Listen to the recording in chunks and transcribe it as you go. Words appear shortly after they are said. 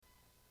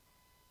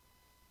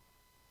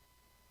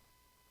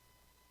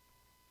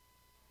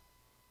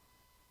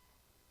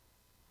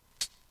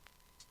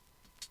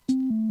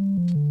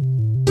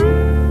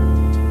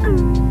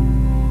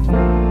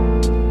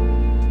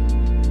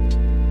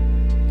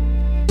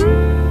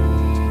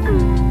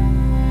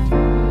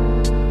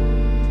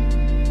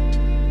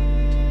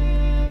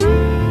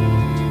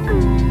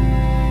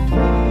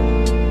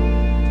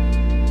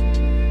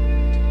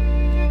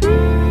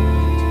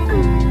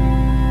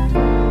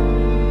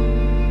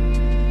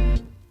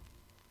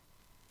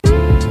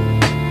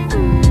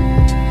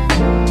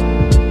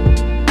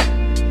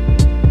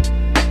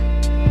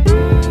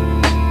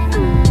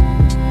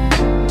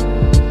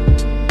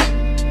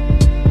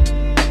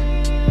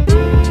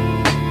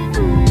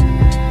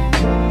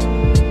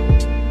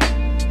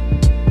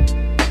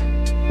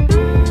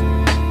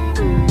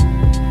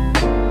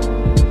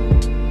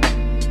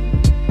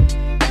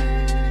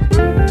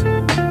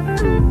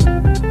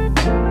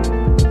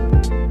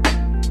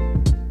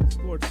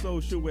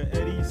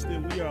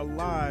are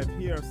live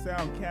here,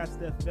 Soundcast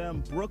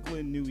FM,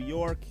 Brooklyn, New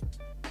York.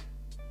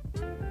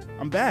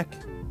 I'm back.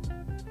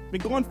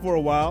 Been gone for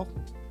a while.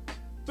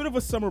 Bit of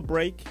a summer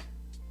break.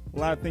 A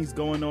lot of things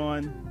going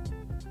on.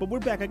 But we're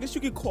back. I guess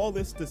you could call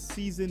this the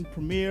season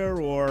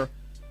premiere or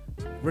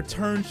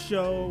return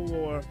show,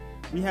 or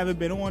we haven't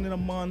been on in a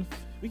month.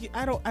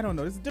 I don't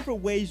know. There's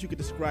different ways you could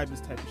describe this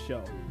type of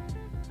show.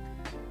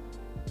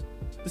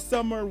 The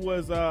summer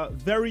was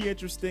very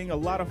interesting, a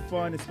lot of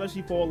fun,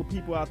 especially for all the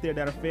people out there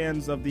that are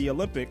fans of the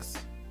Olympics,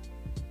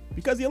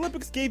 because the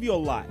Olympics gave you a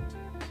lot.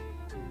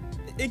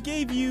 It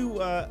gave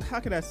you, how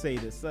can I say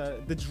this,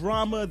 the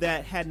drama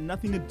that had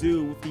nothing to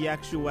do with the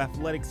actual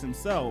athletics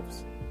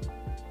themselves.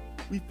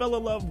 We fell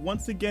in love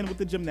once again with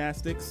the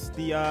gymnastics.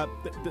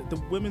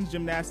 The women's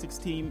gymnastics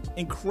team,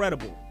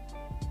 incredible.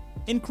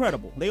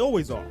 They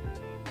always are.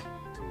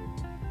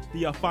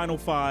 The Final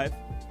Five.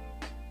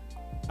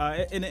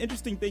 And an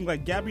interesting thing,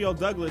 like Gabrielle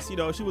Douglas, she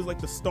was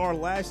like the star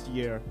last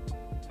year.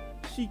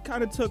 She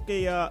kind of took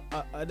an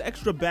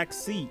extra back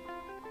seat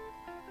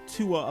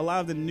to a lot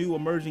of the new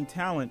emerging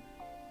talent.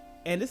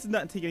 And this is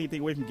not taking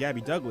anything away from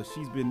Gabby Douglas.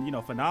 She's been,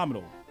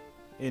 phenomenal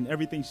in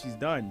everything she's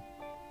done.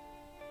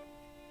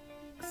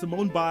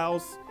 Simone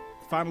Biles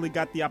finally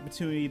got the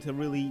opportunity to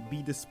really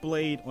be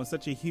displayed on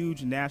such a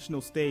huge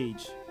national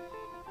stage.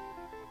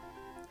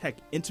 Heck,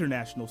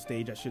 international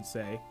stage, I should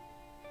say.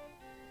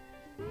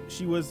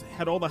 She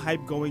had all the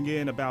hype going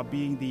in about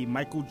being the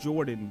Michael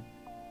Jordan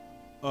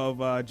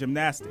of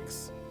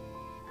gymnastics.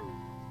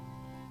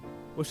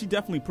 Well, she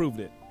definitely proved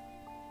it.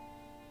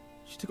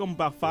 She took home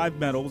about 5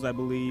 medals, I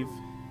believe.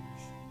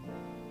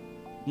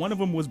 One of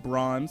them was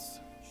bronze,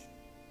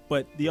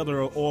 but the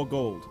other are all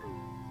gold.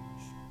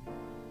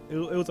 It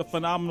was a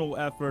phenomenal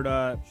effort.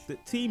 The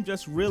team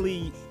just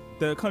really,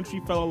 the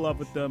country fell in love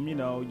with them.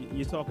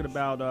 You're talking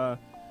about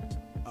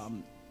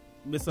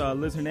Miss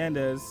Liz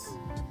Hernandez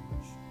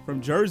from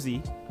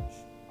Jersey,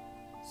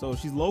 so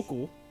she's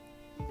local.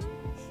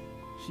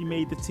 She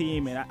made the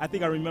team, and I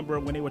think I remember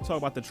when they were talking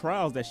about the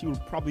trials that she would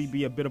probably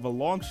be a bit of a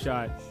long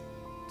shot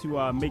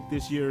to make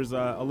this year's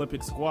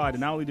Olympic squad.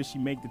 And not only did she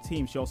make the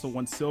team, she also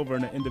won silver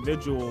in an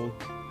individual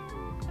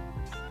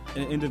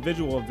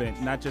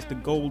event, not just the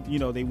gold,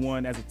 they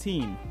won as a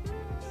team.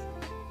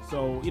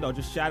 So,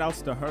 just shout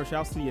outs to her,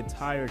 shout outs to the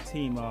entire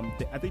team.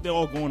 I think they're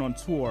all going on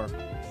tour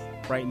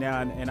right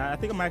now, and I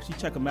think I'm going to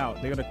actually check them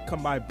out. They're going to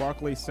come by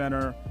Barclays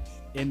Center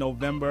in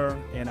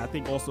November, and I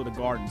think also the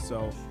Garden.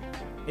 So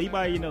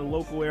anybody in the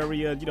local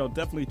area,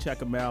 definitely check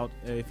them out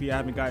if you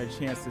haven't got a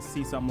chance to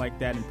see something like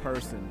that in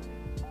person.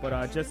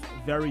 But just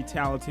very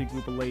talented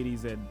group of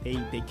ladies, and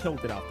they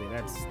killed it out there.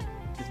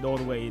 There's no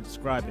other way to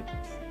describe it.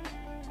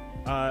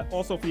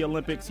 Also for the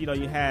Olympics, you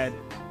had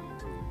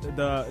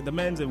the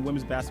men's and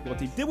women's basketball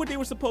team did what they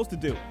were supposed to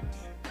do.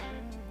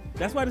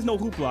 That's why there's no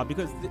hoopla,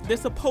 because they're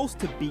supposed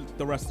to beat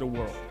the rest of the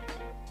world.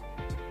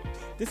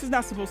 This is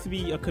not supposed to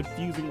be a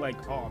confusing,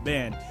 like, oh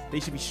man, they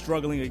should be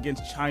struggling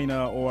against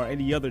China or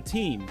any other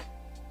team.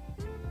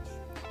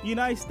 The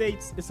United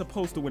States is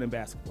supposed to win in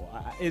basketball.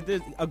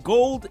 A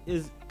gold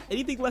is,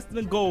 anything less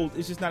than gold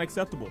is just not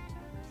acceptable.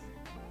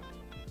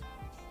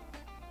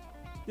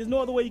 There's no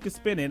other way you can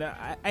spin it.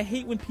 I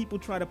hate when people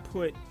try to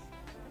put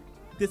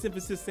this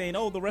emphasis saying,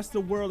 oh, the rest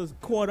of the world is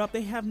caught up.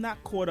 They have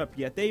not caught up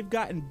yet. They've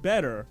gotten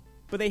better,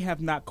 but they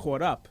have not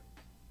caught up.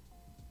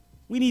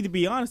 We need to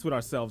be honest with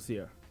ourselves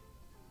here.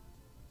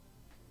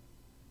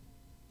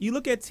 You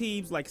look at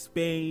teams like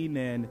Spain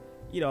and,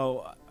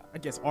 I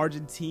guess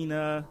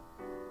Argentina,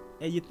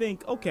 and you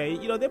think, okay,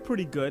 they're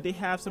pretty good. They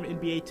have some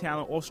NBA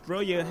talent.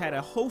 Australia had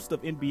a host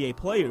of NBA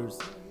players,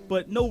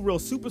 but no real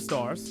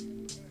superstars.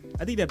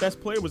 I think their best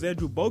player was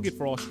Andrew Bogut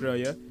for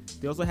Australia.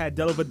 They also had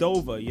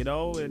Dellavedova,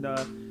 and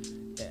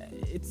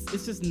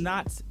it's just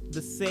not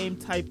the same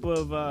type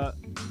of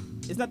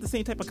it's not the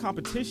same type of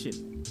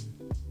competition.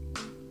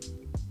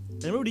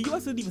 And remember, the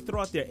U.S. didn't even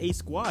throw out their A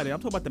squad, and I'm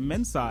talking about the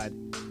men's side.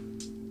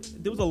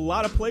 There was a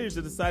lot of players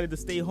that decided to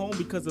stay home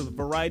because of a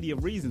variety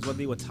of reasons, whether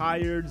they were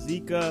tired,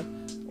 Zika,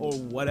 or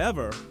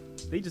whatever.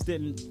 They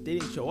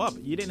didn't show up.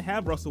 You didn't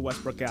have Russell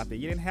Westbrook out there.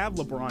 You didn't have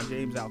LeBron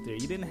James out there.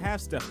 You didn't have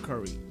Steph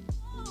Curry.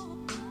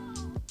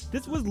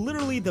 This was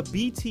literally the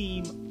B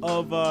team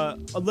of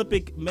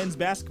Olympic men's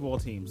basketball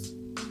teams.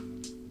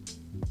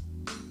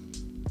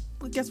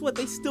 But guess what?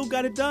 They still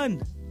got it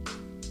done.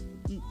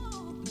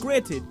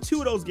 Granted, 2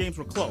 of those games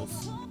were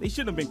close. They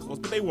shouldn't have been close,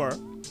 but they were.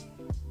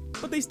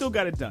 But they still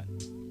got it done.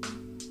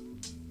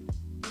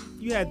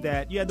 You had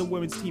that. You had the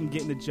women's team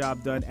getting the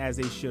job done as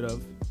they should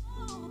have.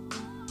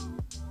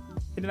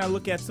 And then I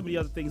look at some of the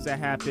other things that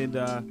happened.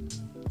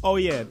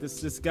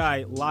 This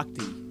guy,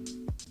 Lochte.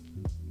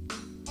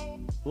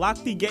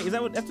 Lochte Gate,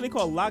 that's what they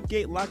call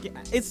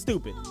Lockgate? It's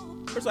stupid.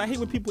 First of all, I hate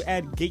when people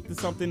add gate to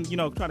something,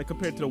 trying to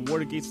compare it to the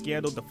Watergate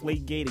scandal,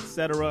 Deflategate,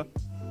 etc.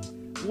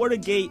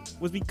 Watergate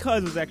was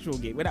because it was actual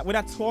gate. We're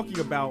not talking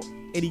about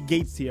any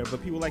gates here,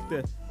 but people like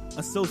to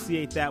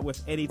associate that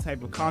with any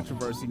type of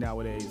controversy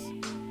nowadays.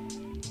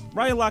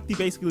 Ryan Lochte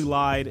basically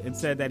lied and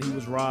said that he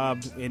was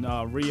robbed in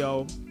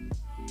Rio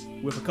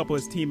with a couple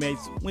of his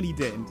teammates when he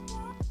didn't.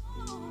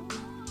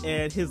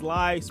 and his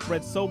lie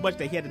spread so much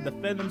that he had to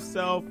defend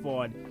himself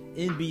on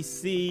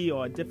NBC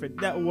or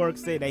different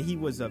networks, say that he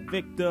was a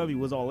victim, he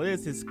was all of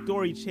this. His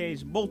story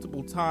changed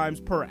multiple times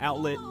per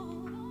outlet,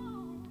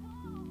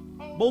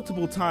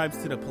 multiple times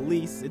to the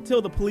police,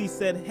 until the police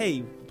said,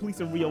 hey, police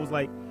in Rio was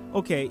like,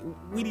 okay,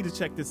 we need to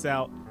check this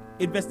out.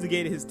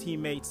 Investigated his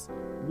teammates,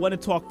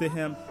 wanted to talk to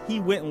him. He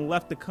went and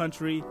left the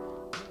country.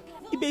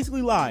 He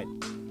basically lied.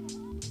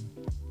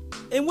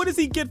 And what does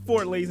he get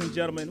for it, ladies and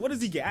gentlemen? What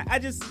does he get?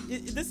 This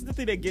is the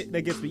thing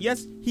that gets me.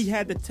 Yes, he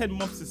had the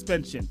 10-month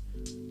suspension.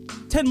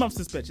 10-month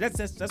suspension.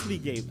 That's what he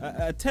gave.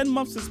 A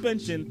 10-month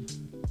suspension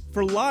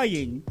for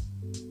lying,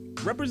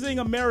 representing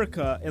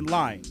America and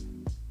lying.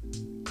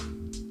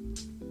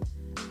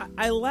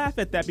 I laugh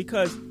at that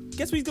because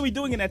guess what he's going to be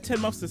doing in that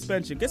 10-month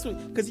suspension? Guess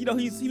what? Because, he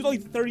was only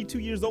 32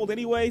 years old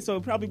anyway, so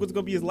it probably was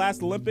going to be his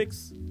last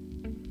Olympics.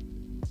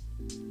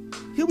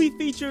 He'll be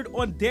featured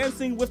on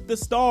Dancing with the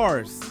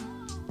Stars.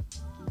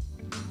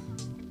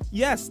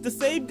 Yes, the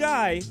same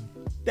guy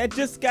that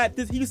just got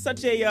this. He's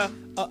such a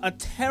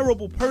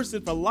terrible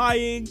person for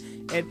lying.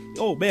 And,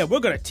 oh man,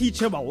 we're going to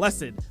teach him a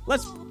lesson.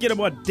 Let's get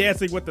him on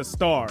Dancing with the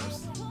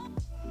Stars.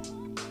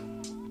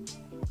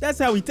 That's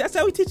how we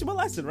teach him a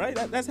lesson, right?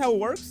 That's how it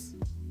works.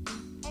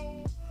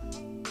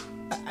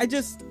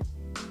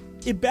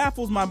 It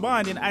baffles my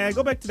mind. And I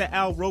go back to the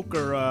Al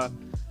Roker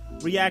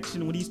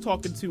reaction when he's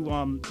talking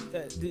to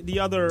the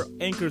other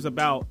anchors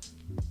about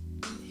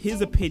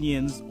his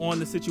opinions on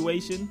the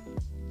situation.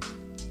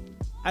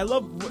 I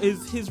love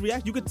his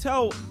reaction. You could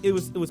tell it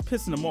was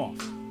pissing him off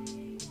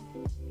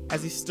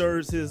as he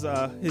stirs his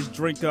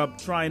drink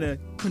up, trying to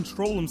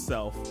control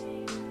himself.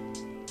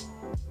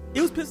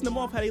 It was pissing him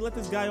off how they let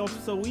this guy off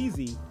so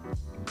easy.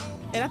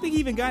 And I think he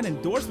even got an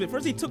endorsement.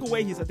 First, he took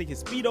away his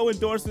Speedo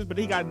endorsement, but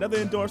he got another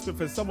endorsement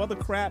for some other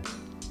crap.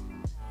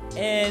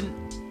 And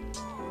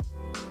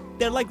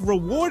they're like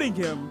rewarding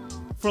him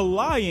for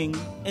lying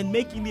and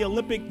making the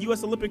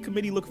U.S. Olympic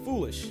Committee look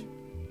foolish.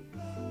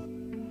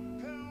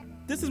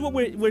 This is what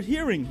we're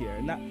hearing here.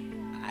 And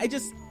I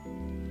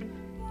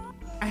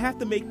have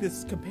to make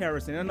this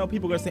comparison. I know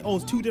people are going to say, oh,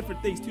 it's two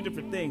different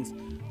things.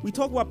 We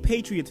talk about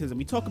patriotism.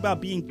 We talk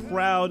about being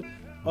proud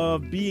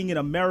of being an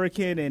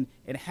American and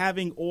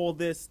having all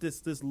this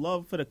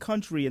love for the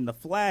country and the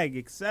flag,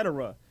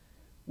 etc.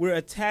 We're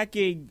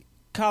attacking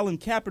Colin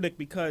Kaepernick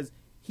because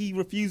he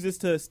refuses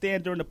to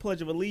stand during the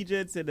Pledge of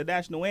Allegiance and the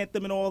national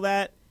anthem and all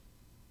that.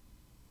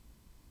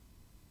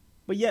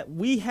 But yet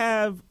we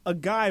have a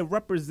guy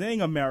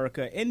representing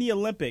America in the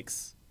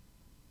Olympics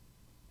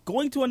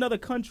going to another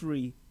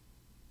country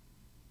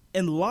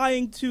and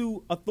lying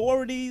to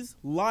authorities,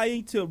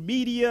 lying to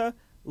media,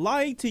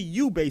 lying to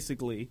you,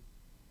 basically.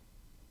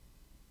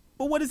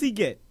 But what does he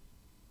get?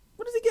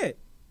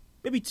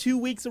 Maybe 2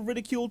 weeks of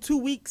ridicule, 2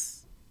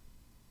 weeks,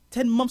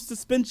 10 months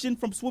suspension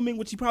from swimming,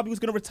 which he probably was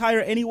going to retire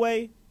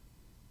anyway.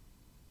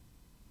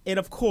 And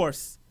of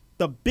course,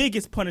 the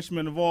biggest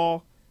punishment of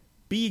all,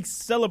 being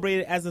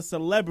celebrated as a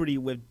celebrity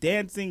with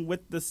Dancing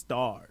with the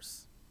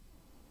Stars.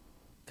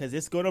 Because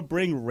it's going to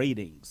bring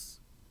ratings.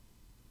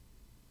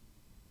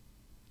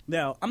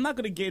 Now, I'm not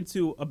going to get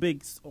into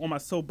on my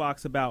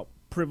soapbox about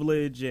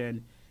privilege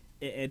and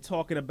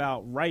talking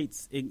about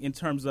rights in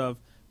terms of,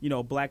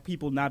 black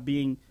people not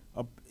being,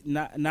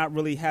 not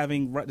really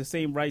having the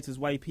same rights as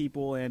white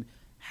people, and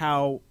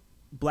how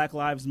Black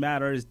Lives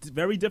Matter is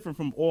very different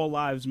from All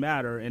Lives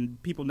Matter,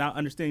 and people not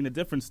understanding the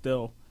difference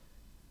still.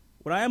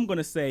 What I am going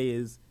to say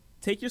is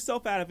take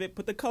yourself out of it,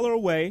 put the color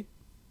away,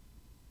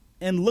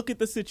 and look at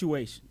the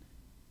situation.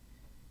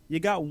 You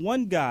got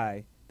one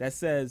guy that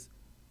says,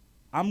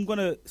 I'm going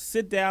to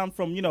sit down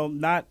from,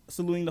 not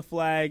saluting the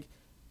flag.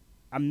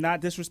 I'm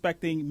not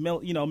disrespecting,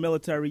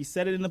 military.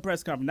 Said it in the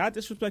press conference, not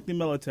disrespecting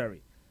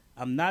military.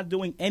 I'm not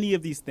doing any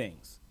of these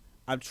things.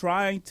 I'm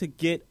trying to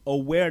get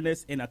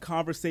awareness and a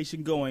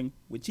conversation going,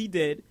 which he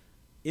did,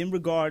 in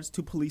regards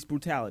to police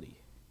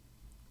brutality.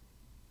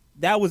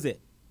 That was it.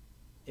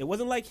 It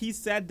wasn't like he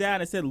sat down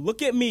and said,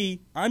 look at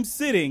me, I'm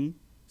sitting.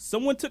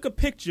 Someone took a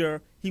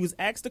picture. He was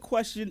asked a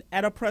question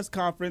at a press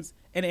conference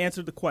and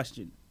answered the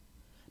question.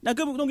 Now,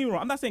 don't get me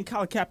wrong. I'm not saying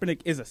Colin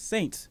Kaepernick is a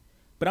saint,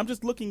 but I'm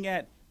just looking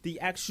at the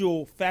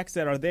actual facts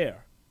that are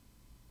there.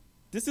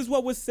 This is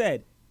what was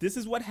said. This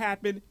is what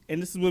happened,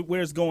 and this is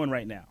where it's going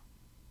right now.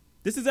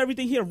 This is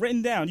everything here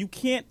written down. You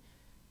can't,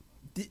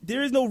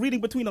 there is no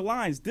reading between the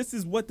lines. This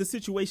is what the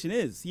situation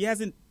is. He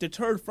hasn't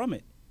deterred from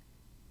it.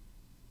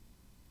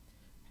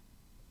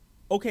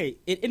 Okay,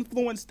 it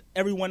influenced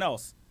everyone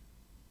else.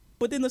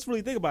 But then let's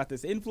really think about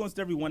this. It influenced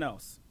everyone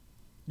else.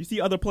 You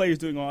see other players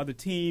doing it on other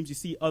teams. You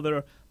see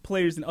other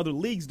players in other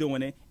leagues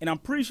doing it. And I'm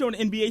pretty sure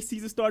when the NBA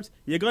season starts,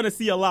 you're going to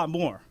see a lot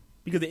more.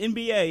 Because the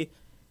NBA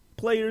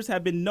players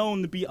have been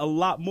known to be a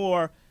lot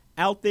more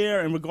out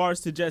there in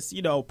regards to just,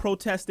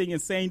 protesting and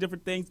saying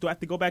different things. Do I have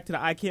to go back to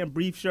the I Can't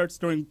Breathe shirts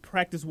during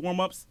practice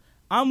warm-ups?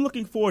 I'm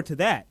looking forward to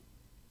that.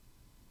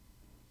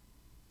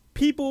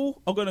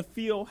 People are going to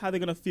feel how they're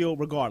going to feel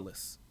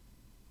regardless.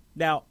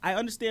 Now, I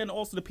understand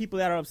also the people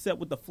that are upset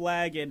with the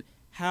flag and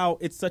how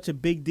it's such a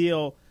big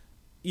deal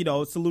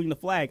saluting the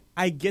flag.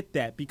 I get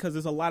that because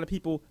there's a lot of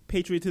people,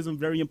 patriotism,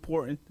 very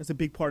important. That's a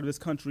big part of this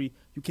country.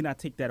 You cannot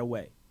take that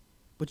away.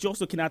 But you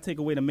also cannot take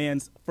away the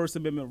man's First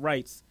Amendment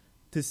rights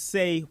to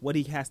say what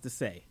he has to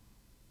say.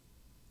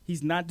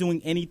 He's not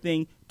doing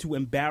anything to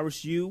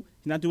embarrass you.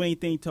 He's not doing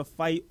anything to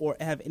fight or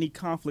have any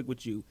conflict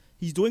with you.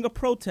 He's doing a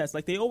protest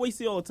like they always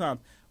say all the time.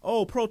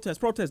 Oh, protest,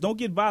 protest. Don't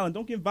get violent.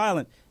 Don't get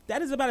violent.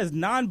 That is about as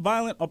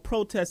nonviolent a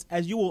protest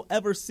as you will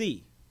ever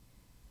see.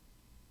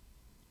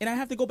 And I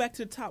have to go back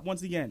to the top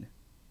once again.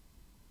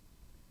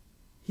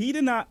 He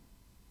did not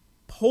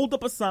hold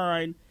up a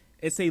sign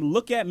and say,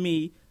 look at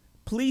me.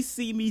 Please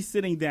see me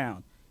sitting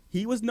down.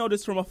 He was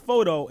noticed from a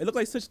photo. It looked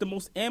like such the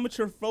most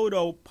amateur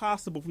photo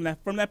possible from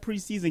that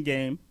preseason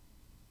game.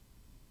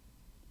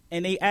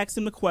 And they asked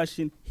him the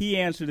question. He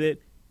answered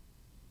it.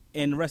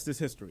 And the rest is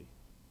history.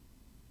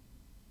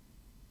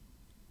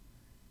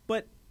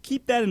 But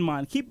keep that in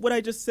mind. Keep what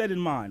I just said in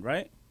mind,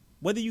 right?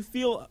 Whether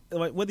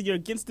you're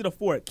against it or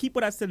for it, keep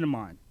what I said in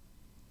mind.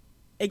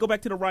 And go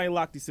back to the Ryan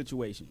Lochte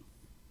situation.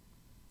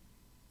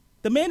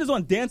 The man is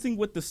on Dancing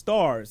with the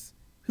Stars,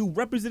 who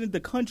represented the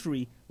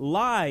country,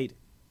 lied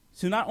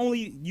to not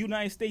only the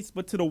United States,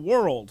 but to the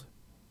world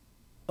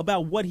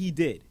about what he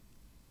did.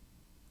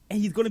 And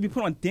he's going to be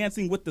put on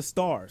Dancing with the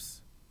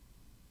Stars.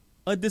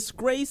 A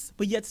disgrace,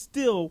 but yet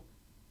still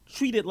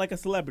treated like a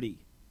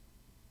celebrity.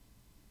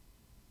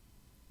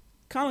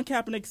 Colin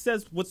Kaepernick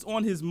says what's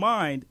on his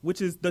mind,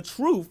 which is the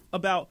truth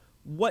about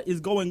what is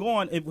going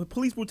on. If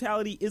police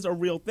brutality is a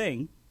real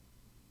thing.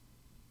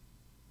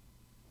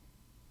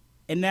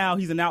 And now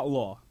he's an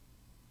outlaw.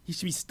 He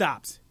should be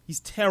stopped. He's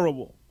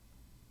terrible.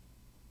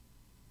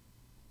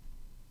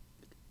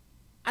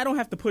 I don't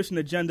have to push an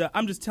agenda.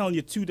 I'm just telling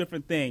you two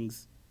different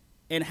things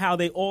and how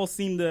they all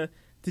seem to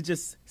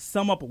just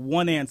sum up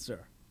one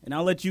answer. And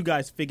I'll let you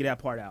guys figure that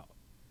part out.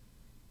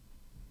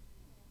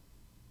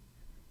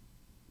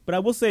 But I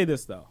will say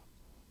this, though.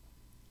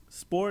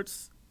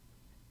 Sports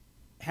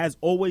has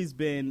always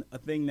been a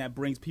thing that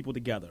brings people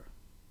together.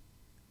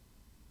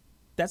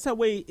 That's how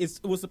it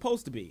was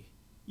supposed to be.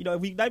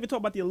 If we not even talk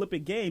about the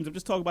Olympic Games, I'm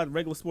just talking about the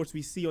regular sports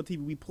we see on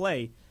TV, we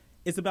play.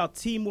 It's about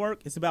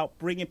teamwork. It's about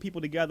bringing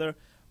people together,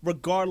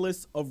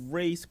 regardless of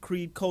race,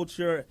 creed,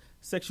 culture,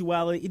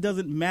 sexuality. It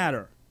doesn't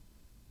matter.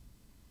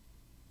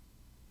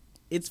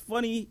 It's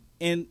funny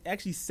and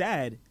actually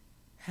sad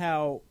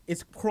how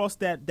it's crossed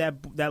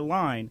that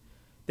line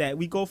that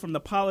we go from the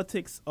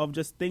politics of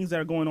just things that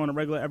are going on in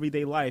regular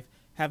everyday life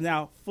have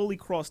now fully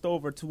crossed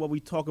over to what we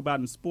talk about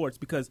in sports,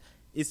 because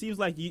it seems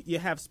like you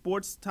have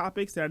sports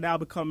topics that are now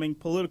becoming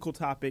political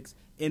topics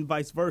and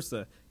vice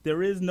versa.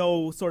 There is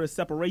no sort of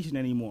separation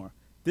anymore.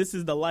 This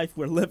is the life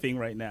we're living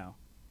right now.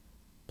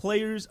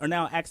 Players are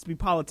now asked to be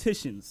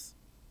politicians.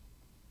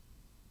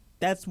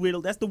 That's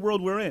the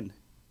world we're in.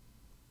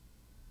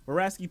 We're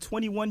asking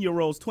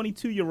 21-year-olds,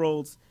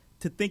 22-year-olds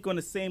to think on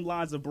the same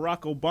lines of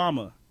Barack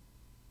Obama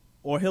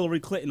or Hillary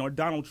Clinton or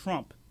Donald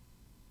Trump.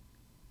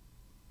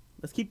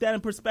 Let's keep that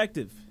in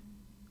perspective.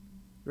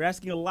 You're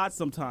asking a lot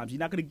sometimes. You're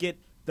not going to get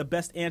the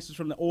best answers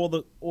from all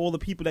the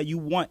people that you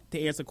want to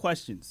answer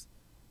questions.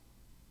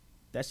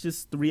 That's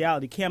just the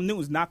reality. Cam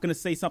Newton's not going to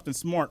say something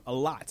smart a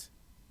lot.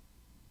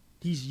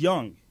 He's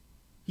young.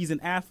 He's an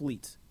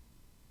athlete.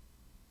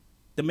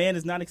 The man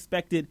is not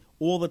expected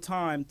all the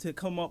time to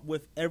come up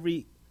with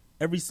every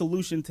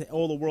solution to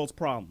all the world's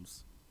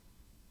problems.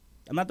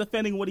 I'm not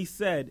defending what he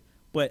said,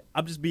 but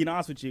I'm just being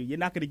honest with you. You're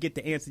not going to get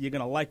the answer you're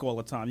going to like all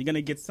the time. You're going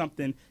to get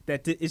something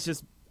that it's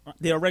just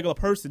they're a regular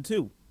person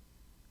too.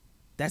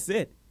 That's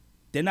it.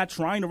 They're not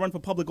trying to run for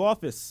public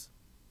office.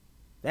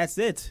 That's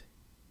it.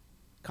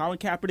 Colin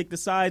Kaepernick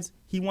decides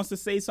he wants to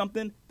say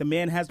something. The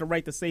man has the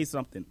right to say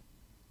something.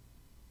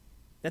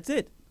 That's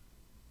it.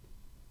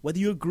 Whether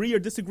you agree or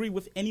disagree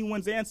with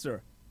anyone's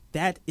answer,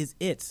 that is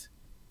it.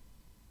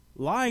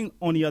 Lying,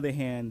 on the other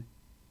hand,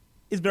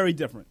 is very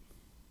different.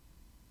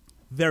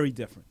 Very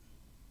different.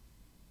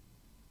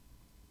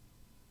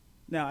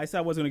 Now, I said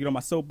I wasn't going to get on my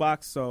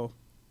soapbox, so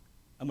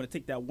I'm going to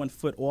take that 1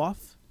 foot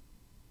off.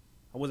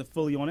 I wasn't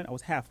fully on it. I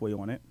was halfway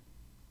on it.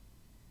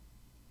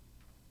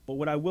 But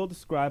what I will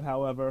describe,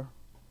 however,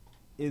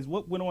 is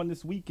what went on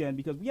this weekend,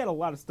 because we had a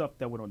lot of stuff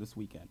that went on this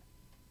weekend.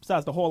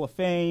 Besides the Hall of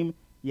Fame,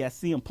 you had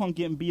CM Punk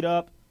getting beat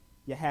up.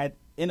 You had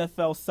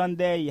NFL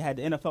Sunday. You had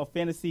the NFL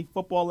Fantasy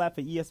Football app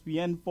for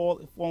ESPN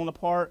falling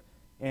apart,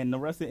 and the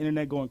rest of the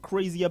internet going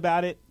crazy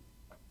about it.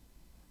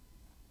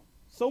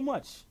 So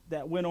much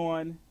that went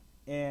on,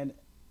 and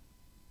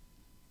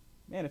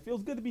man, it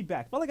feels good to be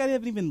back. I felt like I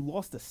haven't even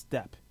lost a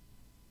step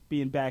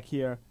being back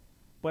here.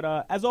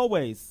 But as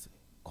always,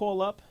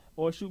 call up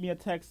or shoot me a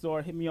text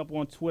or hit me up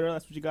on Twitter.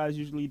 That's what you guys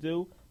usually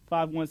do.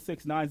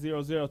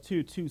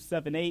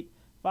 516-900-2278.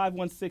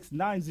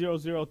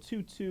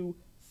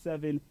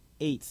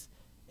 516-900-2278.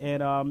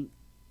 And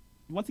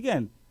once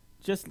again,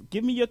 just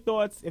give me your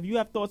thoughts. If you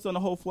have thoughts on the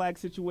whole flag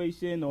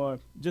situation or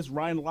just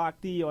Ryan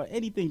Lochte or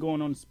anything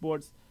going on in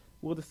sports,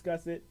 we'll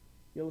discuss it.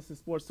 You'll listen to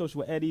Sports Social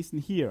with Ed Easton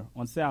here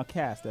on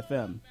Soundcast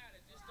FM.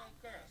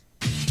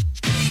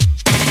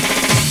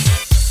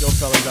 Yo,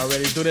 fellas, y'all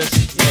ready to do this?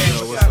 Yeah,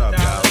 yo, what's up,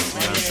 guys?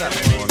 What's up,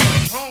 man?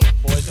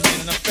 Boys are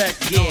in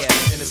effect. Yeah,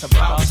 and it's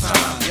about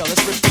time. Yo,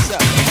 let's rip this up.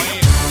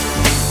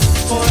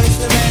 Boys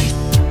to men,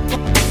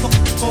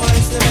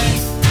 boys to men,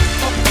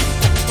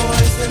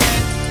 boys to men.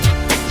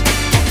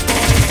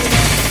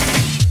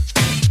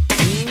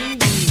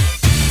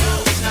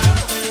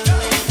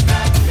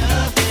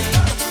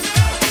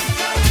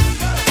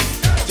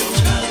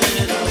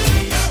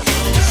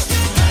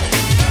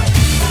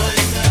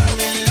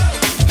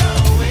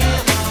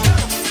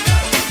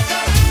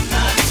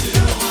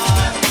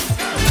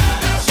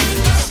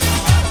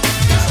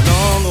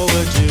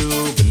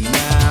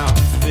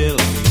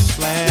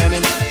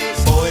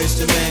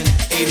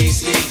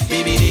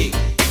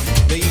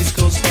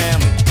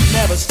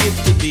 Skip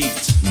the beat,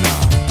 nah.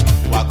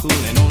 While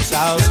coolin' on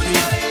South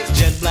Street,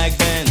 jet black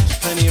band,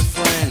 plenty of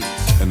friends,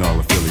 and all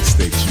the Philly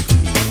steaks you can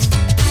eat.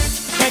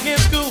 Back in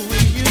school, we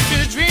used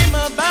to dream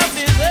about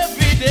this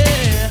every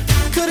day.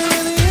 Could it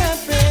really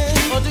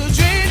happen? Or do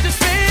dreams just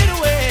fade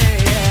away?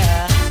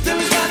 Yeah. Then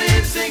we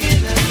started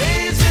singing and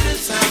dancing it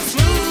sounds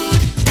smooth.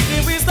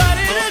 Then we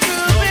started a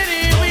group and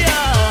here we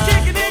are,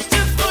 kicking it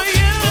just for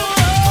you.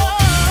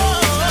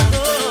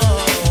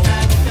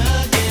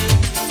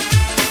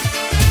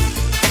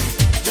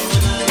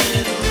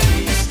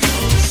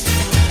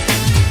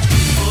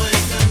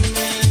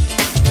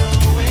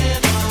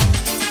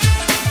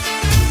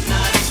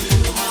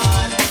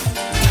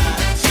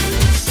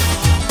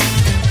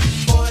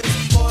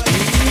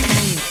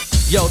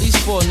 Yo, these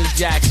four new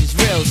jacks is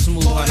real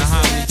smooth on the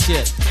harmony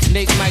tip.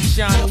 Nick, Mike,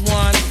 Sean, and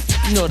Juan,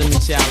 you know the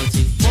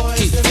mentality.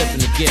 Keep flipping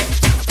the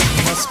gift.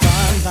 The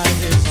spotlight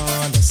is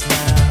on us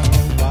now.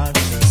 Watch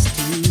us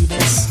do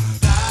this.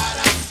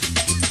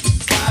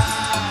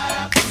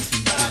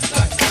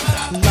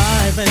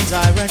 Live and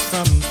direct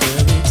from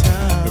Philly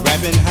town. The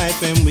rapping,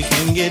 hyping, we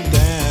can get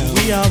down.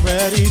 We are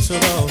ready to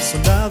roll, so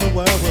now the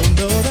world will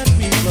know that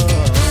we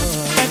love.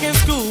 Back in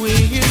school, we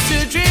used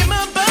to dream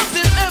about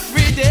this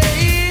every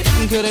day.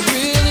 Could it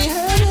really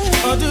happen?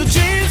 Or do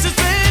dreams just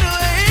fade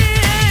away?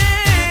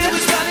 Then we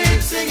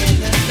started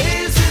singing and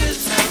dancing it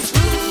sounds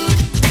smooth.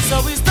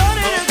 So we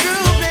started a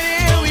group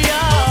and here we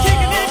are,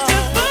 kicking it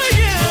just for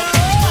you.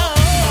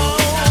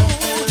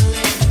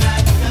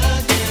 Back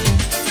again,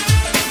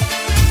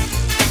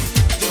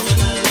 doing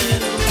a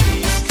little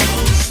East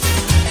Coast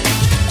swing.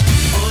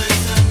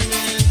 Boys and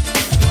men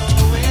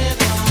going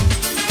on.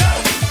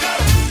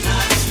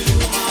 Not too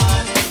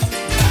hard, not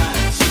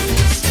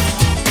too strong.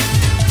 Let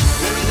me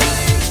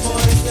tell you,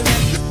 boys to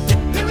men.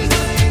 Let me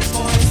tell you,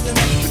 boys to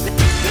men. Let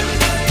me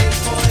tell you,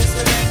 boys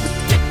to men.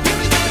 Let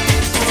me tell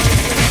you,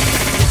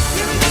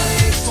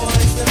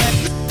 boys to men.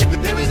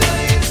 Let me tell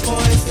you,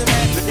 boys to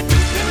men.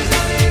 Let me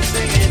tell you,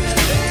 singing and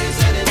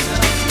dancing it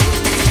sounds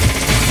smooth.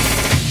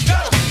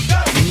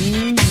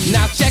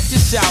 Now check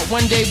this out.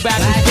 One day back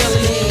in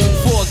Philly,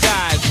 four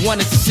guys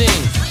wanted to sing.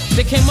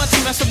 They came up to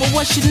me, I said, well,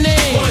 what's your name?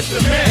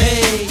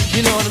 Hey,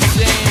 you know what I'm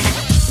saying?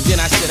 And then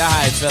I said, all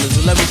right, fellas,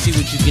 well, let me see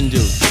what you can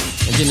do.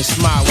 And then a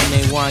smile when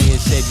they won here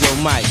said, yo,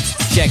 Mike,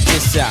 check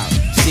this out.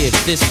 See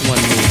if this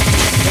one moves.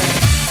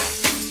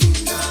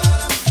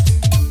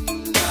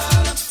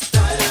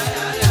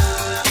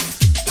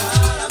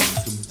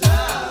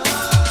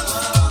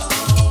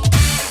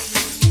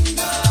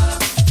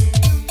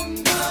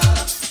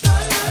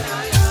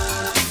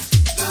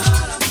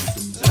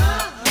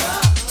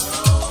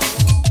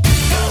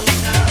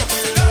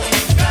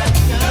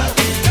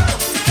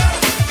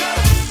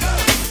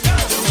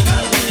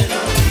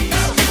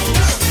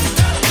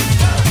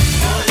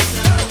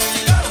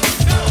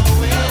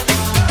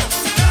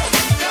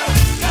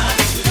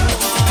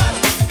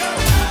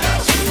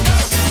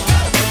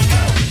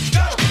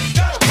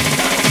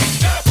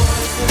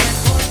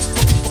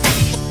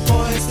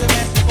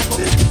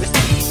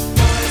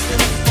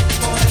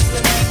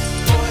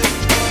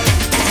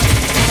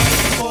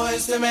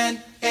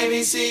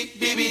 ABC,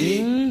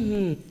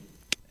 BBD.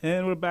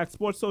 And we're back,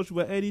 Sports Social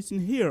with Ed Easton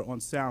here on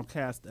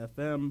Soundcast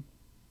FM.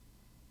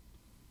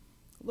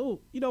 A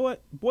little, you know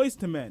what? Boys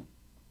to Men.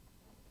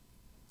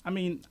 I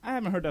mean, I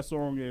haven't heard that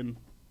song in,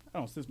 I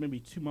don't know, since maybe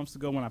 2 months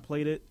ago when I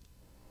played it.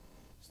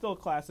 Still a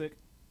classic.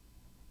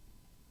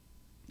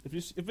 If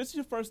it's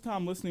your first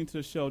time listening to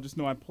the show, just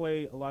know I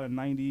play a lot of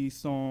 90s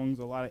songs,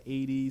 a lot of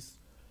 80s,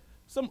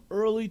 some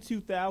early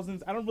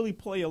 2000s. I don't really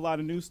play a lot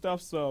of new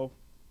stuff, so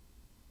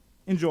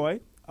enjoy.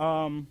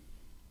 I'm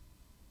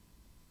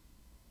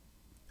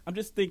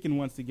just thinking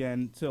once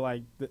again to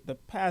like the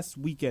past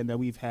weekend that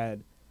we've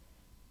had,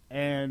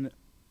 and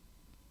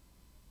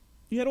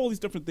you had all these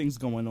different things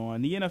going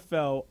on. The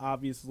NFL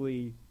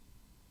obviously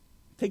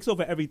takes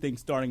over everything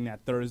starting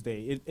that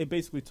Thursday. It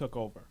basically took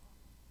over.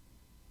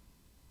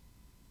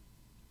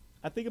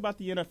 I think about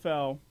the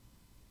NFL,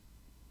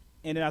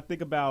 and then I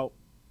think about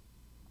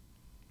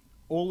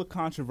all the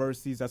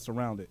controversies that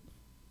surround it.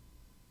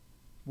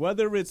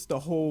 Whether it's the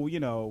whole,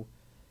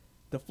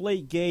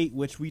 Deflategate,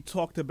 which we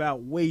talked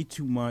about way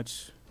too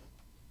much,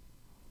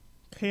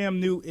 Cam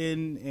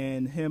Newton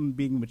and him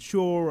being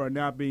mature or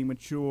not being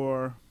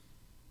mature.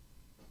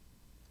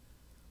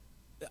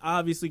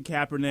 obviously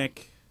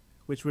Kaepernick,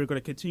 which we're going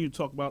to continue to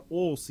talk about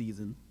all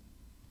season.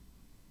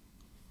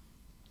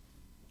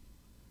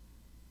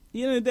 At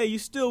the end of the day, you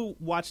still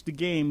watch the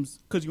games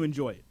because you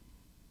enjoy it.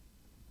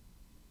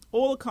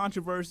 All the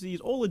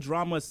controversies, all the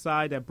drama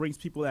aside that brings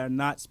people that are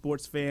not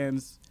sports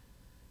fans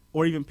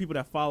or even people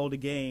that follow the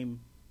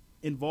game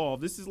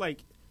involved. This is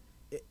like,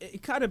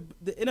 it kind of,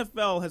 the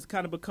NFL has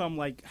kind of become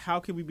like, how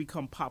can we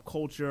become pop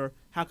culture?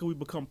 How can we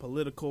become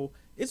political?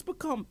 It's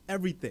become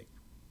everything.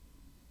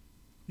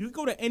 You can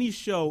go to any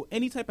show,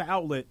 any type of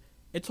outlet,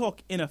 and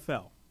talk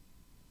NFL.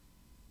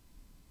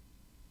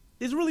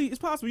 It's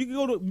possible. You can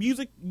go to a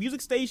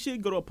music station,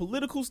 go to a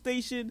political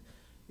station,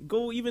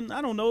 go even, I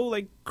don't know,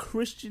 like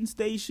Christian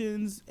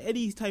stations,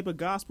 any type of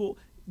gospel.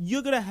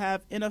 You're going to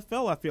have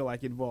NFL, I feel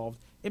like, involved.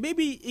 And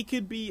maybe it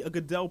could be a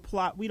Goodell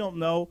plot. We don't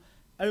know.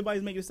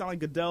 Everybody's making it sound like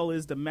Goodell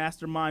is the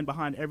mastermind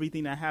behind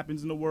everything that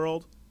happens in the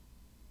world.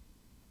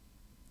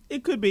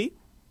 It could be.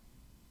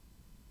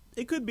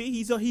 It could be.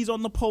 He's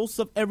on the pulse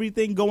of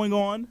everything going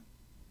on.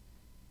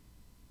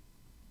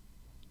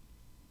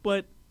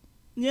 But at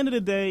the end of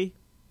the day,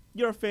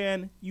 you're a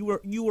fan. You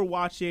were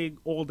watching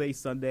all day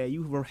Sunday.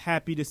 You were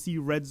happy to see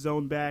Red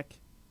Zone back.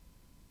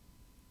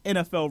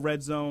 NFL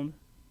Red Zone.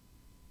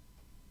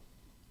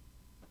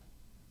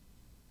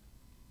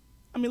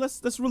 I mean,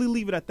 let's really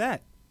leave it at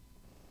that.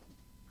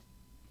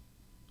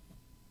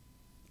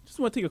 Just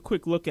want to take a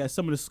quick look at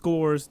some of the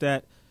scores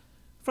that,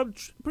 from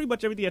pretty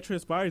much everything that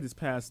transpired this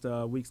past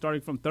week,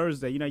 starting from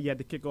Thursday. You had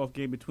the kickoff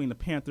game between the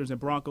Panthers and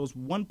Broncos.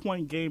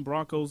 1-point game,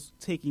 Broncos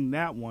taking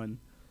that one.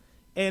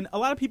 And a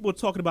lot of people were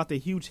talking about the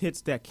huge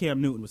hits that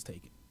Cam Newton was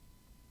taking.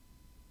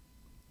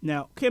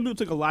 Now, Cam Newton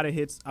took a lot of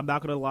hits. I'm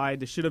not going to lie.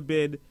 There should have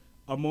been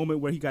a moment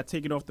where he got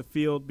taken off the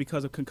field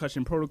because of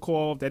concussion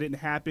protocol. That didn't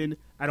happen.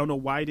 I don't know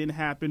why it didn't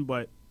happen,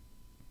 but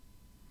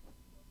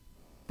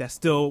that's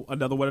still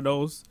another one of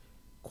those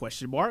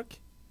question mark.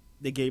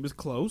 The game is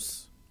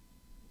close.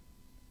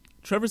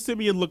 Trevor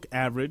Siemian looked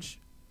average,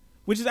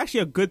 which is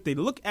actually a good thing.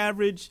 To look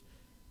average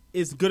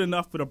is good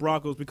enough for the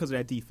Broncos because of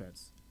that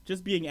defense.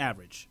 Just being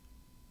average.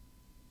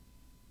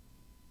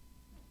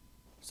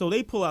 So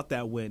they pull out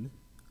that win,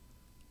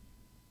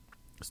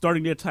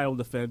 starting their title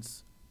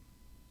defense.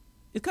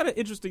 It's kind of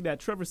interesting that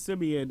Trevor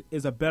Siemian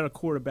is a better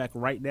quarterback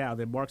right now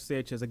than Mark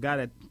Sanchez, a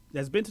guy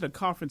that's been to the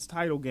conference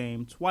title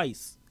game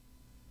twice.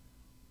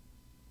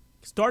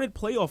 Started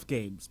playoff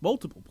games,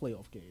 multiple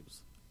playoff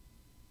games.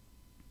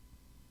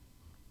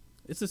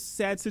 It's a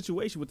sad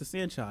situation with the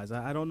Sanchez.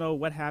 I don't know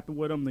what happened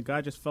with him. The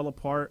guy just fell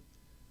apart.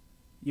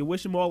 You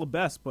wish him all the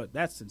best, but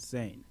that's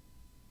insane.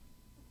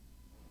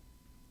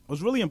 I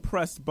was really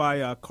impressed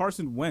by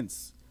Carson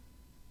Wentz,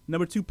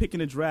 number 2 pick in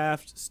the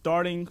draft,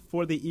 starting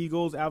for the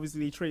Eagles.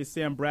 Obviously, they traded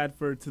Sam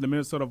Bradford to the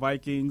Minnesota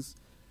Vikings,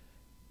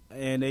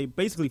 and they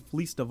basically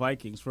fleeced the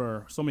Vikings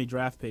for so many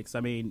draft picks.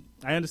 I mean,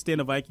 I understand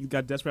the Vikings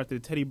got desperate after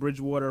the Teddy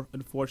Bridgewater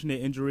unfortunate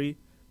injury,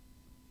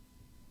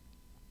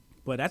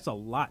 but that's a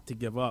lot to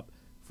give up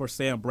for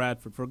Sam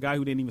Bradford, for a guy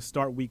who didn't even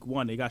start week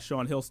 1. They got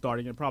Shaun Hill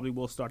starting and probably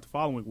will start the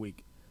following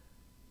week.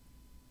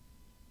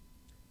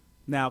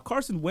 Now,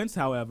 Carson Wentz,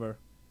 however,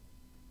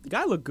 the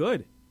guy looked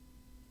good.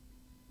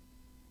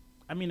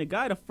 I mean, the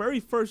guy, the very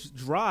first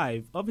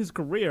drive of his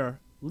career,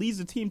 leads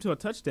the team to a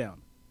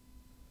touchdown.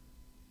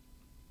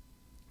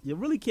 You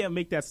really can't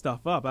make that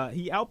stuff up.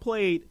 He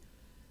outplayed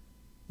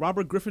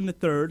Robert Griffin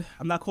III.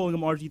 I'm not calling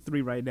him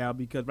RG3 right now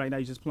because right now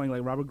he's just playing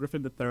like Robert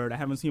Griffin III. I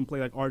haven't seen him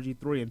play like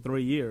RG3 in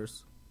 3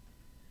 years.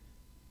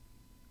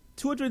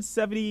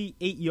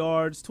 278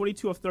 yards,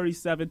 22 of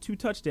 37, 2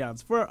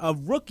 touchdowns. For a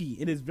rookie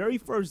in his very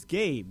first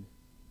game,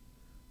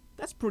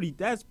 that's pretty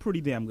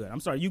damn good.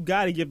 I'm sorry, you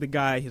got to give the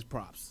guy his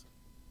props.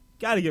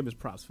 Got to give him his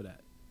props for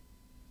that.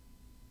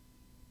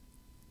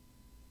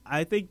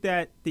 I think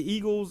that the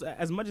Eagles,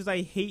 as much as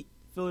I hate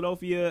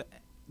Philadelphia,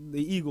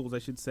 the Eagles, I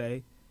should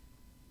say,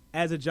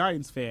 as a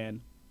Giants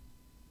fan,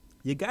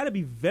 you got to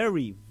be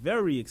very,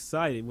 very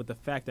excited with the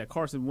fact that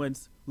Carson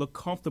Wentz looked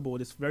comfortable in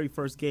his very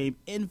first game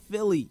in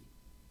Philly.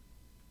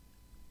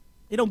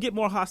 It don't get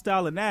more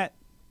hostile than that.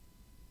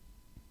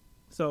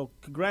 So,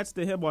 congrats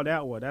to him on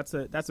that one. That's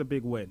a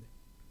big win.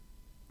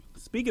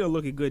 Speaking of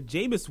looking good,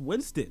 Jameis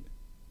Winston.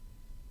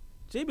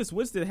 Jameis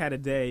Winston had a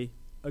day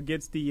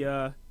against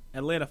the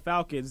Atlanta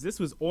Falcons. This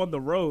was on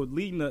the road,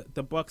 leading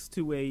the Bucs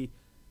to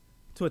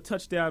a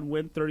touchdown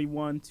win,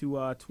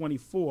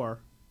 31-24.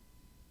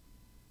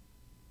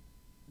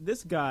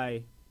 This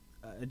guy,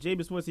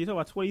 Jameis Winston, you talk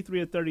about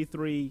 23 of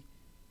 33,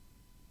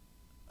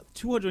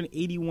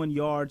 281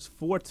 yards,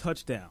 4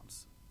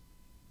 touchdowns.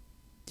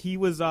 He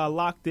was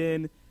locked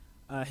in.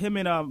 Him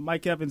and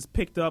Mike Evans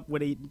picked up where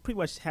they pretty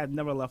much had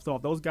never left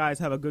off. Those guys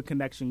have a good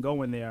connection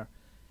going there.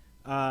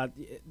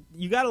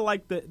 You got to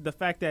like the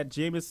fact that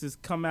Jameis has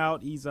come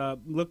out. He's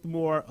looked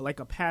more like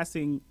a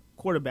passing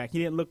quarterback. He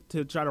didn't look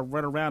to try to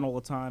run around all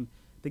the time.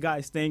 The guy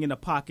is staying in the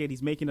pocket.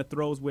 He's making the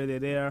throws where they're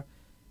there.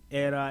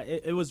 And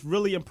it was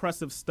really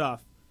impressive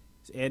stuff.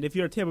 And if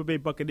you're a Tampa Bay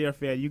Buccaneer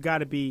fan, you got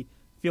to be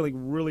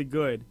feeling really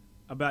good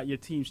about your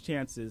team's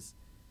chances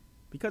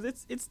because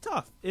it's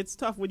tough. It's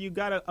tough when you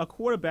got a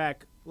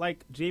quarterback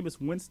like Jameis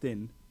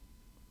Winston,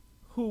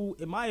 who,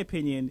 in my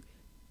opinion,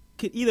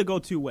 could either go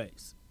two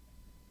ways.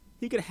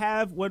 He could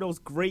have one of those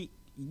great,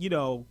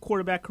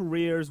 quarterback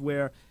careers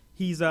where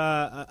he's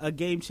a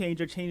game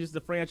changer, changes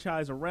the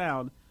franchise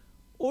around,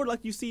 or like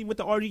you see with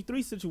the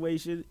RG3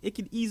 situation, it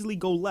can easily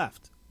go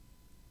left.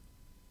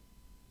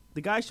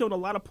 The guy showed a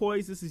lot of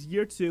poise. This is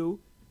year 2.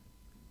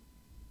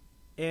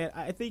 And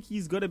I think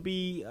he's going to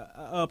be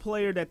a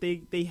player that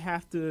they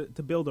have to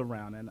build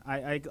around. And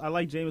I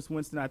like Jameis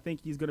Winston. I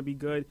think he's going to be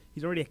good.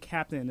 He's already a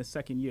captain in his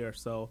second year.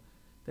 So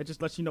that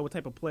just lets you know what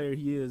type of player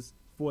he is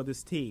for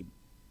this team.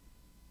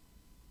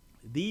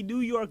 The New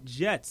York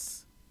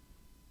Jets,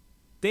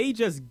 they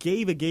just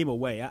gave a game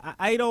away.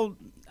 I don't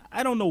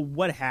know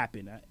what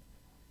happened.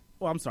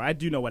 I'm sorry. I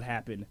do know what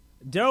happened.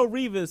 Darrelle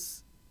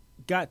Revis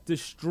got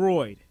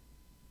destroyed.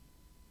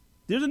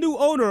 There's a new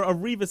owner of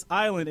Revis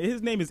Island, and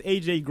his name is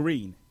A.J.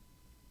 Green.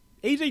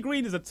 A.J.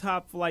 Green is a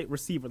top-flight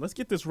receiver. Let's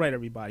get this right,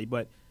 everybody.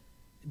 But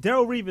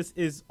Darrelle Revis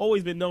has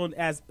always been known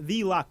as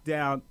the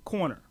lockdown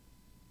corner.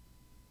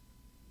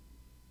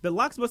 The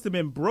locks must have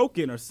been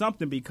broken or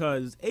something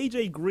because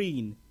A.J.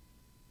 Green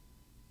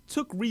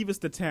took Revis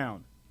to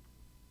town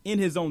in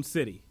his own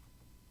city.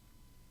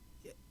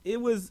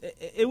 It was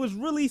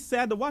really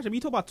sad to watch. I mean,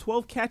 you talk about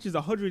 12 catches,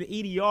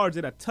 180 yards,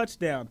 and a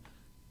touchdown.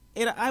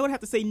 And I would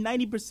have to say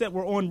 90%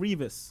 were on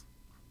Revis.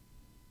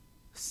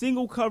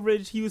 Single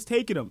coverage, he was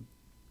taking them.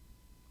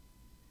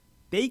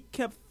 They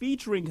kept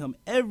featuring him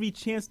every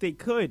chance they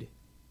could.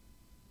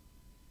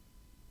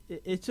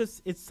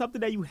 It's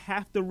something that you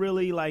have to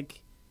really,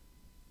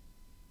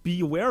 be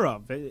aware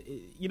of.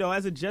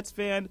 As a Jets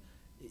fan,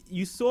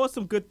 you saw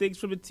some good things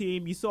from the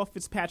team. You saw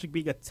Fitzpatrick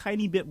being a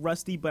tiny bit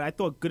rusty, but I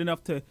thought good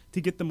enough to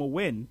get them a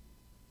win.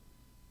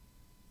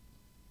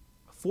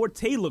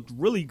 Forte looked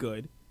really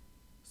good.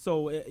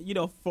 So,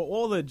 for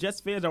all the Jets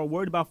fans that are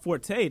worried about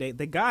Forte,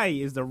 the guy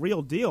is the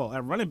real deal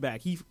at running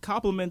back. He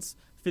complements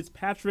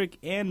Fitzpatrick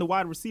and the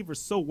wide receivers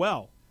so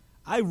well.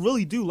 I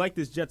really do like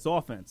this Jets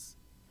offense.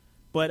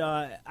 But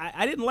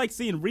I didn't like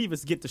seeing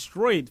Revis get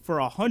destroyed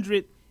for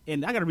 100,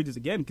 and I got to read this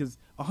again, because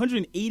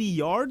 180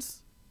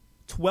 yards,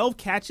 12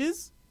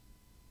 catches.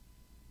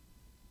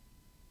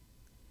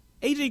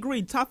 A.J.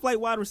 Green, top-flight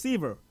wide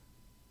receiver.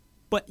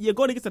 But you're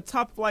going to get the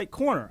top-flight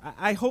corner.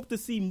 I hope to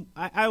see.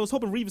 I was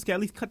hoping Revis could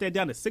at least cut that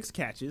down to 6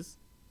 catches.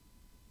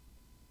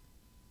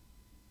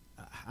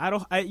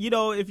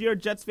 If you're a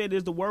Jets fan,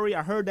 there's the worry.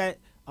 I heard that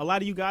a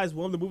lot of you guys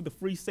willing to move the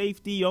free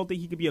safety. You don't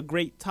think he could be a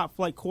great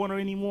top-flight corner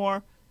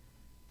anymore.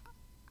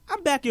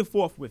 I'm back and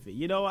forth with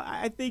it.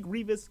 I think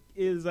Revis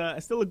is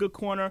still a good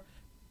corner.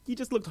 He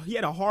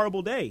had a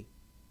horrible day.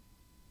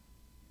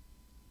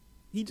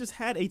 He just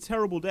had a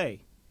terrible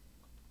day.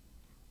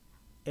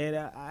 And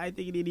I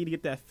think they need to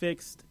get that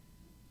fixed.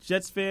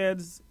 Jets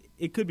fans,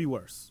 it could be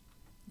worse.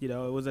 It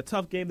was a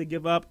tough game to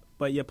give up,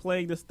 but you're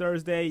playing this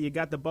Thursday. You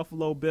got the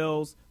Buffalo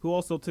Bills, who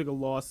also took a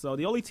loss. So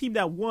the only team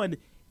that won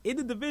in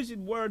the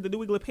division were the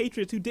New England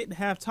Patriots, who didn't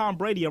have Tom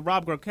Brady and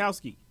Rob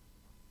Gronkowski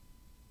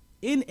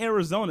in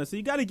Arizona. So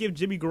you got to give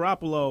Jimmy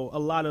Garoppolo a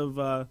lot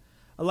of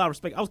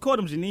respect. I was calling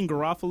him Janine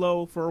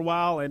Garofalo for a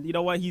while, and you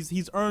know what?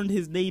 He's earned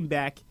his name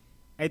back.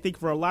 I think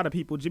for a lot of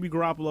people, Jimmy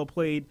Garoppolo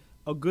played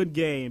a good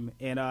game,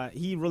 and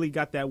he really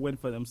got that win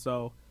for them.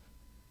 So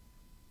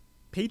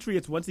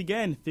Patriots, once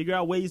again, figure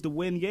out ways to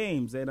win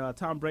games, and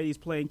Tom Brady's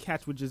playing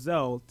catch with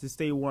Giselle to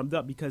stay warmed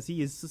up because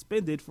he is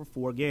suspended for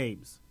 4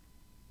 games.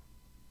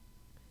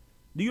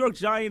 New York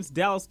Giants,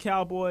 Dallas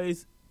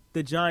Cowboys,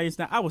 the Giants.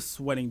 Now, I was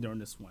sweating during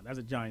this one as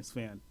a Giants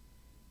fan.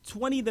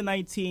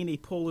 20-19, they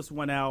pull this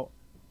one out.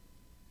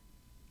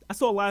 I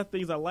saw a lot of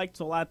things I liked,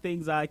 so a lot of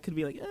things I could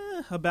be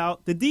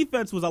about. The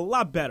defense was a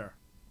lot better.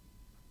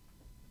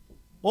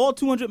 All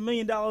 $200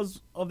 million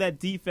of that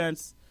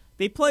defense,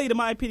 they played, in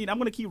my opinion, I'm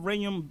going to keep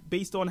rating them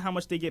based on how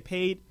much they get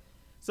paid.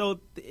 So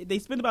they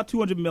spent about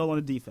 $200 million on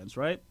the defense,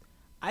 right?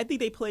 I think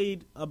they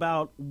played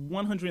about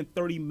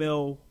 $130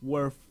 million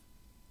worth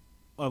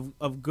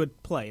of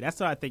good play. That's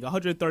what I think,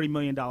 $130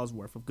 million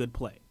worth of good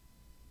play.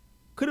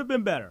 Could have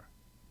been better.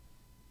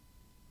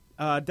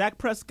 Dak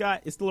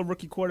Prescott is still a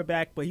rookie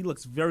quarterback, but he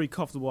looks very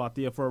comfortable out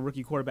there for a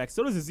rookie quarterback.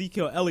 So does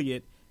Ezekiel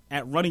Elliott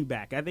at running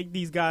back. I think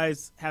these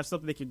guys have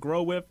something they can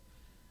grow with.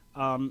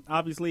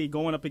 Obviously,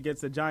 going up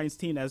against a Giants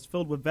team that's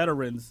filled with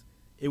veterans,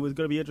 it was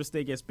going to be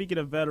interesting. And speaking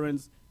of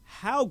veterans,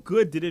 how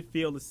good did it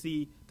feel to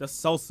see the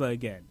Salsa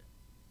again?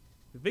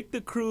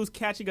 Victor Cruz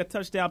catching a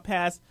touchdown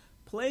pass,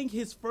 playing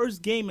his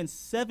first game in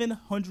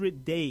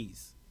 700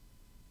 days.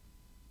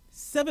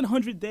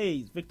 700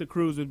 days Victor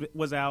Cruz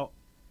was out.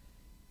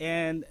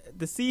 And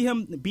to see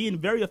him being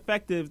very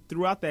effective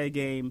throughout that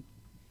game,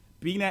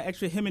 being that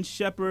extra him and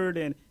Shepard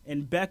and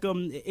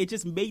Beckham, it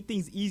just made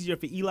things easier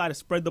for Eli to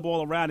spread the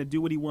ball around and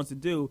do what he wants to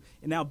do.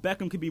 And now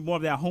Beckham could be more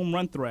of that home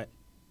run threat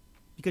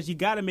because you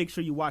got to make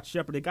sure you watch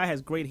Shepard. The guy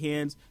has great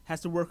hands,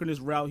 has to work on his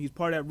route. He's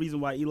part of that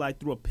reason why Eli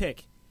threw a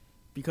pick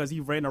because he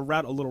ran a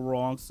route a little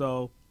wrong.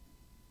 So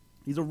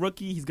he's a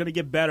rookie. He's going to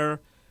get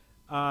better.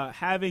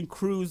 having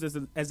Cruz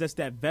as just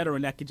that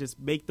veteran that could just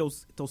make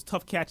those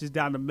tough catches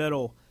down the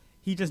middle.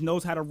 He just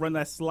knows how to run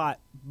that slot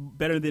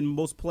better than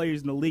most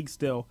players in the league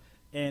still.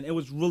 And it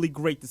was really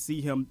great to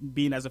see him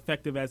being as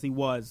effective as he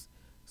was.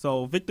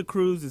 So Victor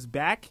Cruz is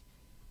back,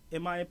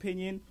 in my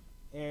opinion.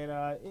 And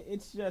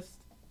it's just,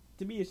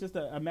 to me, it's just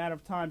a matter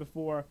of time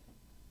before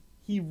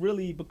he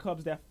really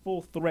becomes that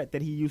full threat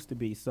that he used to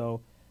be.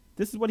 So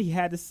this is what he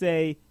had to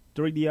say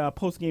during the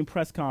post-game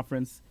press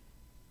conference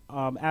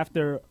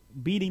after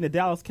beating the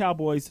Dallas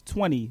Cowboys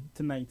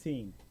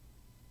 20-19.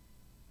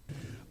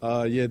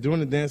 Yeah, doing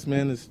the dance,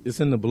 man, it's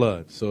in the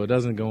blood, so it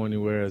doesn't go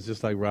anywhere. It's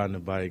just like riding a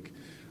bike.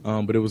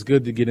 But it was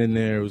good to get in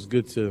there. It was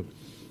good to,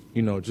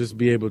 just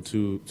be able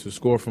to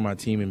score for my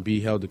team and be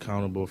held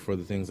accountable for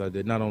the things I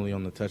did, not only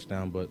on the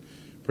touchdown, but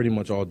pretty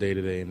much all day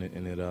today, and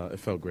it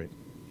felt great.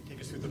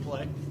 Take us through the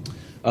play.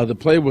 The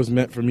play was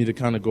meant for me to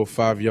kind of go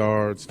 5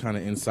 yards, kind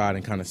of inside,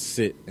 and kind of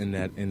sit in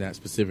that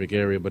specific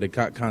area. But it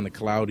got kind of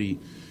cloudy,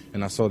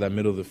 and I saw that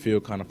middle of the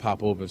field kind of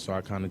pop open, so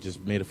I kind of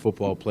just made a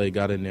football play,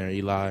 got in there.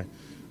 Eli,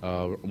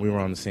 we were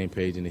on the same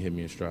page, and it hit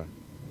me in stride.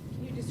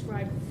 Can you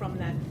describe from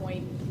that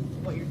point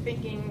what you're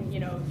thinking?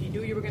 If you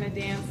knew you were going to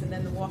dance, and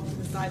then the walk to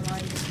the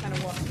sideline, just kind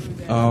of walk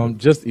through that.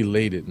 Just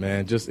elated,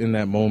 man. Just in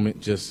that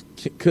moment, just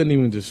couldn't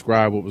even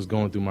describe what was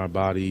going through my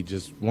body.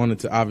 Just wanted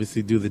to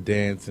obviously do the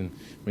dance and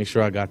make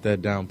sure I got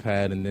that down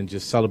pat, and then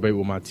just celebrate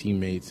with my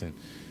teammates. And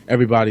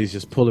everybody's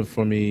just pulling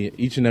for me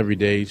each and every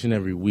day, each and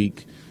every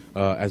week.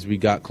 As we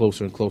got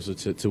closer and closer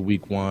to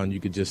week one, you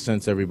could just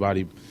sense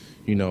everybody,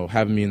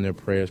 having me in their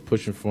prayers,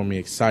 pushing for me,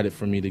 excited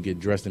for me to get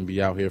dressed and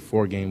be out here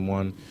for game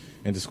one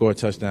and to score a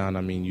touchdown.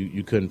 I mean,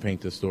 you couldn't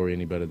paint the story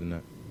any better than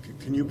that.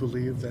 Can you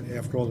believe that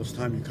after all this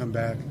time you come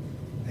back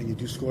and you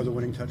do score the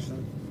winning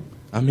touchdown?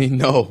 I mean,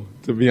 no,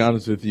 to be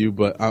honest with you,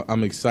 but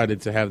I'm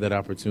excited to have that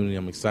opportunity.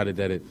 I'm excited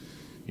that it,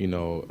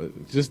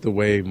 just the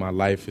way my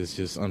life is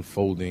just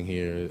unfolding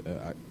here.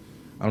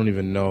 I don't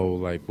even know,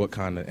 what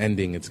kind of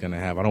ending it's going to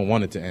have. I don't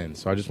want it to end.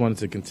 So I just wanted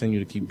to continue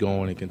to keep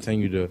going and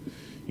continue to,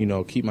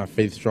 keep my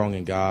faith strong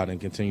in God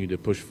and continue to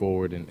push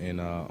forward and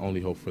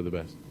only hope for the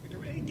best. Were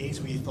there any days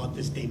where you thought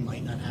this day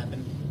might not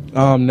happen?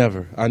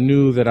 Never. I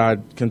knew that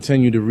I'd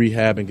continue to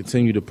rehab and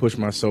continue to push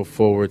myself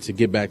forward to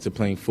get back to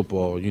playing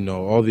football.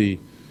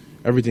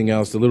 Everything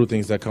else, the little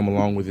things that come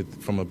along with it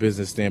from a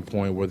business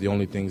standpoint were the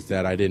only things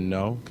that I didn't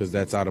know because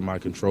that's out of my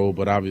control.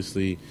 But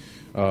obviously,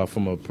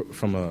 from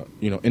a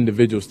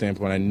individual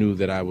standpoint, I knew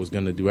that I was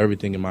going to do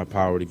everything in my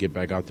power to get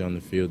back out there on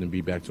the field and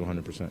be back to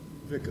 100%.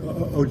 Vic,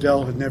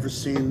 Odell had never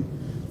seen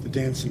the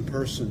dance in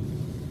person.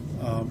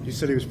 He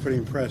said he was pretty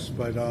impressed,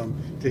 but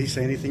did he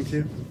say anything to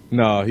you?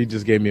 No, he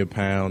just gave me a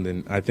pound,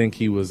 and I think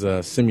he was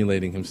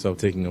simulating himself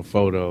taking a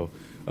photo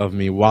of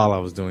me while I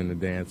was doing the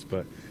dance.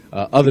 But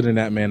other than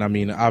that, man, I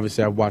mean,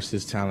 obviously I've watched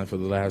his talent for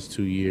the last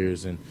 2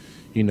 years, and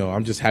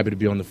I'm just happy to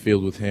be on the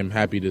field with him,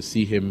 happy to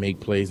see him make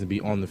plays and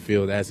be on the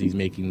field as he's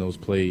making those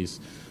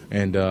plays,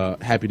 and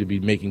happy to be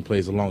making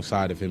plays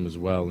alongside of him as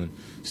well. And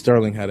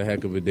Sterling had a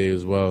heck of a day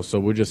as well, so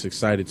we're just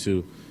excited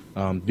to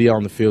be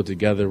on the field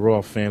together. We're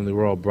all family,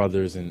 we're all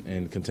brothers,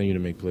 and continue to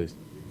make plays.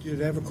 Did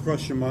it ever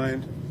cross your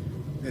mind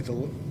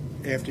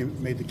after you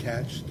made the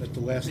catch that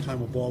the last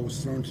time a ball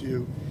was thrown to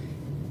you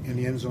in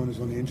the end zone is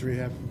when the injury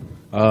happened?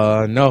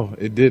 No,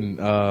 it didn't.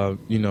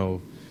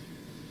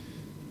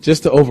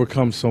 Just to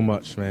overcome so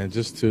much, man,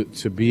 just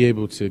to be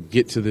able to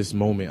get to this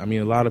moment. I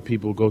mean, a lot of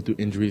people go through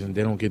injuries and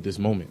they don't get this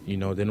moment. They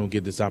don't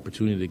get this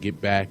opportunity to get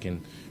back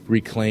and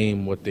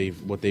reclaim what they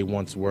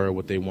once were,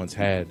 what they once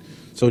had.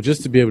 So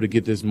just to be able to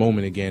get this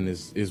moment again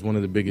is one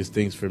of the biggest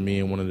things for me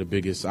and one of the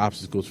biggest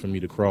obstacles for me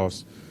to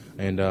cross.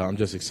 And I'm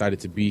just excited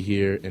to be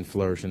here and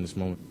flourish in this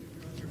moment.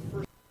 Your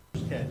first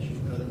catch,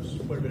 there was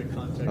quite a bit of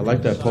contact. I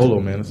like that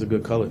polo, man. It's a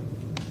good color.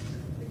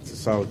 It's a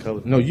solid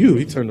color. No,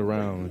 he turned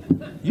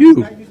around.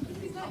 You.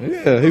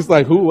 Yeah, he's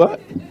like, who,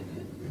 what?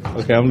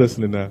 Okay, I'm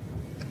listening now.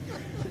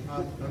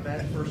 On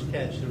that first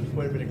catch, there was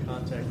quite a bit of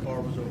contact.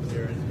 Carr was over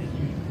there, and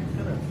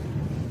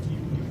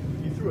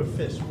you threw a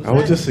fist. I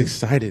was just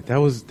excited. That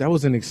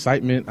was an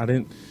excitement. I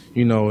didn't,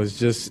 it's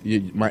just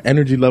my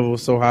energy level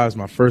was so high. It's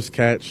my first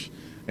catch,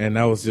 and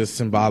that was just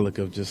symbolic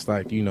of just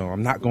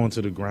I'm not going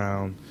to the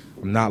ground.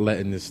 I'm not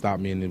letting this stop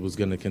me, and it was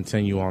going to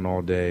continue on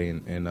all day.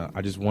 And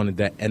I just wanted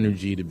that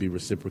energy to be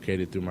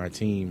reciprocated through my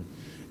team,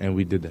 and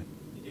we did that.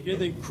 You hear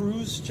the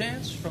Cruz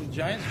chants from the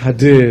Giants? I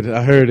did.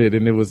 I heard it,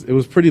 and it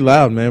was pretty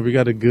loud, man. We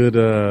got a good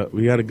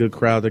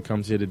crowd that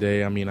comes here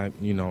today. I mean,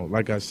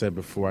 like I said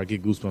before, I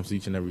get goosebumps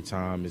each and every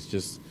time.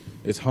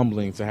 It's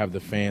humbling to have the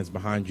fans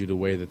behind you the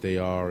way that they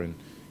are,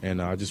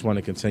 and I just want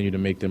to continue to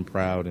make them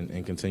proud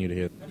and continue to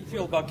hear. How do you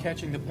feel about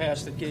catching the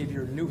pass that gave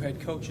your new head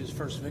coach his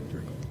first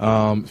victory?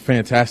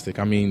 Fantastic.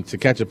 I mean, to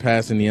catch a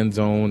pass in the end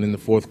zone in the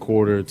fourth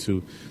quarter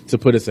to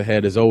put us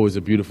ahead is always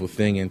a beautiful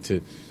thing,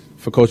 and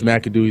for Coach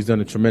McAdoo, he's done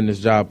a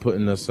tremendous job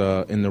putting us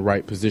in the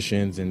right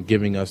positions and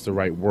giving us the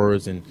right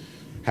words and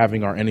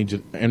having our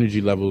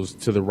energy levels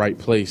to the right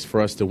place for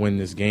us to win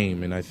this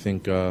game. And I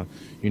think,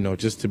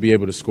 just to be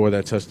able to score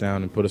that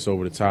touchdown and put us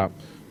over the top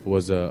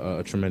was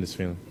a tremendous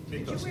feeling.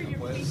 Did you wear your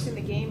cleats in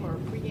the game or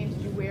pre-game?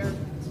 Did you wear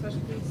special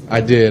cleats?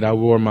 I did. I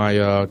wore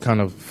my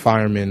kind of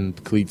fireman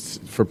cleats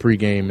for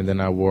pregame, and then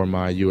I wore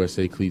my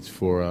USA cleats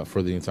for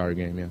the entire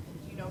game. Yeah. Do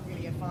you know if you're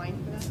gonna get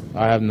fined for that?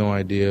 I have no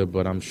idea,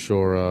 but I'm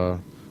sure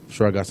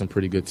I got some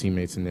pretty good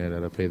teammates in there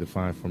that'll pay the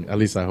fine for me. At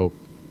least I hope.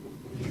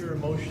 What's your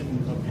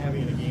emotion of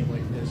having a game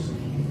like this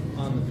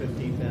on the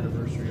 15th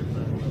anniversary of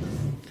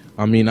 9/11?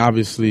 I mean,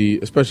 obviously,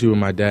 especially with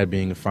my dad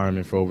being a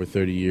fireman for over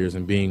 30 years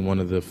and being one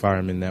of the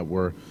firemen that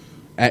were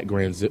at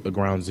Ground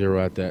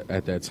Zero at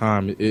that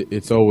time,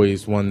 it's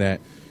always one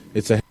that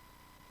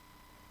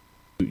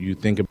you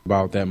think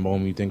about that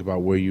moment, you think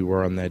about where you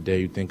were on that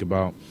day, you think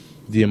about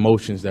the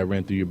emotions that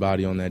ran through your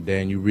body on that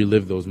day, and you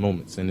relive those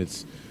moments. And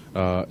it's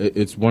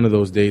one of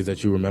those days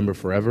that you remember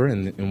forever,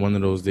 and one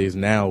of those days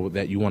now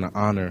that you want to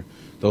honor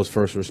those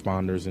first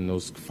responders and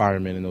those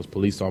firemen and those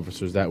police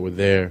officers that were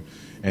there,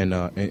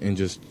 and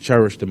just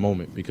cherish the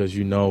moment, because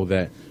you know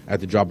that at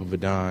the drop of a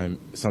dime,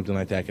 something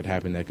like that could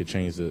happen that could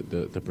change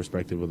the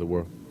perspective of the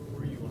world.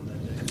 Where were you on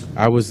that day?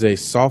 I was a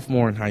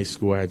sophomore in high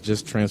school. I had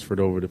just transferred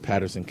over to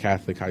Patterson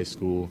Catholic High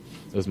School.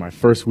 It was my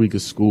first week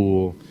of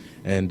school.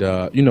 And,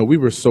 we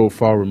were so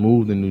far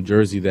removed in New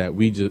Jersey that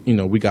we just,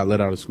 we got let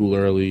out of school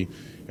early,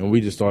 and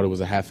we just thought it was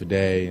a half a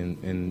day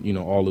and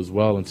all is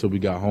well until we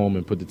got home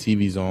and put the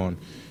TVs on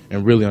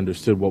and really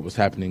understood what was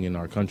happening in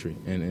our country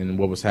and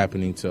what was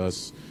happening to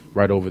us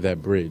right over that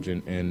bridge.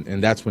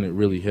 And that's when it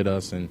really hit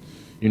us. And,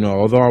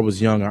 although I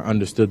was young, I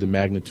understood the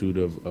magnitude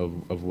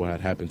of what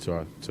had happened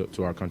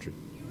to our country.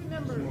 Do you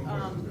remember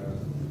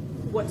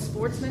what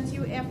sports meant to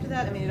you after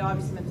that? I mean, it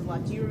obviously meant a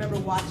lot. Do you remember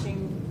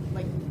watching,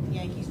 like,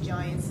 Yankees,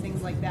 Giants,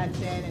 things like that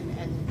then?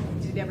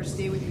 And did it ever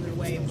stay with you in a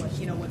way of what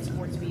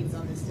sports means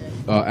on this day?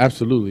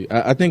 Absolutely.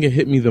 I think it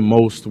hit me the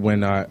most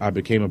when I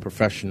became a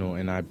professional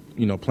and I,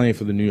 playing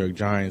for the New York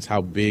Giants,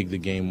 how big the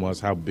game was,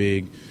 how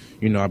big,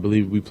 I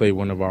believe we played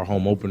one of our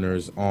home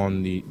openers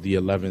on the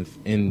 11th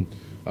in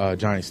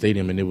Giant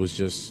Stadium, and it was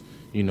just,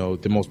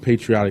 the most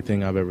patriotic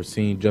thing I've ever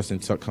seen. Justin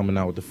Tuck coming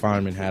out with the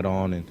fireman hat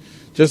on, and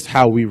just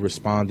how we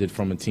responded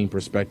from a team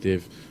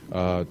perspective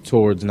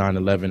towards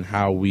 9/11,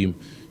 how we,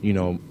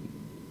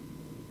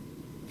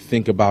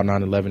 think about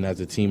 9/11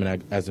 as a team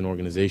and as an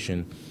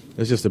organization.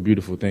 It's just a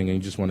beautiful thing, and you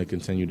just want to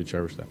continue to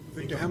cherish that.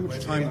 Victor, how much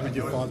time did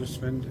your father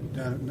spend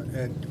down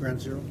at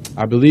Ground Zero?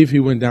 I believe he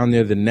went down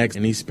there the next,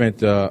 and he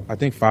spent, I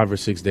think, 5 or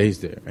 6 days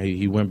there.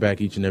 He went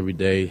back each and every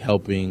day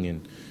helping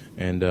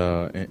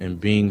and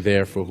being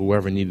there for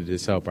whoever needed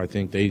his help. I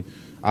think they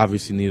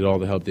obviously needed all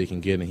the help they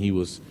can get, and he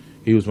was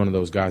one of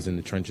those guys in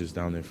the trenches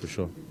down there for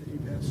sure.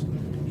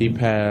 He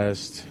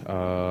passed,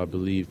 I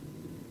believe,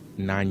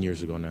 9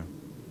 years ago now.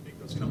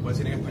 Si nos puede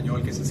decir en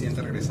español que se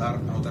siente regresar,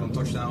 anotar un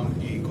touchdown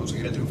y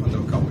conseguir el triunfo ante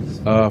los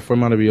Cowboys. Fue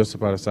maravilloso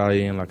para estar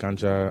ahí en la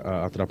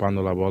cancha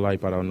atrapando la bola y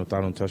para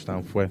anotar un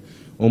touchdown. Fue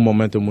un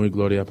momento muy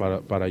gloria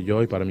para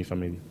yo y para mi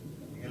familia.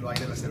 En el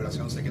baile de la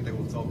celebración sé que te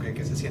gustó,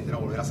 que se siente no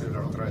volver a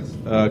celebrar otra vez.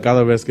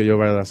 Cada vez que yo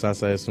bailo la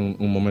salsa es un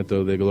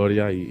momento de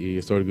gloria y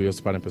estoy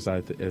orgulloso para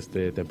empezar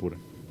este temporada.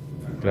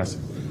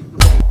 Gracias.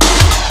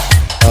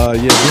 Yeah,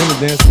 doing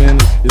the dance, man,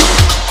 is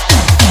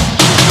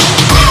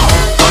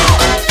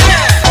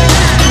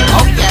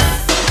Oh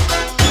yes,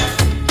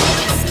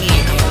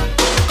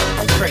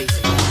 I'm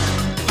crazy.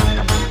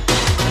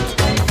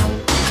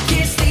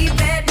 Can't sleep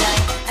at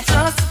night, I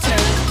toss and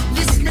turn,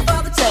 listening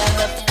for the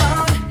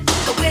telephone.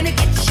 But when I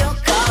get your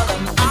call,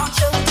 I'm all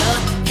choked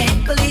up.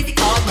 Can't believe you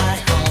called my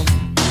home.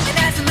 And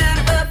as a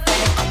matter of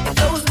fact, it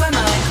blows my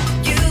mind.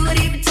 You would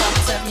even talk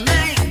to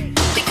me,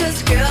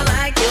 because a girl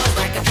like yours,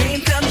 like a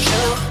dream come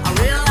true, a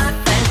real life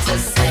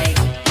fantasy.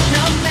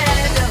 No matter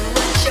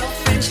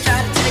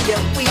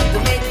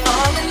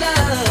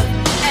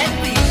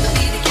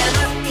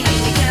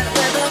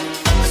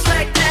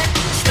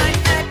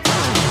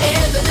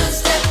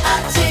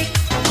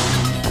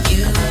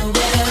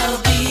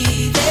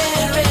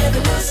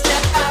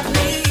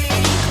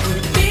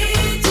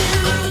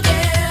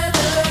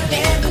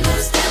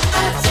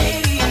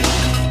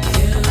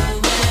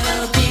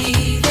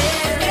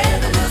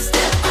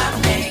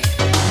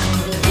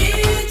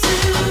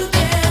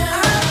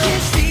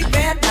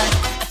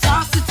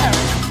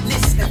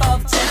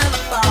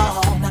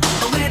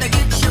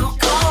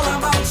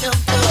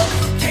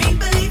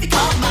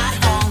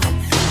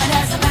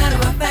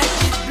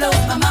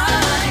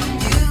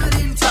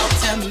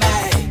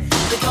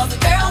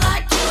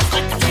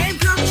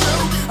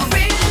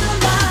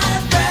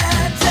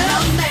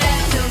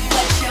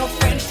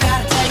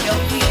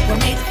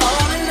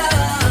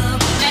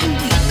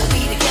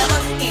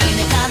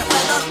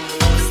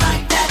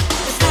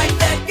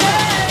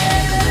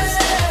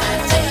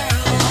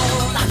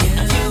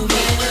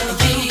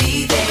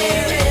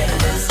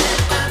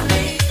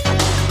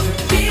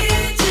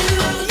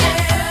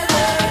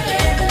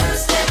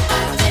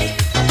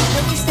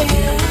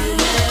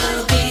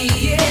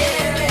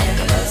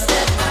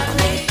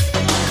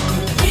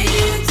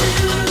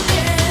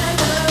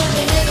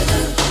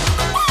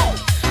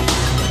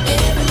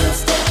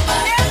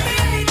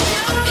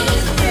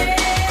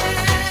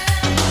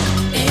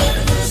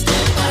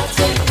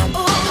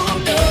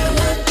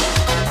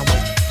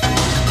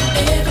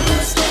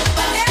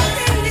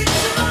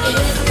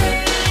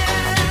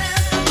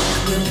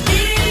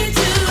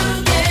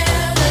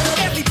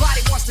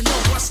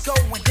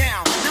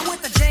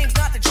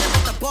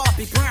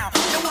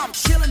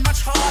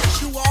hard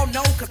as you all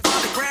know, cause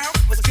Bobby Brown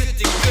was good to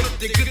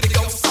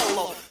go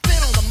solo.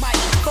 Been on the mic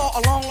for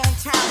a long, long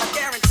time. I'm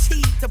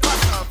guaranteed to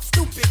bust a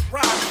stupid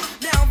rhyme.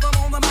 Now I'm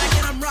on the mic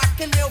and I'm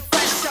rocking real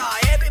fresh.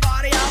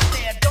 Everybody out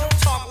there, don't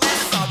talk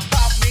less about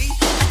me,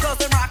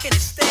 because I'm rocking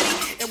it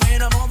steady. And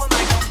when I'm on the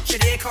mic, don't you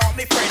dare call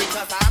me Freddy,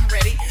 cause I'm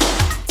ready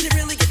to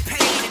really get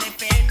paid. And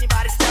if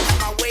anybody steps in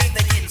my way,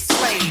 they get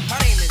slayed. My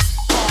name is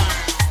Barn,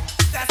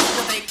 that's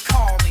what they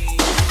call me.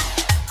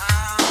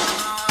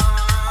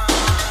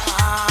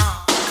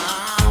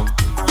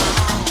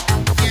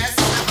 Yes,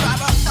 I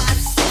drive a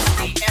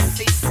 560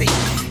 SCC,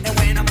 and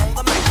when I'm on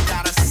the mic, you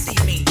gotta see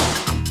me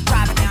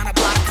driving down a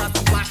block, cause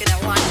I'm blocking a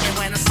lot. And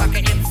when a sucker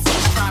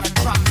MC's trying to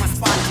drop my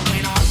spot,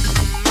 when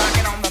I'm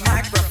rocking on the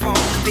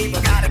microphone,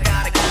 people gotta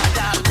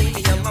leave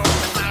me alone,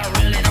 cause I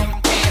really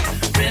don't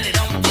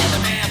give a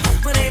damn.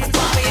 My name is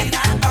Bobby and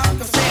not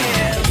Uncle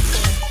Sam.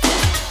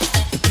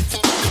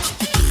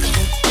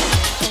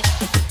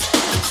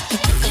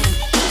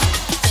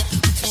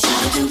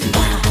 No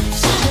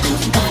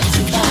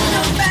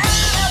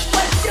matter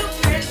what you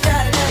can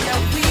try to do,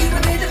 we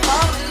were made to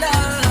fall in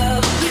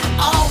love. We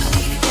all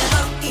need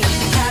together in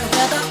any kind of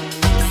weather.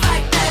 It's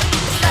like that,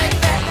 it's like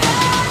that.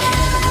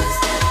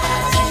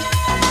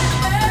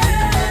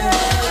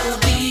 We'll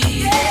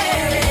be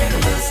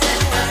every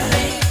step I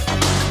take.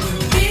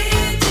 We'll be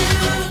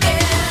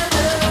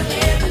together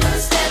every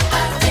step I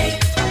take.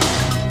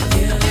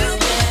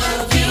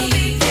 You'll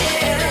be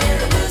there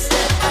every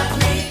step I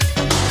make.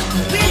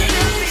 We'll be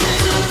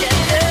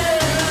together.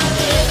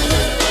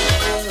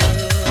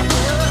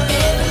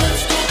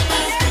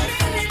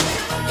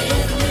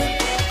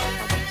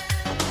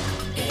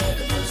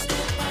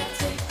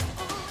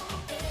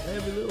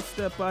 Every little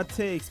step I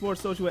take.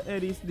 Sports Social with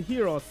Eddie's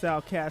here on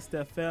Soundcast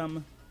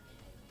FM.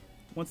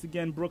 Once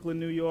again, Brooklyn,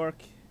 New York.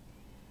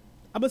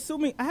 I'm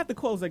assuming I have to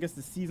call this, I guess,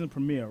 the season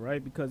premiere,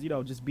 right? Because,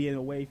 just being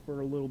away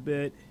for a little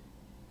bit,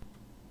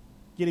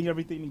 getting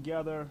everything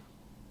together.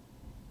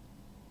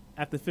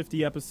 After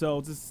 50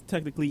 episodes, this is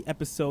technically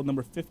episode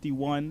number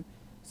 51.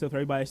 So if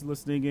everybody's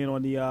listening in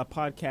on the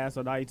podcast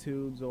on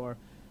iTunes or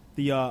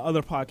the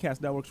other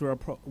podcast networks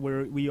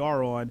where we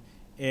are on,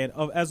 and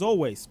as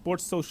always,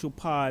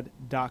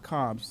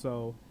 sportssocialpod.com.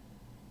 So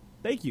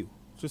thank you.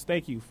 Just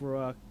thank you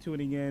for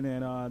tuning in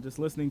and just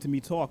listening to me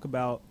talk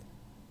about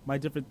my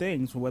different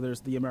things, whether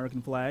it's the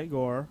American flag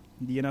or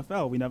the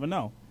NFL. We never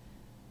know.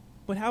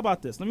 But how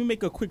about this? Let me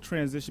make a quick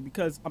transition,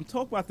 because I'm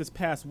talking about this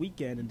past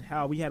weekend and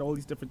how we had all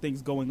these different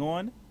things going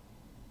on.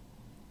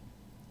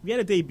 We had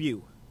a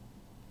debut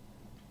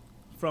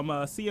from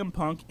CM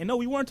Punk. And no,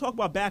 we weren't talking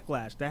about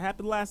Backlash. That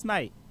happened last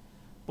night.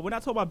 But we're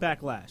not talking about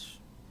Backlash.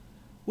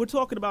 We're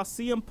talking about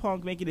CM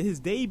Punk making his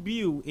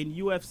debut in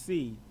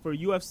UFC for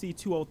UFC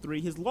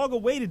 203, his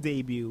long-awaited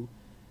debut,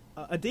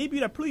 a debut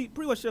that pretty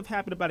much should have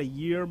happened about a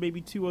year, maybe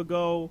two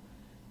ago,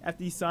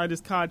 after he signed his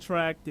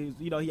contract.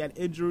 He had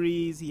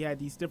injuries, he had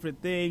these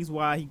different things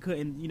why he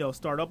couldn't,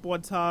 start up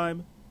on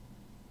time.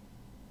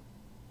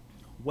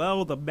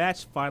 Well, the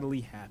match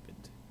finally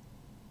happened.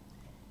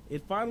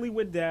 It finally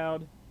went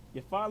down.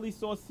 You finally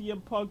saw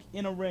CM Punk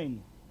in a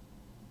ring.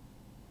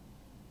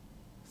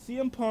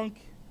 CM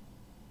Punk,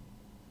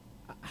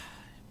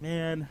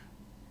 man,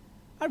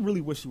 I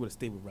really wish he would have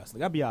stayed with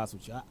wrestling. I'll be honest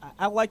with you.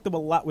 I liked him a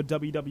lot with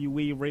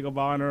WWE, Ring of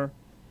Honor,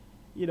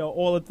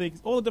 all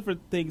the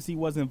different things he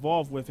was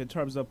involved with in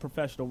terms of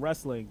professional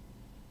wrestling.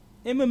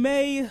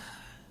 MMA,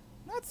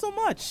 not so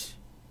much.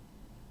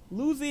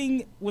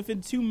 Losing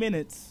within 2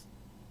 minutes.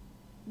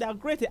 Now,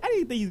 granted, I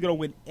didn't think he was going to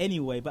win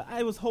anyway, but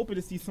I was hoping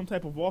to see some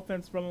type of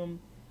offense from him.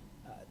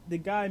 The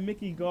guy,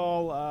 Mickey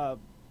Gall,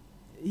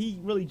 he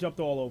really jumped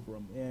all over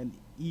him, and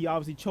he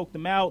obviously choked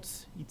him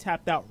out. He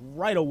tapped out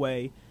right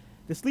away.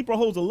 The sleeper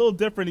hold's a little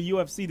different in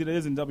UFC than it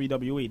is in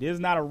WWE. There's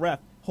not a ref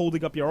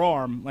holding up your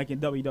arm like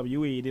in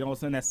WWE. Then all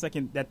of a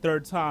sudden that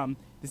third time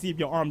to see if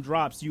your arm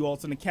drops, you all of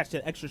a sudden catch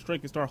that extra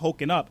strength and start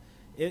hulking up.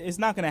 It's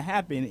not going to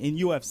happen in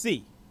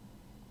UFC.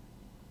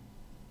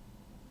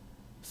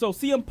 So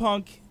CM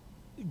Punk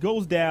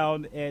goes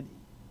down, and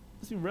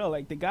let's be real,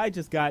 the guy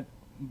just got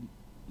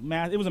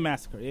it was a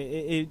massacre.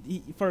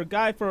 For a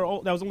guy that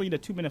was only in a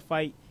 2-minute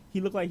fight, he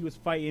looked like he was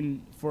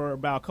fighting for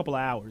about a couple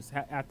of hours.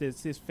 After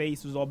his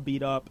face was all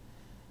beat up,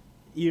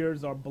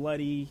 ears are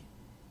bloody.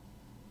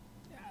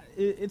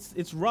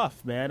 It's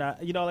rough, man.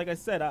 Like I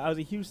said, I was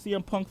a huge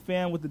CM Punk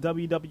fan with the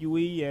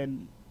WWE,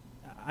 and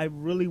I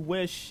really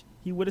wish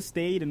he would have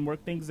stayed and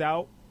worked things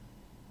out.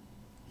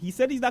 He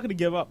said he's not going to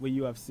give up with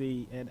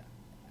UFC, and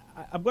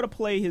I'm going to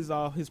play his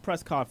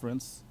press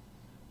conference,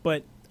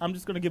 but I'm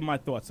just going to give my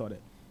thoughts on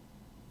it.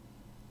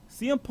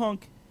 CM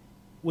Punk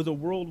was a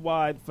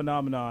worldwide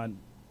phenomenon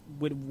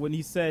when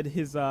he said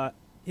his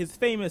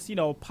famous,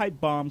 pipe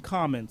bomb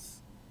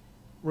comments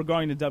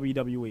regarding the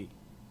WWE.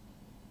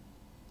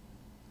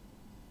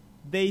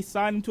 They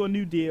signed him to a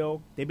new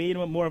deal. They made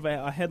him more of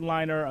a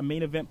headliner, a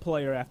main event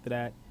player after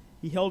that.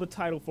 He held the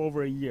title for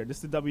over a year.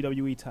 This is the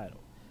WWE title.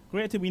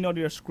 Granted, we know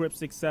there are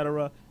scripts,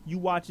 etc. You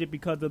watch it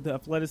because of the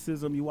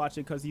athleticism. You watch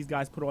it because these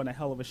guys put on a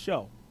hell of a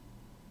show.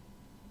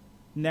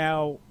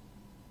 Now,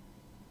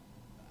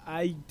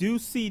 I do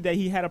see that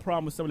he had a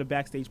problem with some of the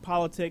backstage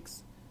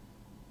politics,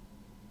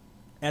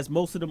 as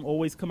most of them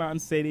always come out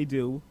and say they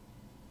do.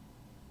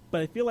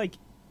 But I feel like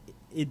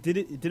did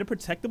it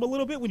protect him a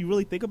little bit when you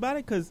really think about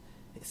it? Because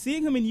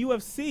seeing him in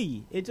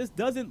UFC, it just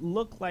doesn't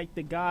look like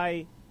the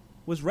guy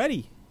was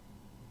ready.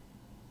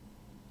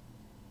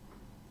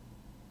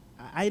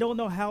 I don't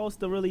know how else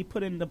to really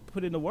put in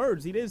the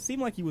words. He didn't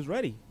seem like he was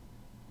ready.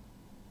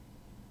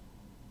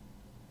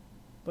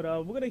 But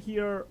we're gonna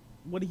hear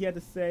what he had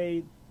to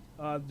say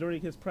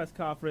during his press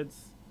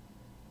conference.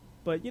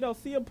 But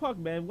CM Punk,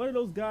 man, one of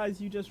those guys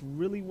you just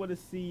really want to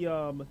see.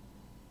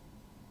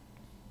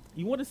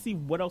 You want to see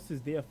what else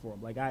is there for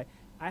him. Like I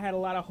had a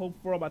lot of hope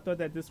for him. I thought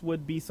that this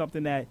would be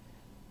something that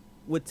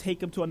would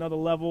take him to another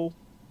level.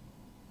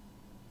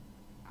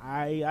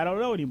 I don't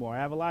know anymore. I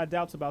have a lot of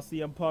doubts about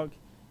CM Punk,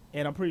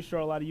 and I'm pretty sure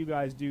a lot of you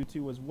guys do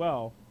too as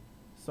well.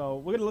 So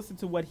we're gonna listen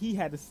to what he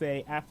had to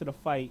say after the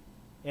fight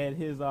and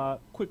his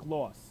quick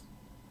loss.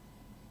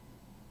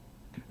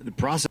 The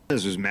process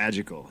was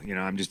magical.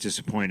 I'm just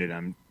disappointed.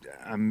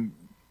 I'm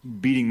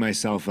beating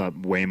myself up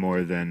way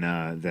more than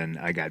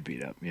I got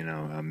beat up.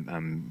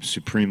 I'm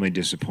supremely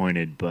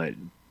disappointed. But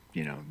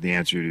the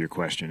answer to your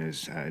question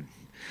is,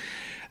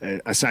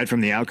 aside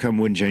from the outcome,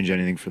 wouldn't change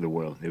anything for the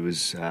world. It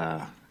was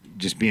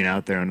just being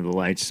out there under the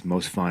lights,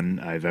 most fun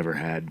I've ever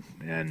had,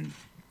 and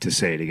to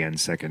say it again,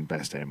 second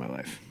best day of my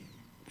life.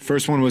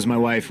 First one was my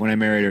wife when I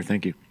married her.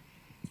 Thank you.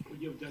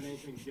 Would you have done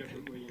anything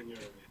differently in your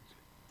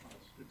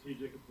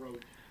strategic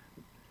approach?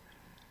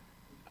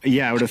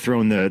 Yeah, I would have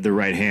thrown the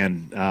right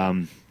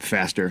hand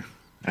faster.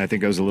 I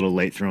think I was a little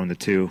late throwing the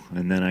two,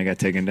 and then I got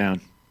taken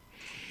down.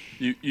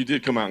 You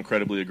did come out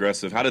incredibly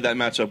aggressive. How did that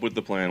match up with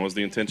the plan? Was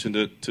the intention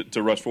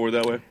to rush forward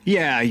that way?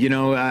 Yeah,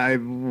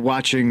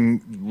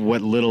 watching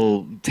what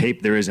little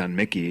tape there is on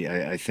Mickey,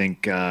 I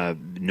think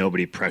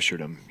nobody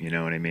pressured him. You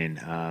know what I mean?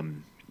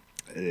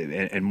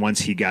 And once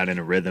he got in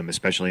a rhythm,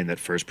 especially in that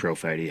first pro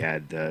fight he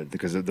had,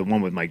 because the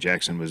one with Mike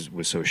Jackson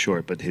was so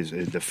short, but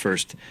the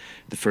first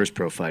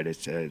pro fight,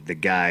 the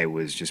guy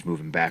was just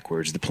moving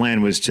backwards. The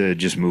plan was to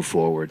just move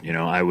forward.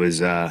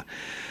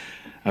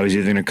 I was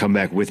either going to come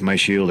back with my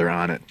shield or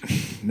on it,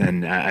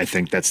 and I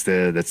think that's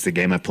the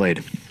game I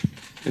played.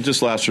 And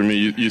just last for me,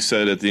 you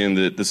said at the end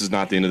that this is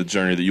not the end of the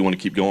journey, that you want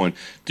to keep going.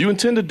 Do you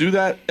intend to do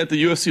that at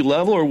the UFC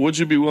level, or would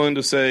you be willing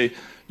to say,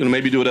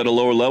 maybe do it at a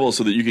lower level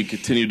so that you can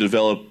continue to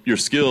develop your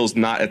skills,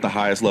 not at the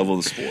highest level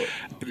of the sport?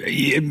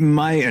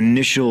 My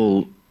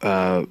initial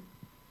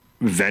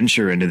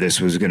venture into this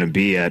was going to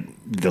be at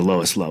the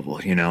lowest level.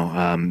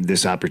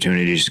 This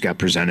opportunity just got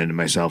presented to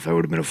myself. I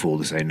would have been a fool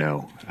to say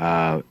no.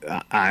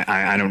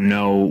 I don't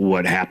know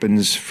what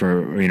happens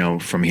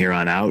from here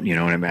on out.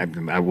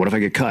 What if I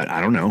get cut?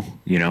 I don't know.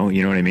 You know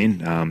what I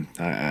mean?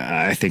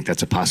 I think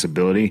that's a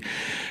possibility.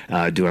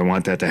 Do I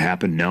want that to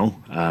happen? No.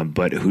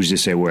 But who's to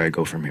say where I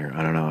go from here?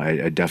 I don't know.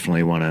 I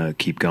definitely want to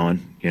keep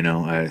going.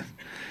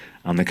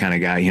 I'm the kind of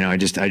guy, I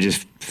just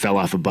fell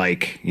off a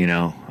bike,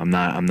 I'm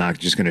not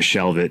just going to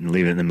shelve it and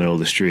leave it in the middle of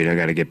the street. I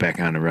got to get back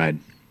on the ride.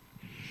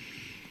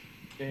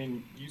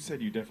 And you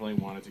said you definitely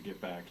wanted to get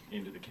back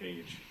into the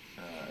cage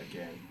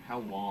again.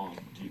 How long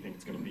do you think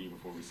it's going to be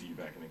before we see you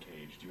back in the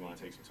cage? Do you want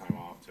to take some time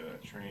off to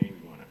train? Do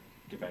you want to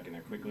get back in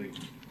there quickly?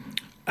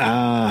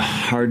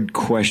 Hard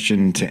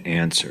question to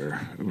answer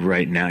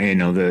right now.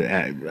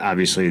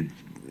 Obviously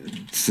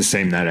it's the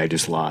same night I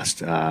just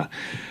lost.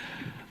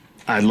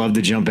 I'd love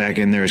to jump back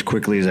in there as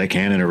quickly as I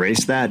can and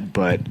erase that,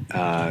 but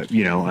I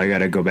got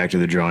to go back to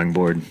the drawing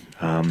board.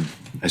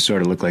 I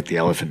sort of look like the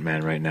Elephant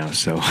Man right now,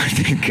 so I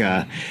think.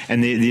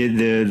 And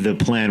the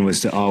plan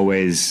was to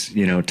always,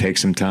 take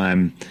some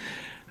time.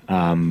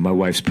 My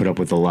wife's put up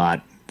with a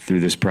lot through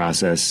this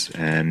process,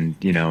 and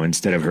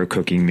instead of her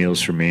cooking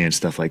meals for me and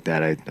stuff like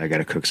that, I got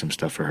to cook some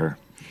stuff for her.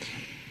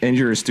 And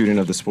you're a student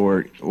of the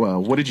sport.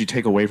 Well, what did you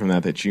take away from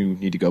that you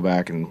need to go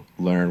back and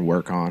learn,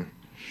 work on?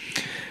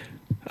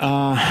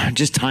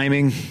 Just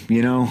timing,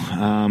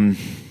 I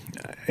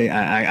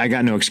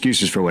got no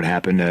excuses for what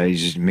happened.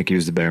 Mickey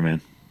was the better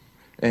man.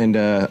 And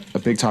a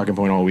big talking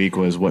point all week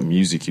was what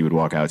music you would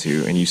walk out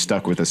to, and you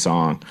stuck with a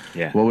song.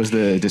 Yeah. What was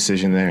the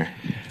decision there?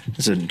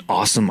 It's an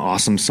awesome,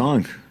 awesome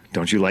song.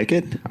 Don't you like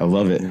it? I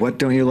love it. What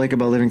don't you like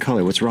about Living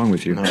Color? What's wrong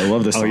with you? No, I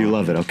love the song. Oh, you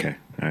love it. Okay.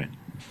 All right.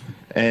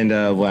 And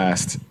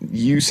last,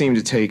 you seemed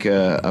to take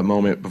a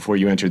moment before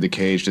you entered the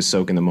cage to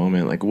soak in the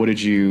moment. Like, what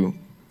did you,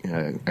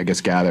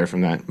 gather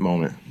from that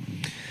moment?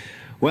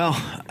 Well,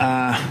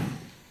 I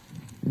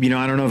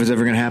don't know if it's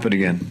ever going to happen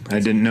again. I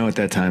didn't know at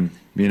that time.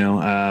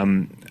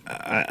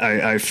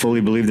 I fully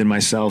believed in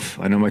myself.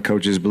 I know my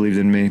coaches believed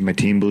in me. My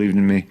team believed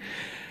in me.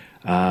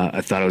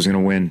 I thought I was going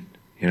to win.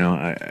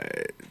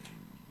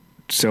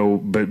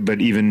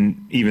 But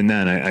even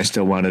then, I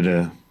still wanted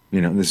to.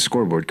 The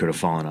scoreboard could have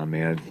fallen on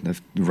me.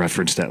 I've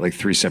referenced that like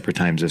 3 separate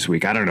times this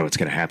week. I don't know what's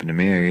going to happen to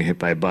me. I get hit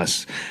by a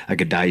bus. I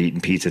could die eating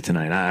pizza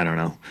tonight. I don't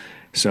know.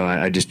 So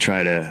I just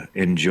try to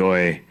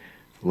enjoy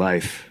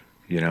life,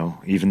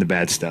 even the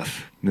bad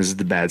stuff. This is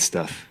the bad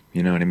stuff,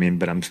 you know what I mean?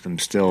 But I'm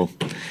still,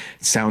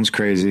 it sounds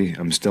crazy.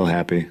 I'm still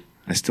happy.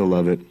 I still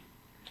love it.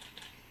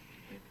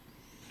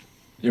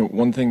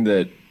 One thing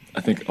that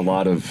I think a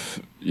lot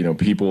of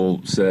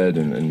people said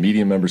and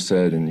media members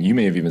said, and you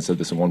may have even said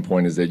this at one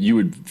point, is that you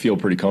would feel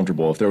pretty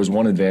comfortable if there was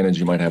one advantage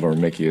you might have over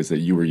Mickey is that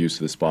you were used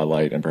to the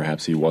spotlight and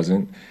perhaps he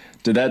wasn't.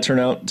 Did that turn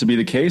out to be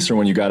the case, or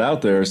when you got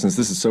out there, since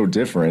this is so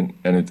different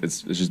and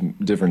it's just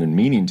different in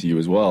meaning to you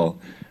as well?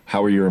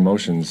 How were your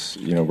emotions,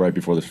 right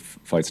before the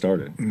fight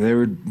started?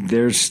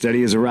 They're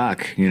steady as a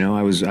rock.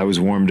 I was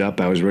warmed up.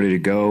 I was ready to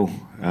go.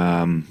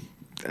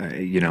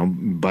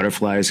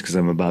 Butterflies because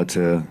I'm about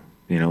to,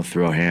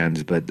 throw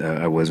hands, but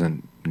I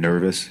wasn't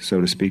nervous, so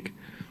to speak.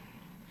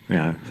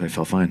 Yeah, I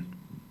felt fine.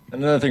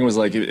 Another thing was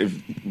like, if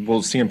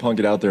CM Punk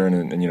get out there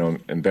and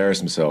embarrass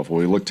himself. Well,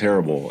 he looked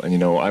terrible,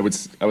 and I would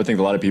think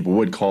a lot of people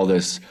would call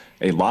this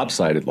a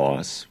lopsided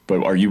loss.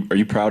 But are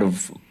you proud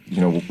of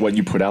what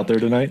you put out there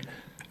tonight?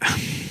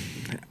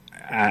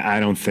 I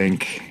don't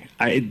think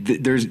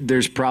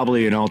there's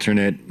probably an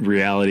alternate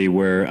reality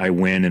where I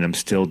win and I'm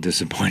still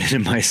disappointed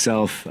in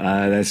myself.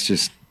 That's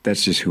just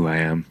who I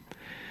am.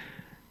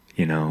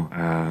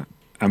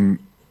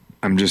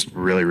 I'm just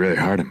really, really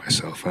hard on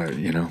myself.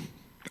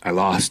 I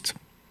lost.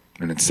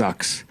 And it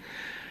sucks.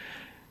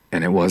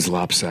 And it was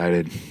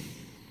lopsided.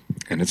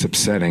 And it's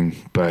upsetting.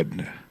 But,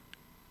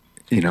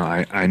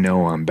 I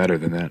know I'm better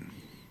than that.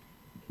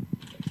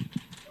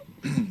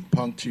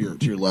 Punk to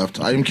your left.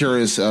 I am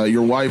curious.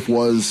 Your wife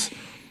was,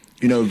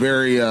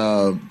 very,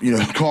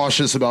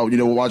 cautious about,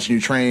 watching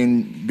you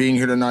train, being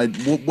here tonight.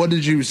 What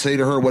did you say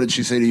to her? What did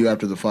she say to you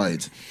after the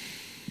fight?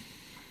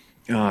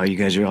 Oh, you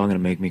guys are all going to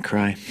make me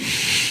cry.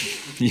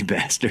 You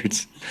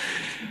bastards.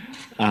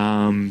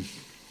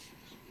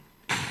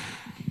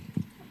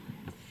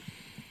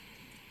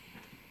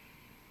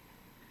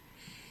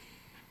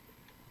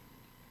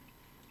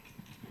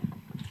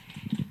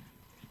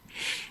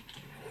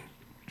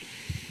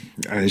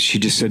 She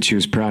just said she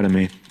was proud of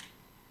me,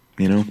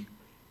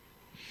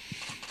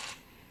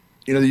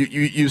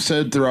 You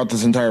said throughout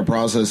this entire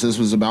process this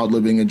was about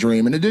living a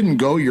dream, and it didn't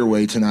go your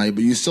way tonight,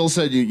 but you still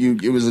said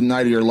it was a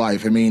night of your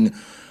life. I mean,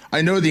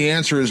 I know the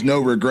answer is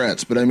no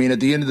regrets, but I mean, at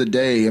the end of the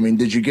day,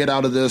 did you get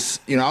out of this,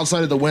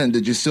 outside of the win,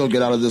 did you still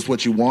get out of this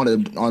what you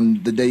wanted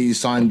on the day you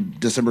signed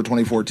December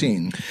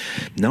 2014?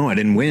 No, I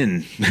didn't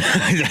win.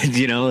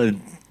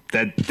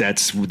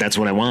 That's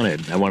what I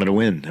wanted. I wanted to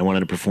win. I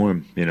wanted to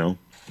perform, Didn't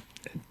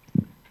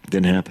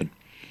happen.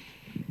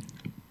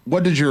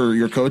 What did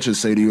your coaches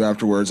say to you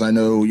afterwards? I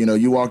know,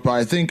 you walked by.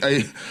 I think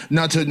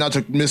not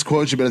to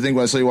misquote you, but I think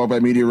when I saw you walk by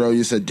Media Row,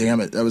 you said,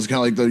 "Damn it!" That was kind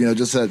of like the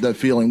just that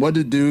feeling. What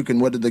did Duke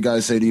and what did the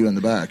guys say to you in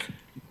the back?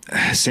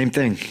 Same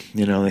thing.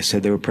 They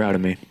said they were proud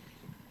of me,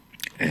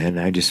 and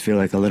I just feel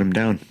like I let them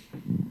down.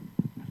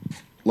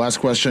 Last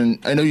question.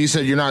 I know you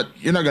said you're not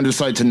going to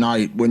decide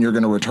tonight when you're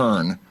going to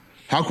return.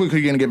 How quickly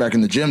are you going to get back in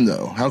the gym,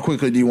 though? How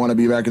quickly do you want to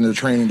be back in the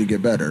training to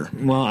get better?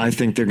 Well, I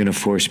think they're going to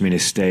force me to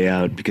stay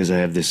out because I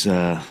have this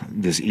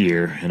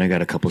ear and I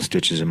got a couple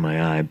stitches in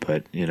my eye.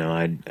 But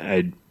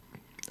I'd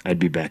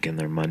be back in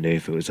there Monday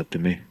if it was up to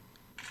me.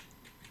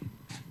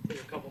 A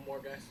couple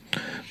more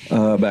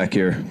guys. Back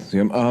here.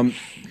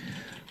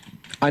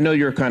 I know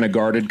you're kind of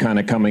guarded, kind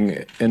of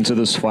coming into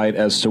this fight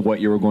as to what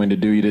you were going to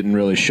do. You didn't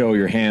really show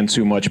your hand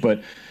too much,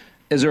 but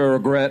is there a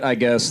regret, I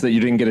guess, that you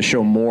didn't get to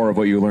show more of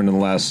what you learned in the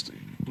last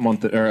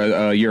month or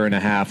a year and a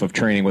half of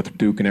training with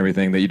Duke and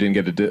everything, that you didn't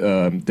get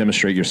to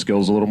demonstrate your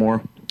skills a little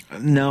more?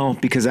 No,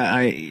 because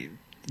I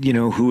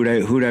who would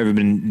I have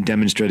been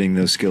demonstrating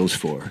those skills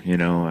for?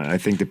 I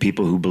think the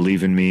people who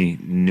believe in me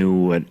knew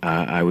what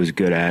I was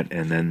good at,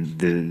 and then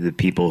the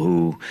people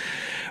who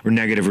were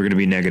negative were going to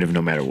be negative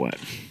no matter what.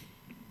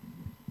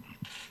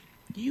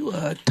 You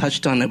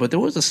touched on it, but there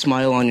was a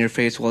smile on your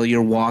face while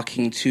you're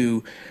walking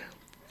to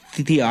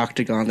the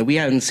octagon that we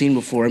hadn't seen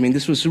before. I mean,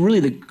 this was really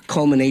the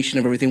culmination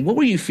of everything. What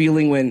were you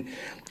feeling when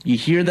you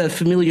hear that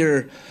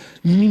familiar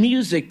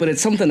music, but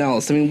it's something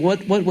else? I mean,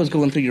 what was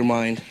going through your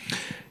mind?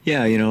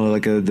 Yeah,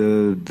 like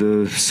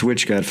the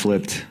switch got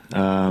flipped.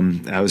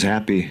 I was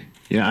happy.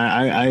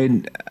 I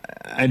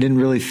didn't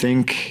really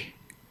think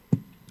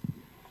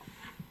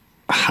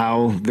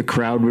how the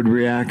crowd would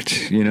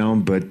react,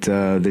 but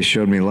they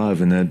showed me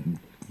love, and that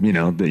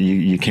that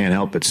you can't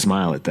help but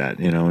smile at that,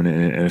 and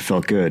it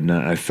felt good. And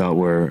I felt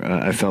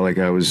like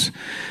I was,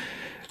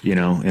 in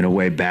a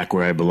way back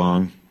where I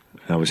belong.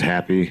 I was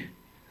happy.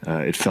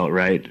 It felt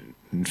right.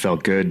 It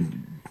felt good.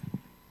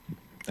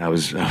 I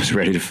was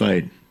ready to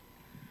fight.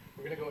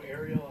 We're going to go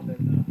Ariel and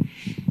then...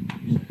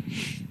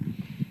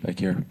 Back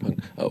here.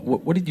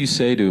 What did you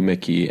say to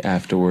Mickey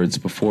afterwards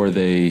before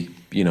they,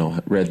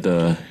 read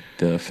the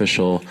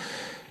official...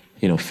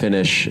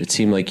 finish? It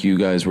seemed like you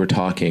guys were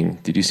talking.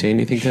 Did you say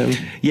anything to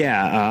him?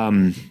 Yeah.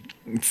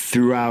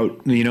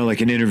 Throughout, like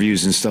in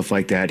interviews and stuff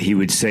like that, he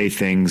would say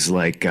things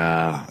like,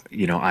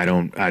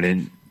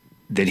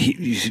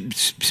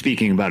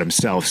 speaking about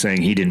himself,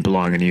 saying he didn't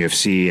belong in the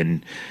UFC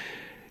and,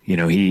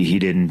 he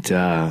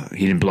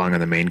didn't belong on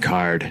the main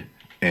card.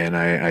 And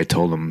I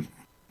told him,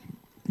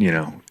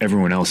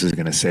 everyone else is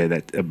going to say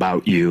that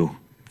about you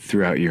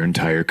throughout your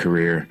entire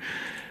career.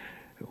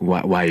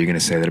 Why are you going to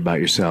say that about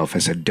yourself? I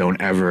said, don't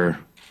ever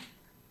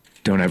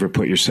don't ever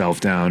put yourself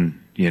down.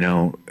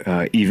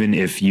 Even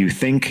if you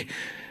think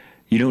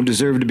you don't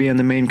deserve to be on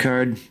the main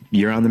card,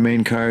 you're on the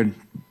main card.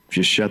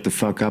 Just shut the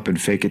fuck up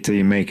and fake it till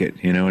you make it.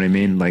 You know what I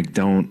mean? Like,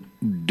 don't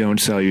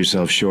sell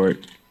yourself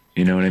short.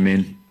 You know what I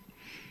mean?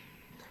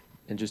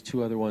 And just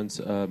two other ones.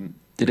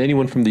 Did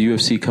anyone from the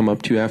UFC come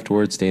up to you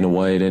afterwards, Dana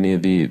White, any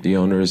of the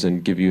owners,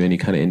 and give you any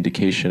kind of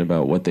indication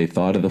about what they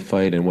thought of the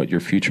fight and what your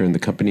future in the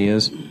company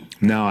is?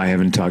 No, I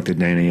haven't talked to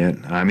Dana yet.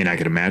 I mean, I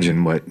could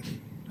imagine what.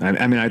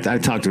 I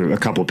talked to a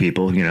couple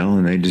people,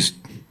 and they just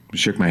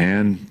shook my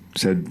hand,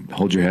 said,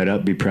 "Hold your head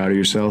up, be proud of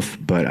yourself."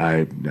 But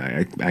I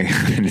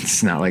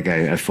it's not like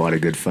I fought a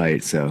good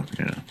fight, so.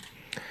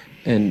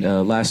 And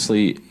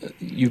lastly,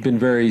 you've been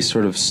very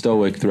sort of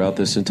stoic throughout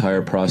this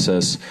entire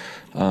process.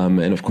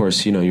 And of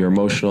course, you're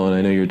emotional, and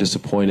I know you're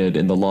disappointed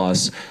in the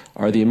loss.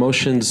 Are the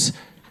emotions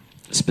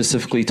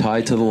specifically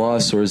tied to the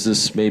loss, or is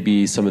this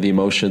maybe some of the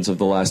emotions of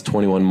the last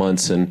 21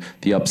 months and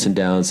the ups and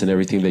downs and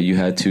everything that you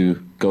had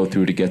to go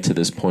through to get to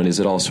this point? Is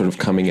it all sort of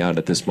coming out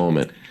at this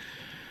moment?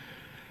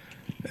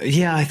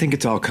 Yeah, I think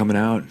it's all coming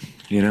out,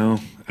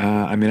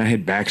 I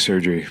had back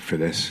surgery for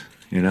this,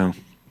 and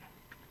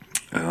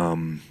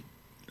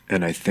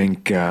I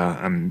think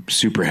I'm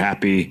super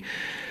happy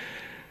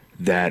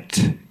that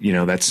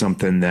that's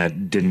something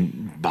that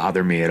didn't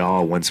bother me at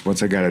all.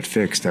 Once I got it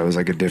fixed, I was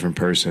like a different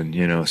person,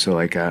 So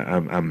like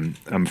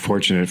I'm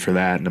fortunate for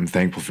that, and I'm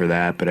thankful for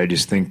that. But I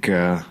just think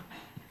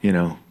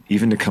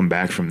even to come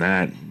back from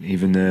that,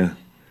 even to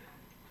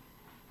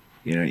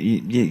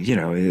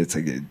it's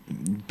like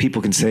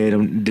people can say I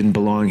didn't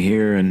belong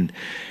here, and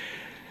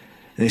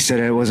they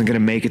said I wasn't going to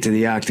make it to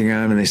the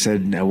octagon, and they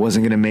said I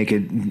wasn't going to make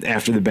it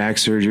after the back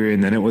surgery,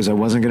 and then it was I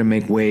wasn't going to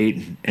make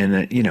weight, and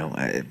that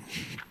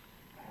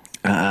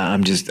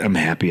I'm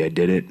happy I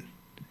did it,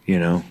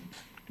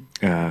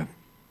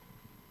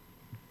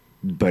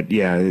 but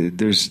yeah,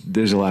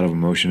 there's a lot of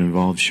emotion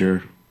involved,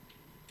 sure.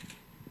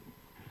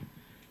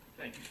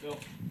 Thank you, Phil.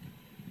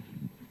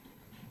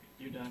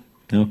 You done?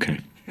 Okay.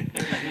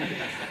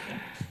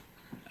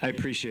 I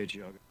appreciate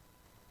you.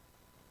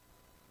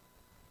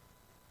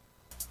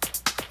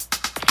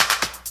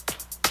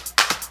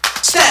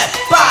 Step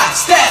by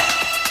step.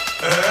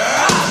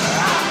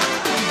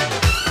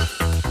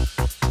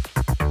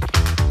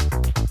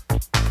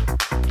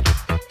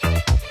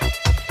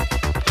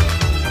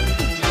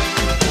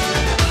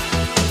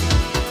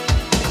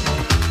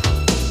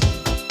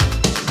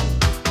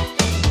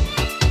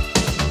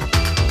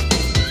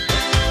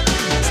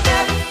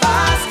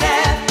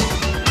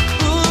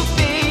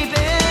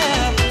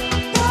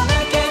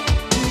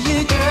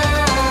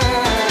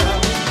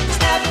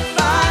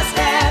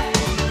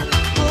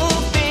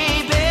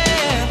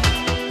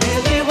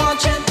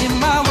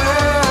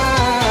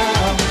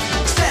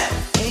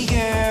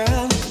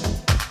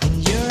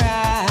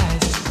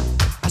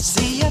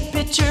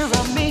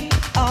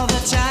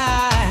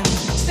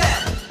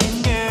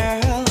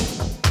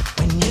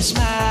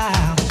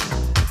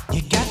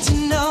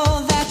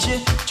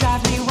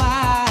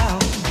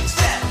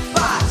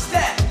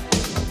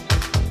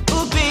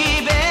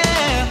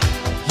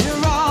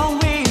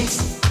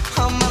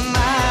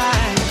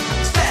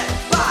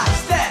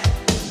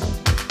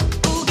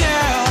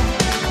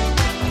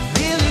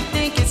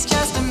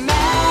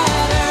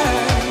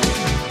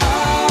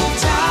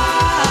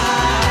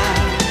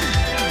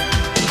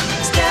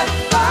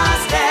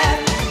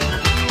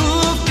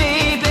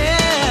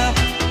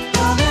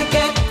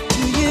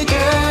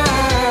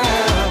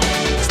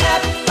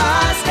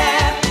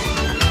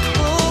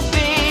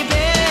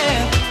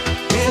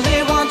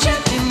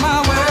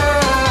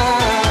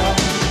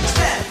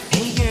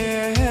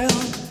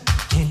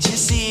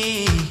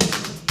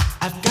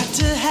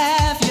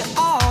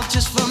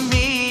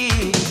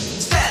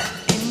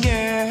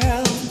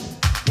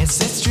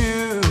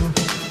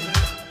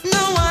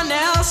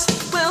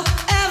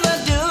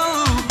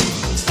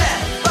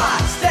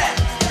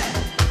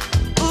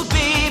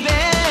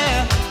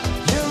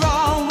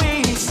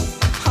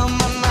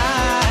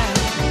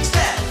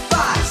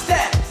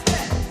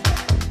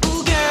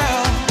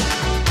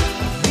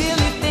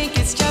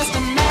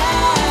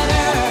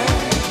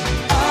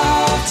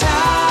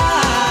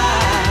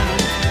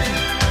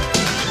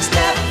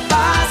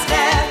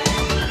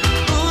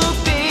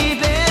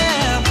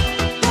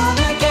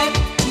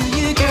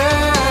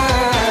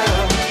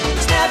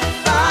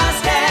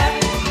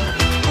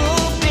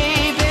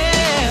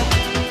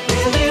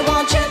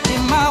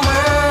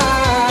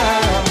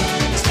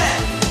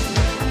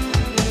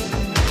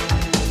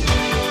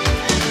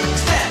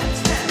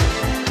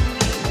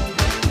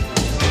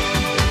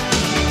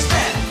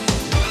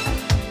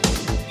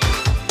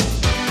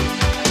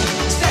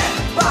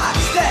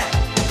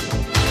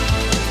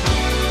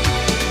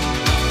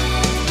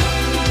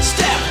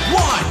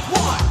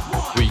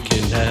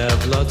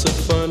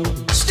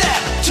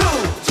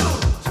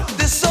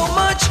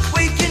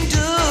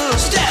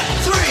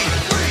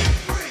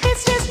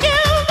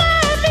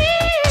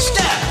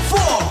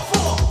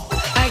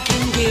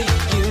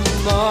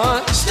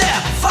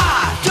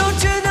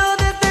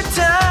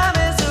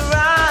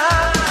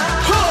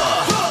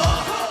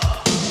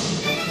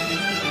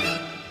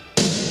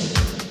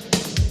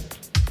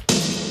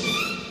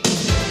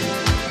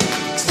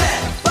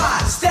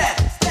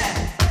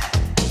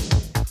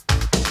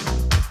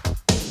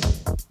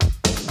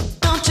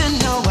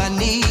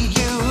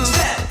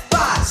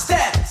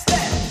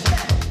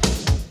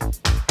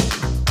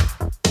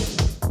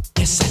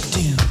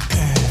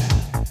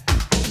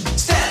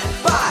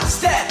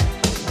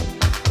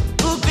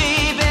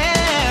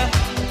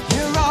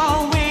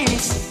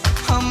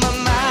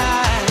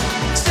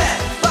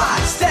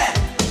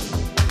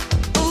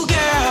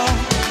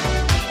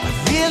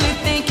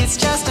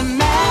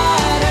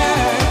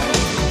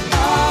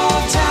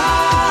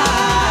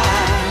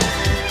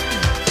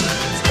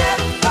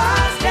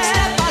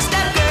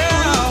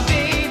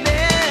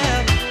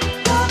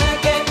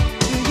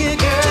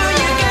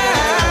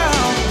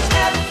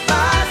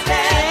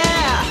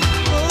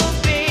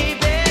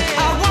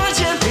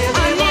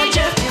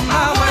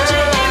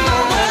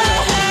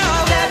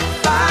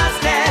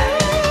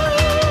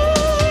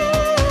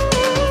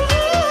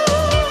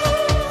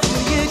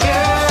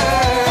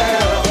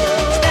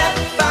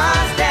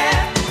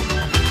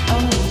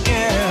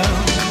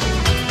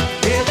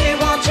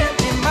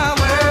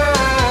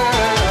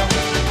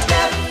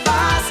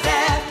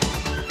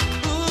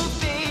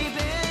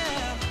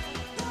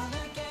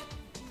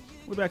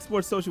 We're back,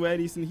 Sports Social with Ed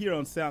Easton here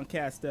on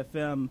Soundcast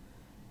FM.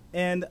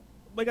 And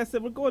like I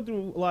said, we're going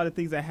through a lot of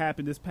things that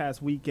happened this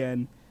past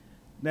weekend.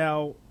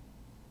 Now,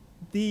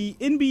 the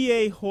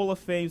NBA Hall of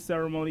Fame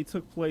ceremony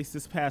took place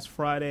this past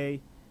Friday.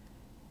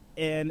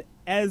 And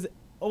as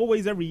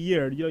always every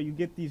year, you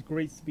get these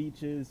great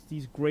speeches,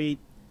 these great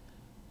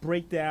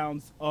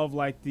breakdowns of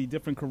like the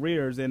different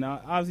careers. And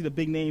obviously the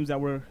big names that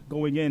were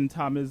going in,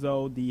 Tom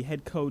Izzo, the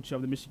head coach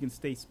of the Michigan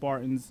State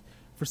Spartans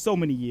for so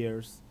many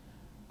years.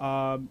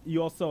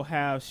 You also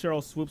have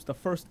Sheryl Swoopes, the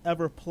first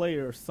ever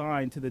player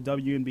signed to the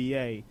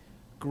WNBA.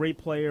 Great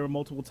player,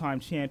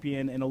 multiple-time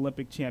champion, and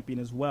Olympic champion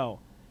as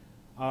well.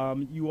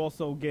 You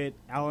also get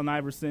Allen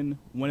Iverson,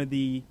 one of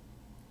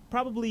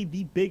probably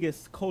the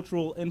biggest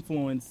cultural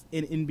influence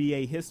in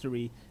NBA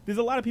history. There's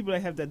a lot of people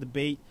that have that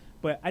debate,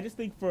 but I just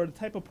think for the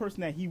type of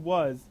person that he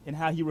was and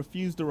how he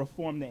refused to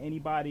reform to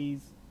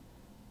anybody's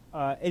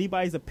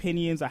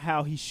opinions of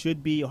how he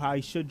should be or how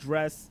he should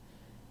dress,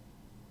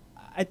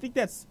 I think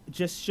that's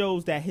just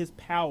shows that his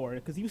power,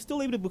 because he was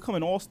still able to become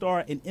an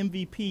all-star, an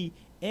MVP,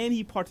 and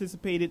he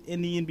participated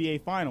in the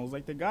NBA Finals.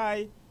 Like, the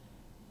guy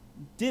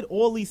did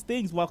all these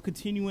things while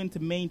continuing to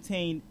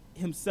maintain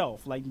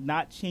himself, like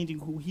not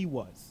changing who he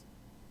was.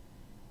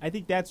 I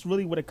think that's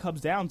really what it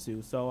comes down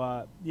to.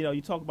 So,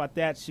 you talk about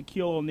that,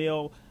 Shaquille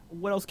O'Neal.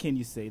 What else can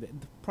you say?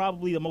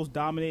 Probably the most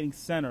dominating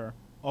center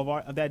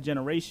of that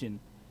generation.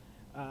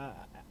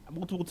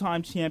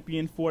 Multiple-time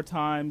champion, 4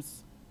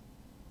 times.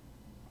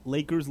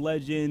 Lakers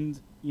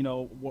legend,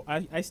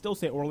 I still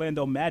say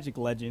Orlando Magic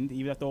legend,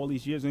 even after all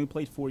these years. He only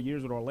played 4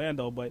 years with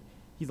Orlando, but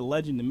he's a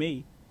legend to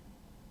me.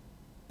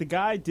 The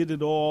guy did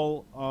it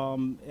all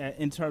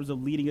in terms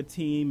of leading a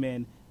team,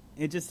 and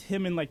just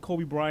him and like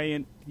Kobe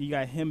Bryant. You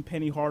got him,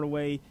 Penny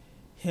Hardaway,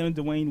 him,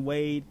 Dwayne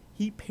Wade.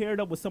 He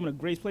paired up with some of the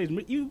greatest players.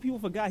 Even people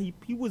forgot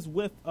he was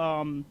with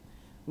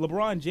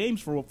LeBron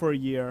James for a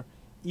year,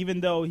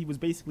 even though he was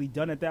basically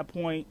done at that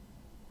point.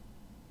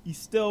 He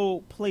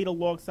still played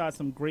alongside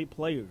some great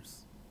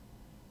players.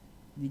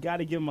 You got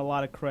to give him a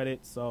lot of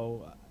credit.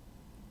 So,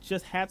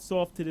 just hats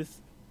off to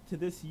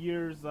this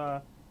year's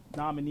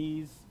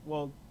nominees.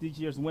 Well, this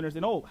year's winners.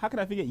 And how could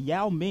I forget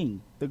Yao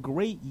Ming, the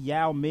great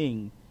Yao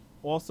Ming,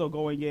 also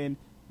going in.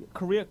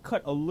 Career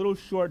cut a little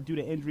short due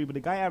to injury, but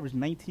the guy averaged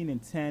 19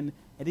 and 10,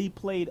 and he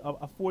played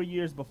 4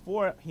 years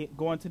before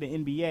going to the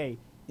NBA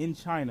in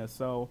China.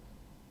 So,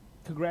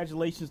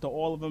 congratulations to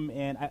all of them.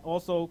 And I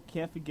also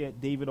can't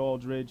forget David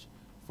Aldridge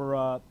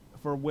for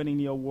winning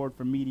the award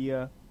for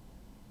media.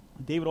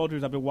 David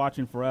Aldridge I've been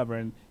watching forever,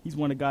 and he's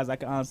one of the guys I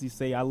can honestly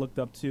say I looked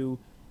up to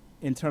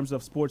in terms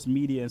of sports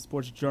media and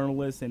sports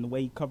journalists and the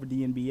way he covered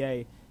the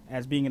NBA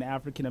as being an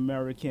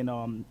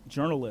African-American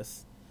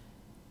journalist.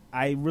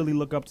 I really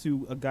look up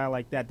to a guy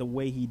like that, the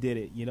way he did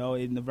it,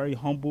 in a very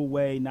humble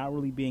way, not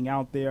really being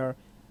out there.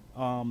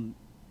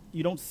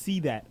 You don't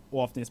see that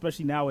often,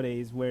 especially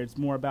nowadays where it's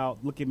more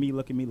about look at me,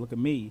 look at me, look at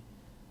me.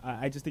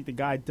 I just think the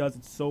guy does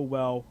it so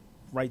well.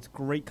 Writes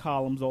great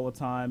columns all the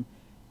time,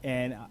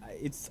 and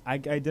I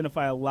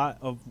identify a lot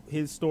of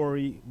his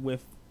story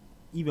with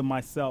even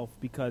myself,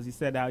 because he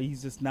said how he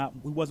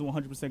wasn't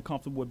 100%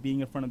 comfortable with being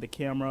in front of the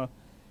camera,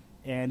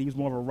 and he was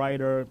more of a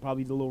writer,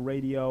 probably did a little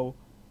radio.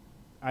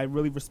 I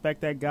really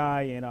respect that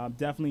guy, and I'm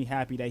definitely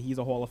happy that he's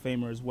a Hall of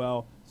Famer as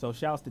well. So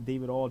shouts to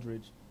David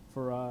Aldridge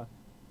for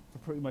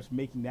pretty much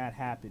making that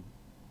happen.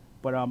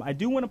 But I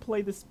do want to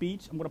play the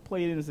speech. I'm going to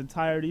play it in its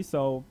entirety,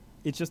 so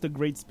it's just a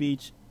great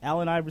speech.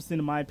 Allen Iverson,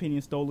 in my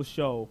opinion, stole the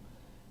show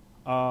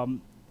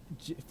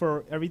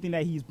for everything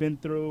that he's been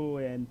through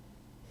and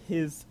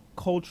his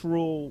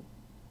cultural,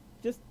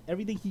 just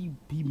everything he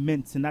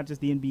meant to not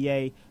just the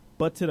NBA,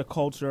 but to the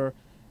culture.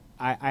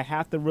 I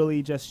have to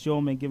really just show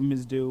him and give him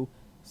his due.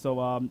 So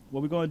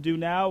what we're going to do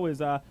now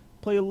is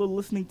play a little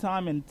listening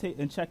time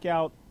and check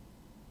out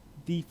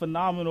the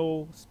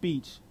phenomenal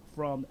speech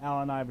from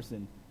Allen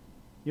Iverson.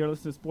 You're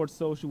listening to Sports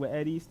Social with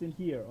Ed Easton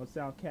here on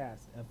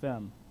Soundcast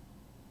FM.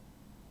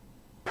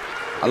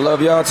 I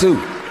love y'all too.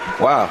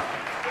 Wow.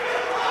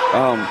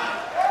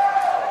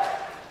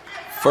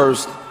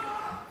 First,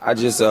 I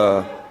just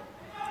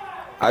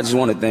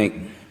want to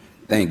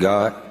thank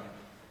God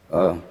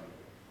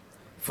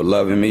for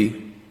loving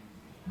me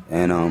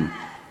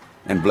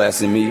and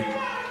blessing me.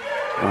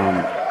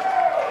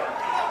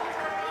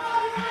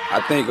 I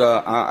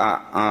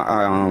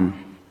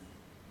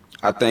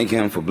thank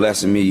Him for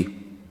blessing me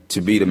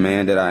to be the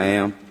man that I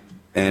am,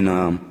 and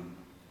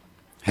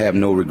have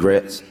no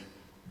regrets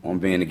on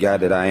being the guy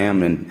that I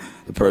am and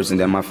the person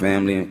that my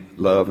family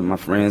love and my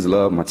friends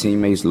love, my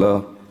teammates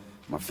love,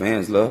 my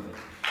fans love.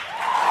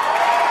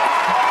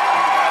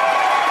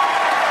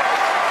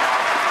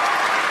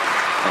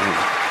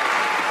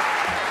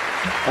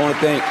 I want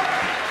to thank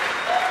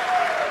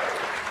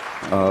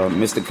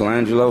Mr.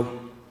 Colangelo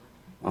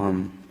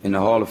in the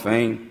Hall of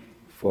Fame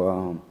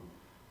for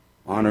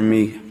honoring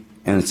me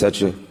in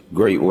such a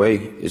great way.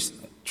 It's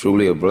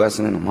truly a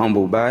blessing. I'm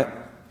humbled by it.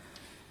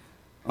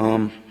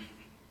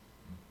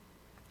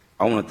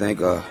 I want to thank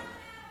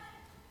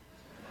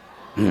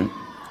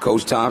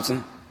Coach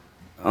Thompson.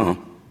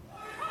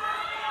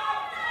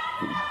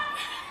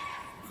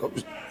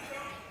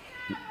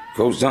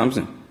 Coach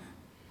Thompson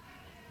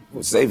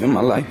was saving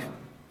my life.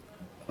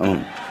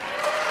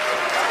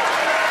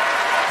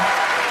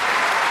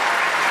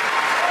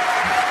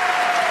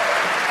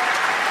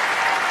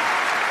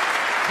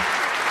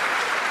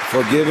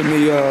 For giving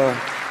me the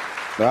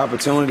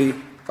opportunity.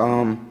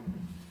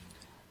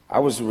 I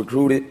was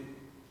recruited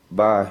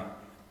by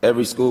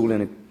every school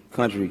in the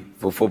country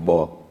for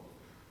football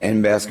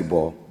and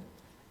basketball.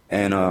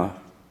 And an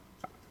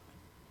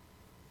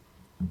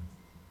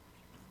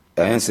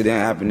incident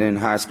happened in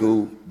high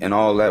school, and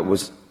all that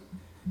was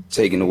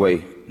taken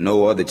away.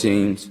 No other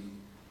teams,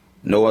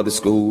 no other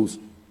schools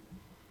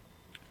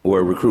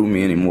were recruiting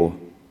me anymore.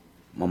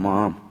 My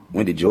mom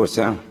went to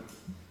Georgetown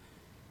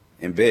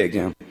and begged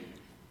him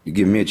to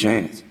give me a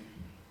chance.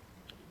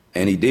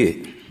 And he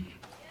did.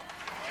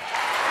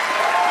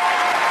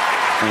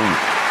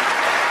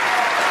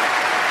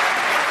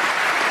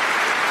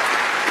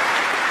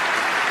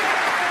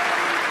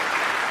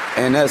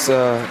 And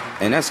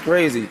that's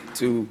crazy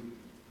to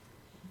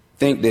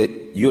think that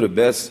you're the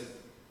best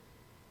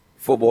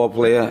football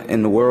player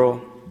in the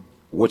world,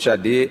 which I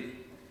did,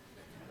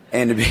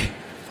 and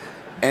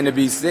to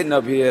be sitting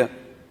up here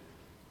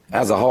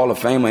as a Hall of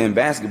Famer in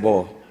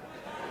basketball.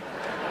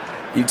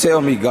 You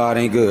tell me God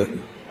ain't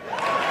good.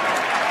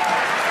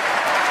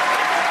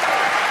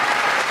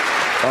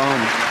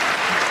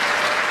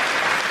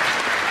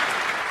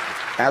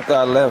 After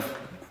I left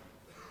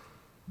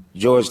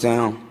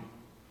Georgetown,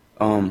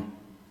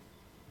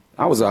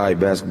 I was an all right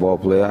basketball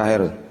player.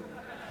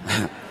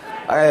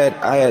 I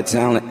had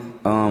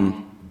talent,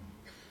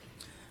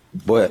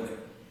 but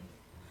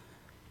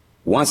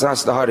once I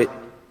started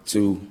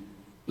to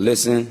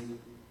listen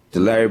to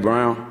Larry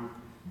Brown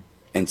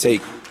and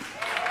take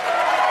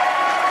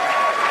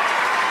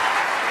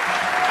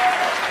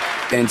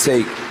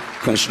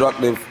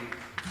constructive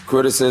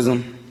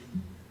criticism,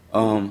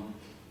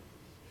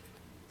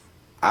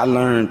 I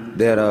learned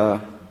that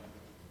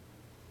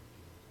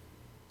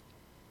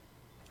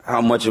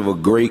how much of a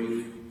great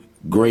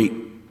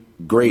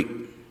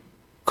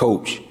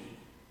coach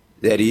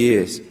that he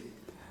is.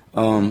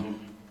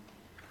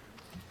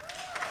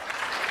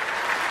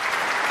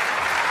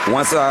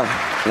 Once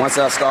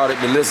I started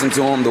to listen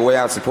to him the way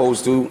I was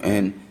supposed to,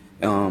 and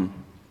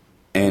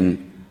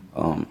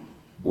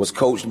was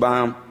coached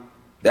by him,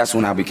 that's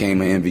when I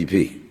became an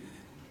MVP.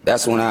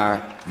 That's when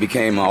I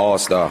became an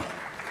all-star.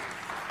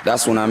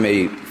 That's when I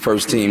made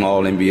first team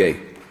All-NBA.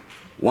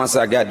 Once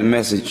I got the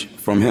message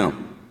from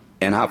him,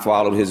 and I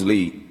followed his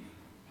lead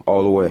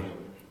all the way.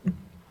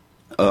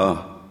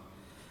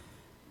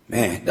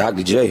 Man,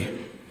 Dr. J.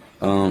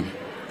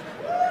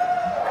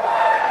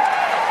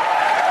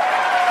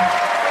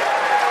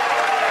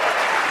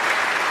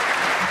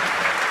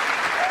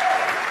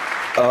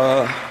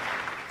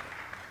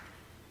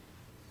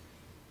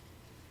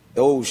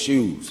 Those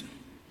shoes,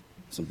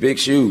 some big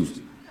shoes,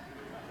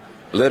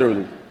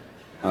 literally.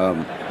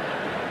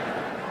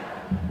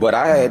 But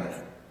I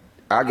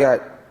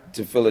got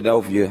to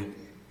Philadelphia,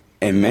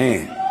 and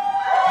man,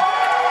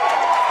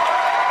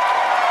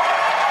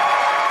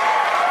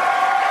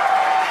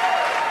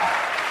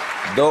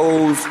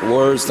 those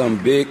were some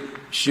big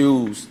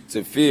shoes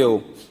to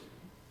fill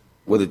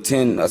with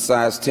a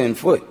size 10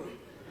 foot.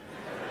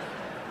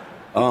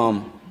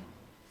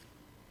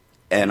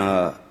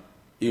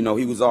 You know,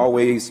 he was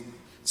always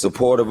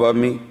supportive of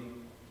me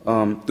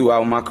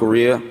throughout my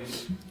career.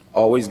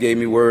 Always gave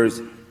me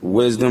words,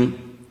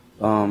 wisdom.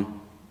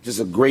 Just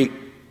a great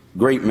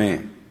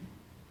man.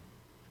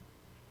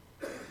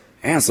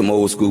 And some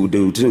old school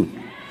dude, too.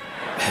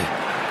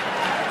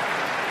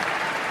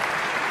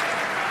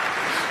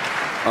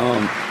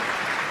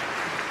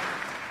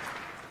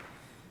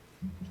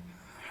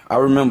 I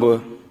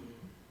remember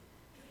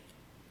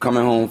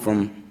coming home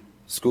from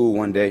school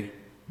one day,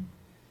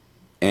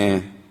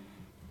 and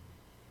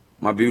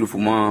my beautiful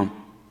mom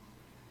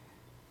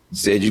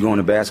said, "You going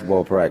to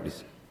basketball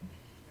practice?"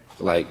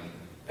 Like,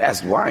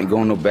 basketball? I ain't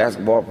going to no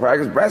basketball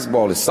practice.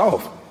 Basketball is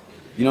soft.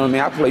 You know what I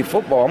mean? I play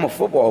football. I'm a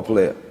football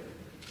player.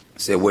 I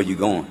said, "Where you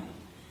going?"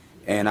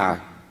 And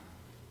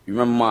you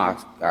remember I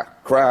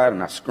cried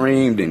and I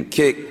screamed and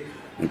kicked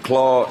and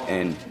clawed,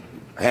 and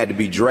I had to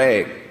be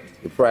dragged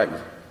to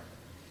practice.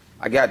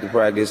 I got to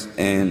practice,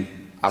 and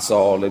I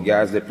saw all the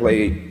guys that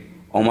played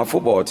on my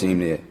football team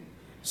there.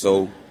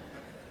 So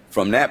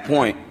from that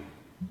point,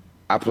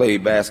 I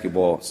played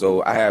basketball.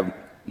 So I have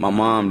my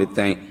mom to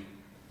thank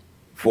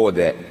for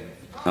that.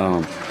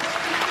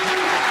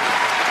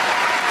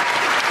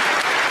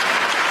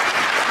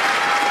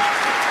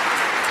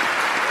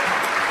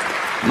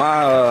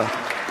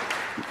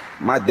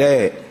 My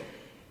dad,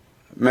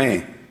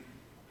 man,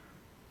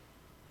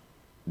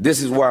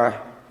 this is what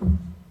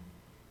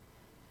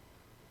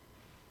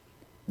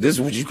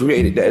you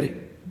created, Daddy.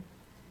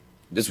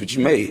 This is what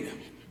you made.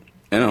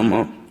 And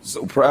I'm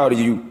so proud of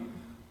you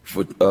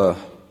for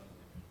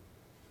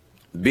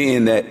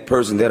being that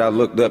person that I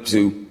looked up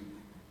to,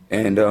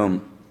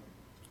 and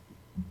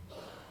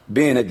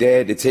being a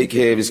dad to take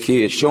care of his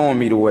kids, showing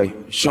me the way,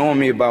 showing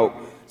me about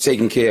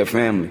taking care of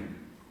family.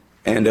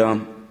 And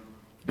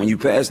when you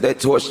passed that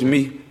torch to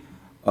me,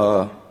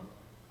 I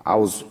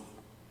was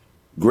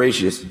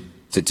gracious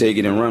to take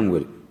it and run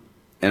with it.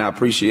 And I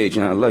appreciate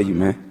you and I love you,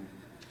 man.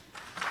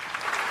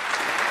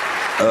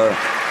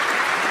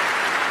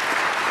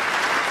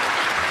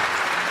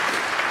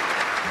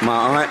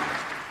 My aunt,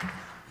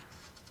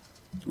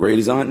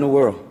 greatest aunt in the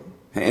world,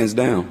 hands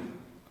down.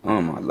 I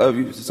love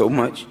you so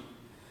much.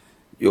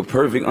 You're a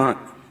perfect aunt.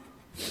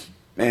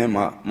 Man,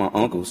 my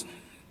uncles,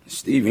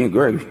 Stevie and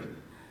Gregory,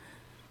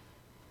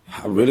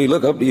 I really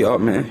look up to y'all,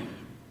 man.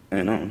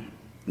 And it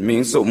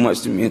means so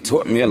much to me and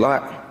taught me a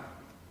lot.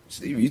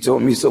 Stevie, you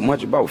taught me so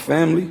much about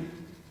family.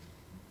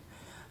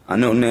 I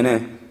know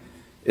Nana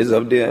is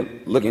up there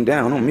looking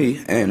down on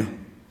me,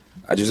 and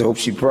I just hope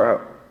she's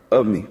proud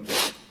of me.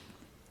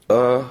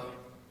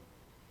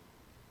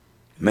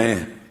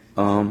 Man,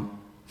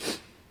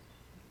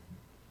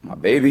 my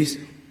babies,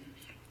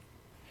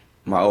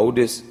 my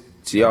oldest,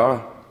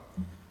 Tiara,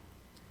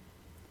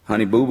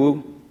 Honey Boo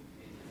Boo,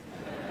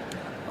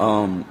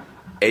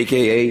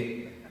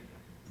 AKA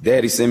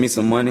Daddy sent me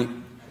some money.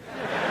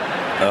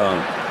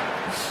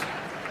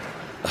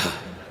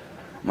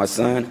 My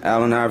son,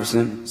 Allen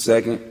Iverson,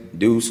 second,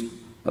 Deuce,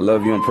 I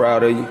love you, I'm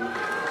proud of you.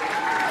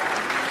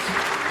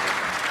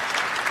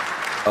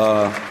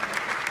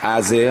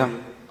 Isaiah,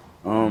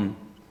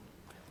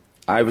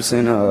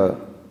 Iverson,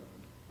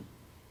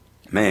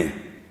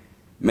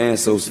 man,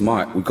 so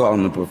smart. We call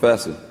him the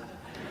professor.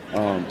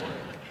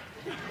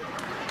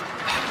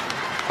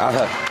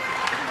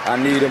 I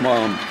need him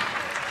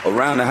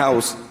around the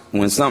house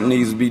when something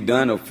needs to be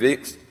done or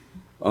fixed.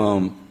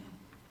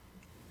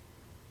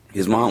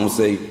 His mom would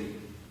say,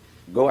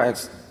 go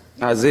ask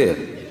Isaiah.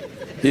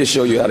 He'll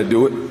show you how to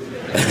do it.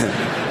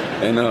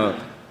 And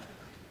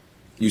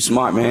you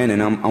smart, man,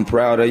 and I'm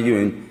proud of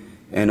you.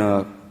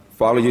 And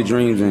follow your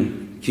dreams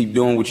and keep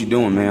doing what you're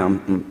doing,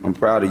 man. I'm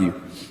proud of you.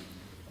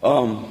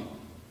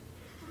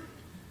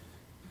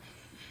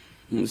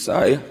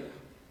 Messiah.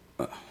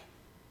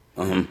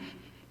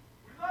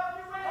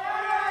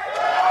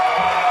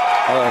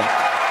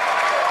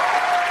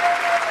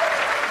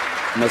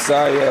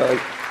 Messiah,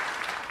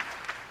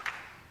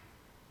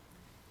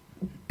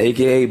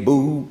 AKA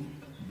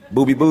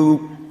Booby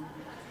Boo.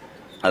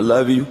 I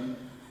love you.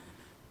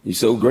 You're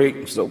so great.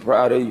 I'm so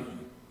proud of you.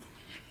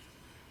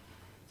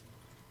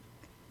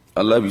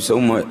 I love you so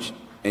much,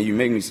 and you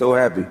make me so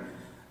happy.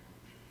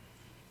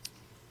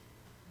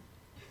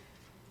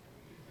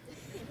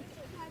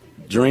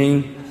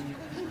 Dream.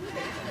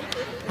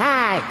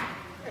 Hi.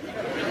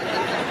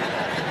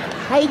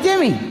 How you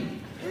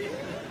doing?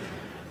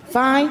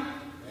 Fine?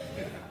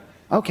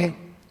 Okay.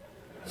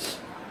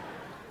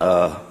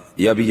 Yubby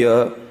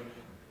Yub.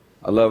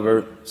 I love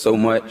her so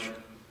much.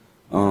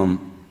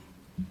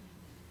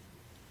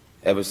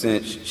 Ever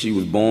since she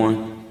was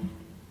born,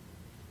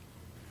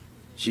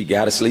 she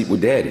got to sleep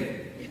with Daddy.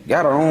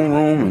 Got her own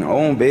room and her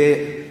own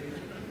bed,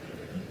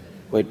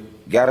 but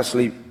got to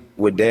sleep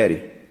with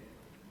Daddy.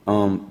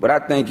 But I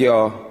thank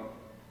y'all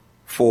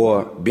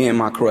for being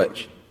my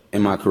crutch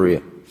in my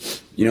career.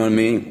 You know what I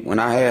mean? When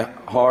I had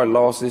hard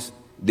losses,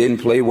 didn't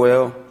play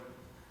well,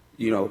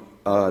 you know,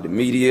 the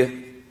media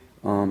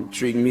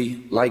treating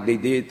me like they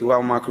did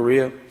throughout my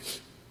career.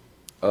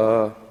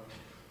 I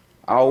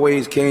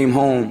always came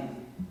home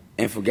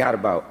and forgot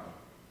about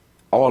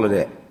all of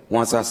that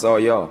once I saw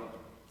y'all.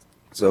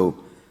 So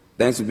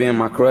thanks for being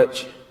my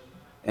crutch,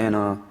 and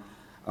I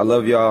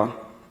love y'all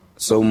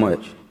so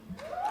much.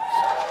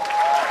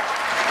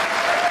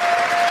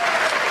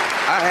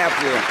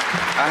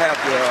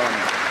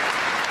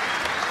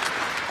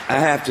 I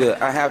have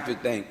to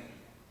thank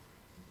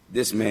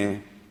this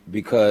man,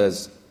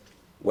 because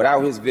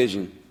without his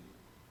vision,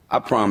 I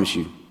promise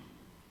you,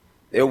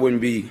 there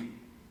wouldn't be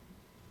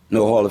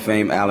no Hall of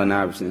Fame Allen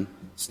Iverson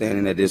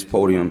standing at this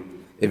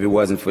podium if it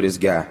wasn't for this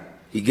guy.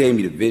 He gave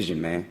me the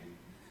vision, man.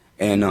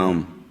 And,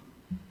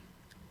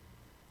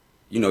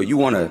 you know, you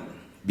want to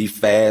be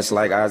fast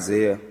like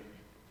Isaiah,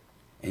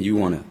 and you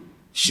want to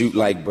shoot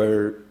like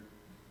Bird,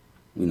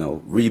 you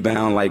know,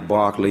 rebound like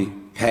Barkley,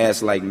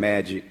 pass like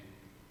Magic,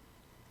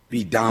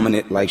 be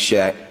dominant like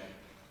Shaq.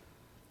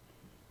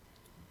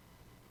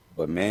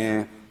 But,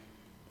 man,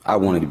 I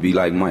wanted to be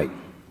like Mike.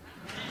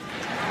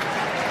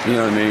 You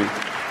know what I mean?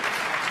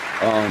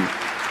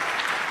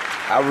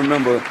 I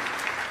remember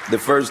the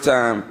first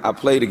time I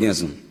played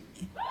against him.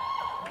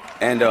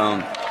 And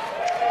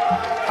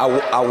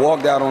I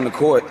walked out on the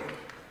court,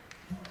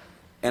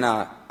 and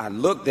I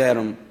looked at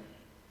him,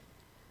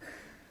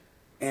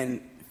 and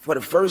for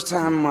the first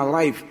time in my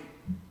life,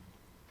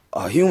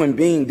 a human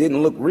being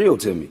didn't look real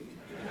to me.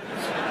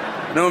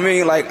 You know what I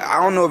mean? Like,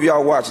 I don't know if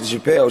y'all watch the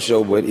Chappelle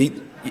Show, but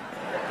he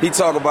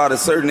talked about a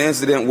certain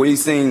incident where he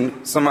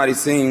seen somebody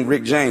sing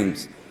Rick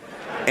James.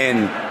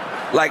 And,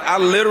 like, I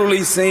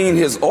literally seen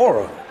his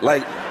aura.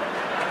 Like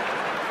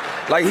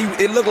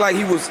it looked like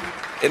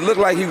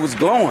he was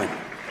glowing.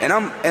 And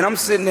I'm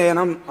sitting there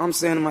and I'm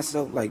saying to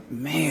myself, like,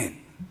 man,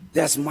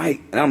 that's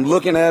Mike. And I'm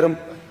looking at him.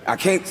 I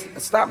can't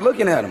stop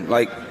looking at him.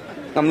 Like,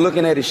 I'm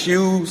looking at his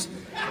shoes,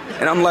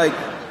 and I'm like,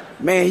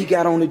 man, he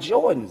got on the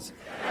Jordans.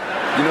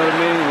 You know what I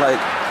mean? Like,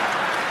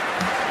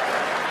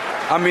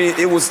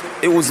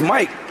 it was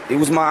Mike. It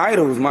was my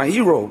idol. It was my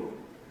hero.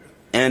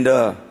 And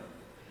I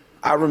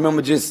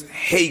remember just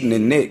hating the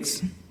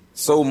Knicks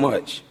so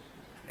much,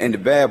 and the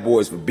Bad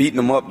Boys for beating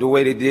them up the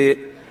way they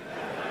did.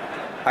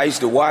 I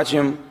used to watch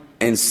him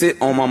and sit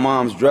on my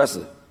mom's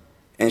dresser,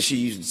 and she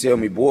used to tell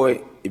me,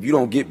 boy, if you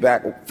don't get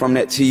back from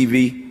that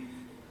TV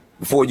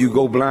before you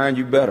go blind,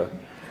 you better.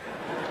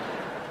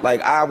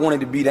 Like, I wanted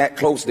to be that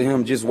close to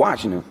him just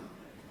watching him.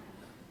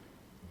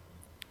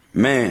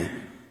 Man,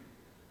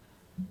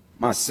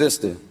 my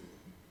sister,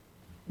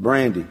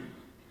 Brandy,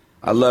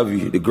 I love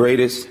you, the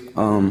greatest.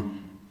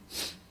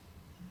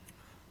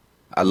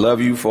 I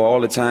love you for all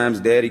the times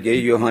Daddy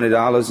gave you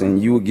 $100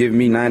 and you would give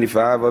me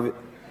 95 of it.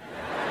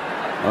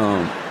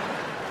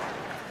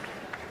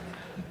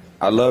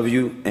 I love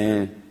you,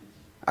 and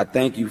I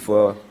thank you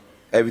for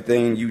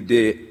everything you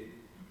did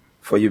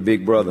for your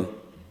big brother.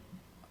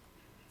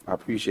 I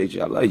appreciate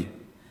you. I love you.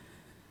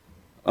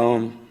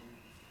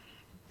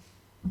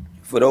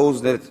 For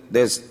those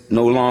that's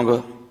no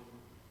longer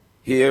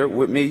here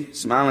with me,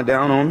 smiling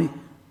down on me,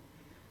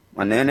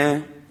 my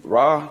Nana,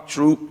 Ra,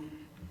 Troop,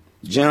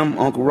 Jim,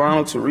 Uncle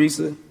Ronald,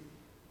 Teresa,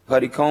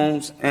 Huddy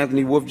Combs,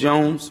 Anthony Wolf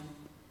Jones.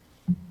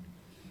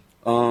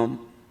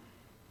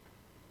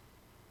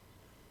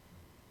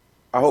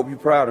 I hope you're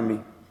proud of me.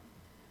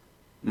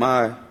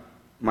 My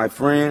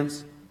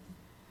friends,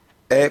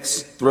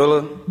 X,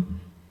 Thriller,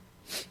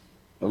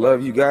 I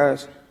love you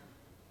guys.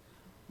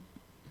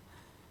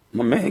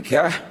 My man,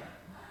 Kai,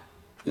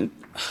 and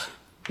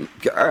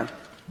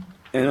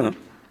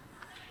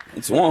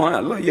Twan, I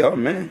love y'all,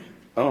 man.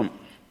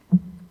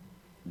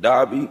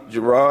 Darby,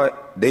 Gerard,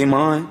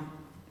 Damon,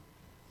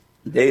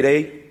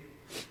 Day,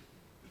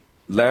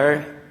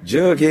 Larry,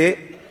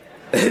 Jughead.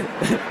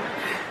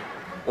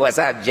 What's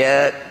up,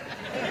 Jug?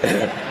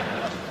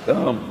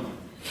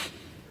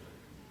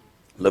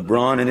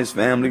 LeBron and his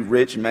family,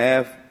 Rich,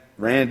 Mav,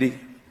 Randy,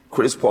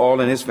 Chris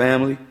Paul and his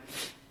family,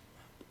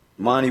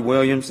 Monty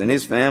Williams and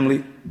his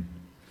family,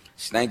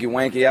 Stanky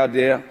Wanky out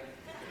there.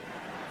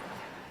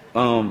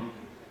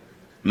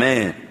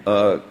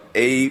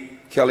 Abe,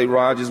 Kelly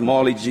Rogers,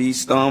 Marley G,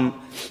 Stum,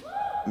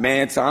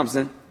 Man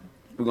Thompson.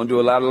 We're gonna do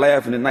a lot of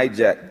laughing tonight,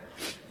 Jack.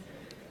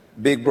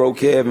 Big bro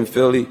Kev in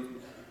Philly.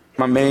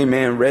 My main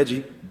man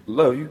Reggie,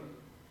 love you.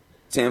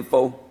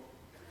 10-4.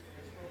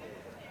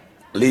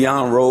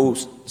 Leon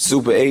Rose,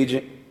 super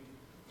agent.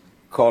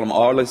 Call him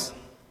Arliss.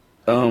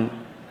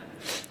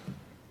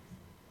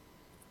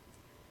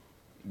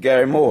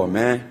 Gary Moore,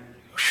 man.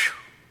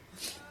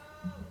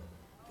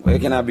 Where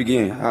can I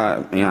begin?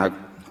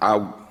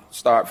 I'll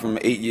start from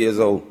 8 years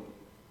old.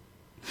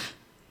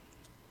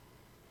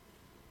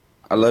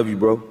 I love you,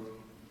 bro.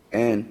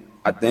 And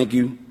I thank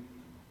you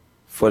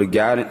for the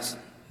guidance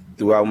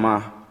throughout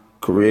my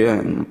career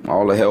and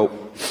all the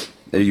help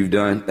that you've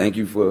done. Thank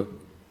you for,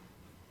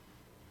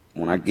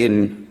 when I get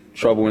in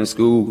trouble in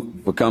school,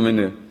 for coming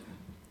to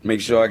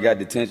make sure I got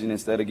detention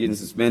instead of getting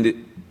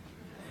suspended.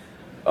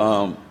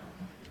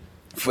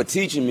 For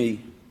teaching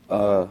me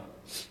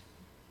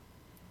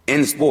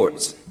in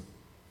sports,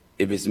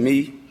 if it's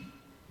me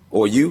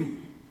or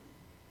you,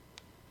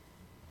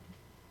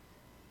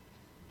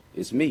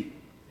 it's me.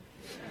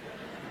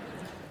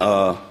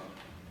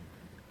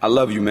 I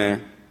love you,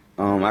 man.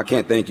 I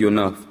can't thank you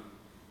enough.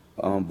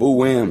 Boo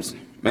Williams,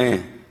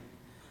 man.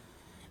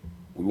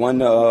 We won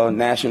the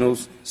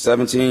Nationals,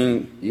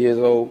 17 years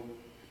old.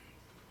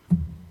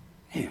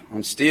 Damn,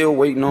 I'm still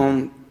waiting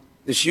on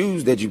the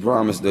shoes that you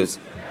promised us.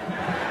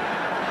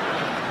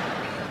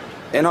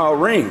 And our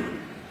ring.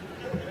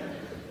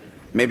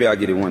 Maybe I'll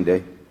get it one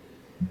day.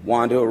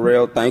 Wanda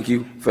Arrell, thank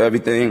you for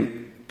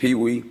everything. Pee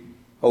Wee,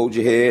 hold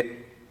your head.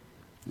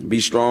 Be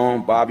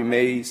strong. Bobby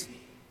Mays,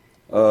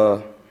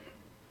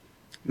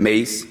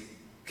 Mace,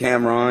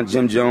 Cameron,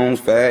 Jim Jones,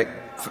 Fab.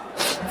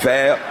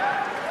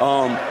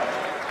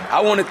 I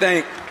want to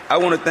thank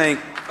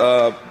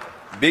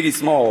Biggie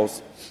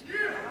Smalls,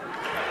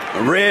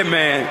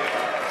 Redman,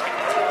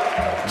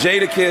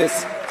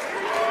 Jadakiss,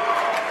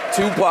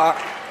 Tupac,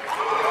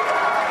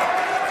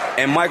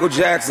 and Michael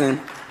Jackson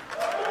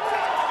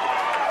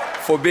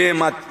for being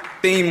my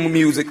theme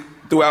music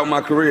throughout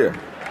my career.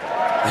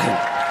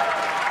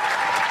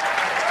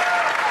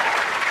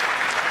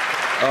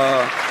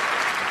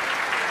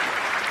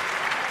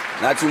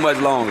 Not too much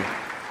longer.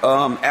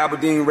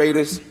 Aberdeen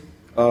Raiders.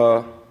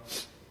 I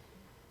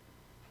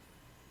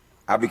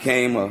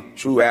became a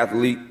true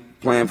athlete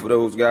playing for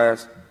those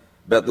guys.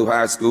 Bethel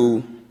High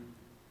School.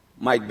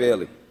 Mike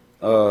Bailey.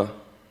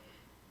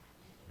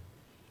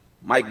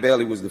 Mike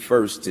Bailey was the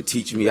first to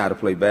teach me how to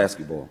play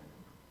basketball.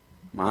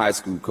 My high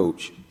school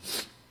coach.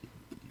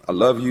 I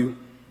love you.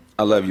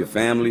 I love your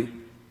family.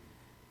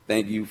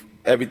 Thank you for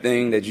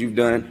everything that you've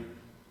done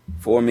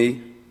for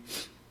me.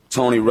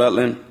 Tony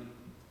Rutland,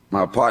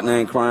 my partner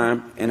in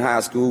crime in high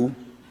school.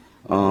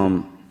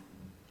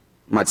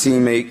 My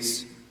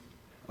teammates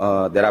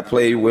that I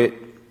played with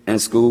in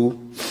school.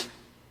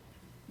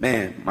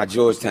 Man, my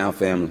Georgetown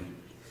family.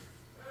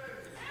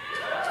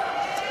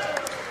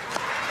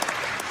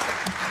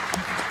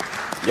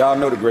 Y'all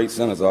know the great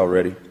centers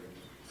already,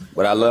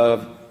 but I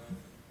love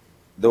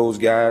those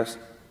guys,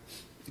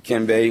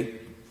 Dikembe,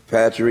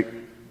 Patrick,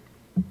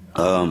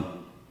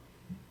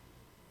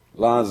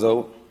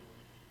 Lonzo.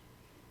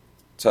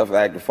 Tough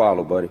act to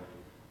follow, buddy.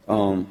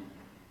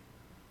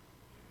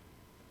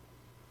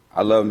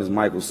 I love Miss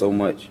Michael so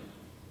much.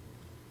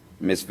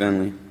 Miss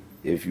Finley,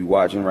 if you're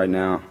watching right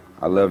now,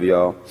 I love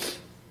y'all.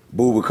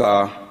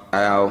 Boubacar,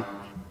 Al,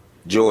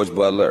 George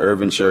Butler,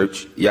 Irvin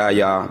Church,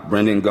 Yaya,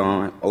 Brendan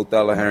Gaughan,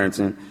 Othello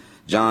Harrington,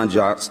 John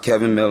Jocks,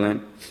 Kevin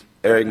Millen,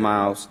 Eric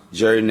Miles,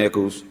 Jerry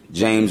Nichols,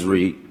 James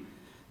Reed,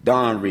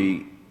 Don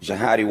Reed,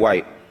 Jahadi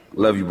White,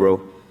 love you,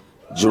 bro.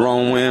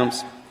 Jerome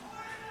Williams,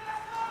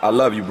 I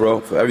love you, bro,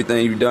 for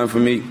everything you've done for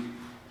me.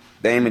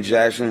 Damon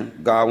Jackson,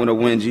 Godwin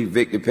Owinji,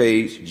 Victor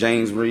Page,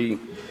 James Reed,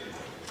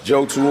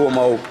 Joe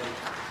Tuomo,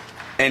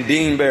 and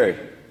Dean Barry.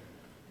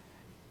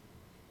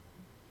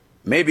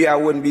 Maybe I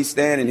wouldn't be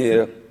standing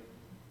here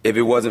if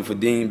it wasn't for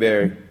Dean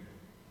Barry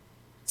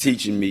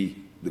teaching me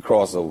the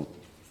crossover.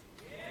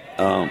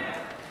 A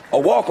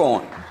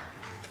walk-on.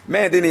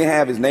 Man didn't even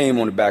have his name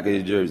on the back of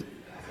his jersey.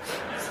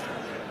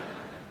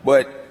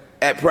 But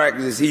at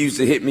practice, he used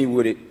to hit me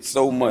with it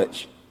so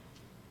much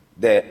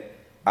that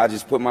I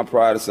just put my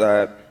pride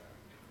aside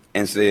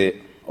and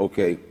said,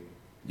 okay,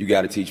 you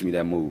got to teach me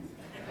that move.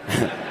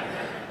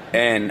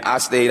 And I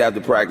stayed after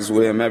practice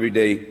with him every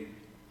day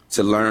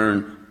to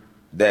learn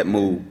that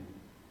move.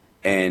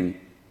 And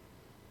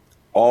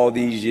all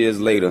these years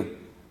later,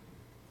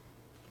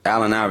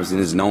 Allen Iverson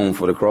is known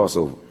for the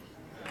crossover.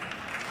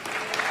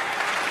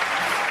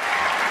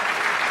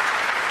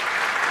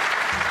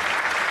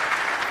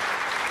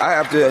 I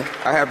have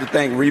to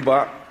thank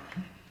Reebok.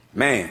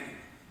 Man,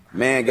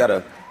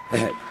 gotta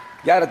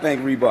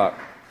thank Reebok.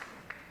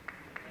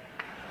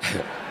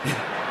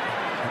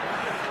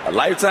 A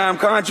lifetime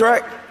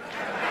contract?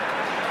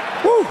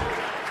 Woo!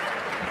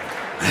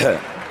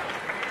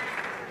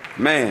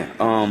 Man,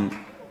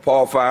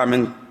 Paul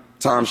Fireman,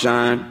 Tom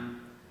Shine,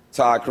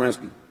 Todd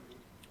Krinsky,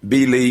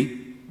 B.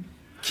 Lee,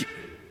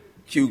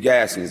 Q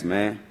Gaskins,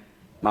 man,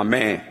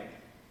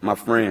 my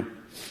friend.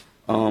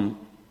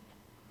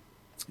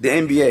 The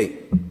NBA,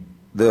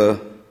 the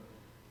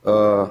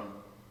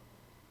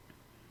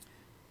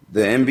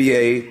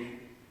NBA,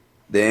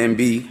 the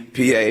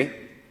NBPA,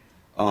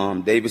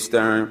 David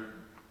Stern,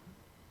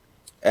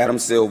 Adam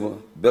Silver,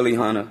 Billy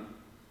Hunter,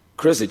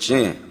 Chris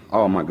Chin.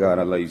 Oh my God,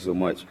 I love you so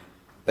much.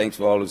 Thanks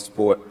for all the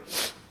support.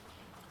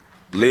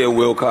 Leah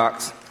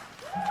Wilcox,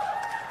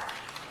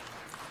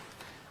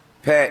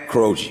 Pat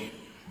Croce.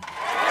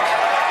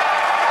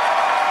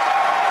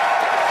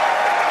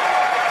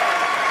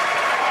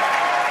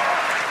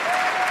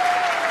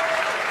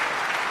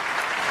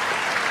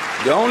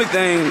 The only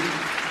thing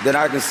that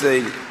I can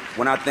say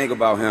when I think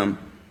about him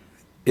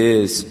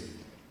is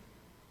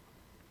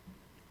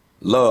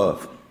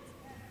love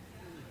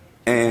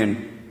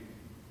and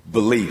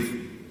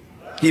belief.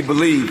 He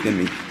believed in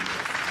me.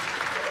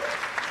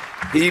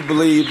 He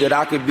believed that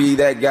I could be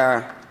that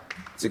guy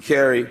to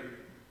carry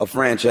a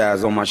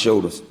franchise on my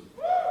shoulders.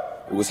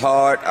 It was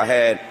hard. I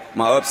had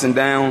my ups and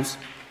downs,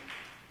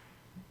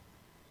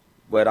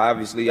 but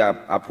obviously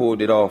I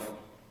pulled it off.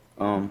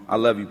 I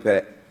love you,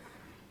 Pat.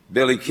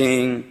 Billy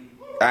King,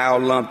 Al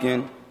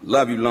Lumpkin,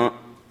 love you, Lump,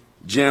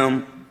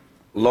 Jim,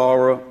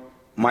 Laura,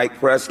 Mike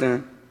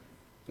Preston,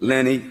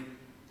 Lenny,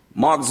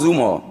 Mark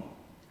Zumar,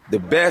 the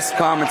best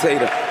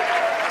commentator,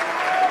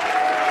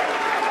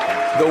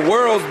 the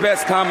world's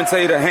best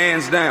commentator,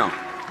 hands down.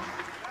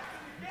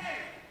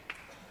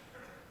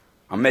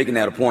 I'm making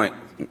that a point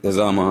because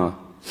I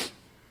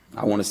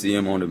want to see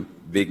him on the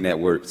big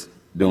networks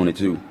doing it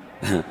too.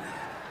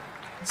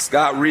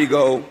 Scott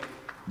Rigo,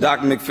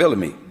 Dr.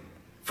 McPhillamy,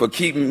 for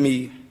keeping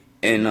me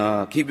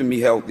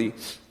healthy,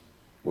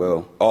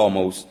 well,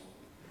 almost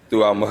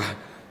throughout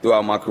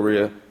my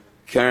career.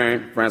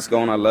 Karen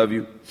Franscone, I love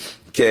you.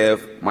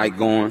 Kev, Mike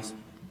Goins,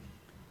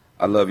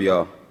 I love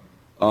y'all.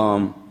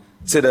 To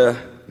the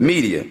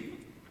media,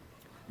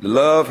 the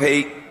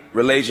love-hate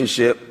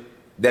relationship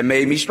that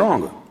made me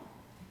stronger.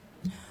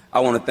 I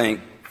want to thank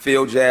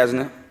Phil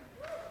Jasner.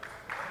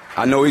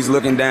 I know he's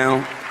looking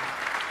down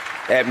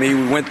at me.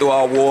 We went through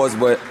our wars,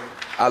 but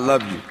I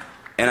love you.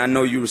 And I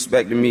know you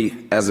respected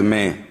me as a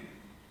man.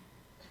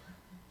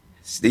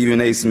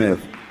 Stephen A.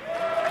 Smith.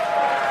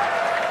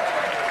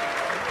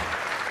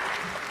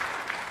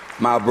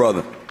 My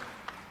brother.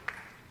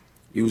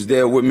 He was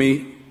there with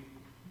me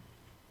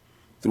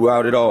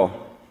throughout it all.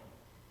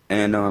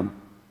 And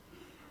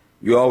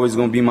you're always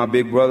going to be my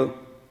big brother.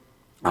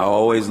 I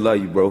always love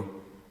you, bro.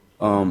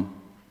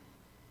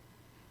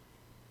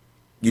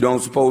 You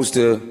don't supposed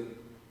to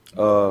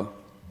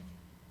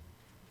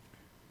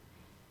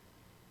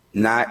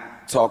not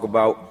talk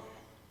about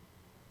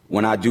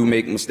when I do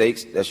make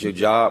mistakes. That's your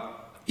job,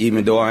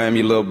 even though I am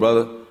your little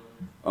brother.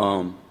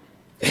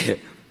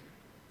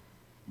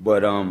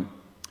 But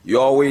you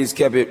always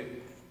kept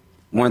it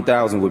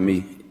 1,000 with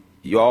me.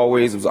 You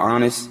always was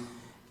honest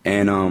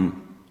and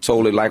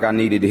told it like I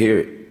needed to hear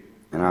it.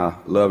 And I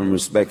love and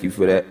respect you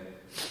for that.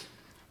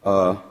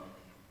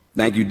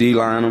 Thank you, D.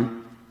 Lionel,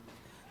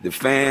 the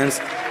fans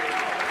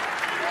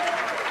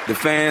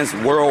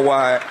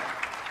worldwide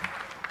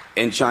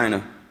in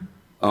China.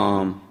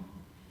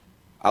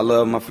 I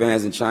love my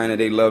fans in China.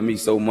 They love me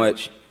so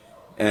much.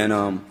 And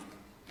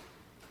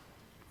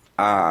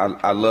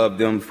I love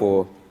them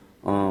for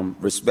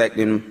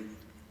respecting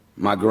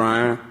my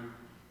grind.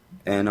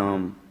 And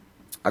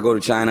I go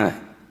to China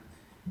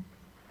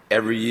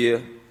every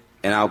year,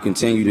 and I'll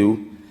continue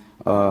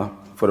to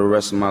for the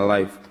rest of my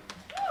life.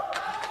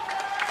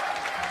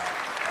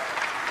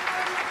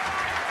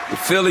 The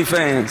Philly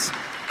fans.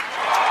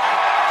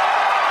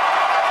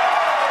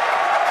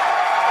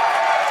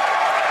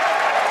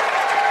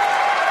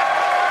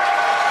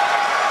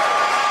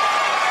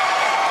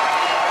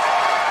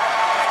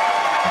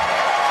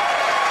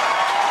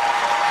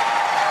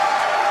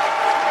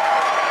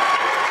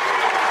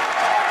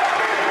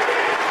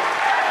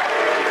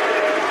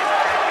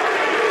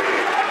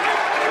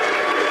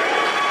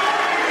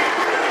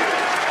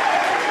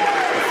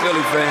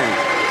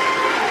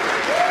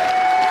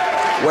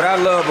 What I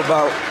love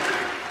about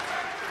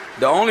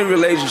the only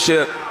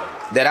relationship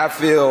that I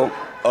feel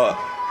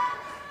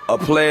a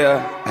player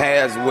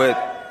has with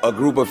a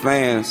group of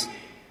fans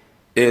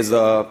is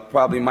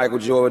probably Michael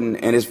Jordan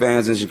and his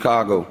fans in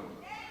Chicago.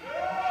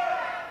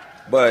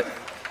 But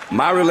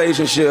my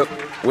relationship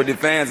with the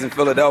fans in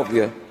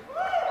Philadelphia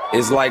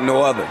is like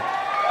no other.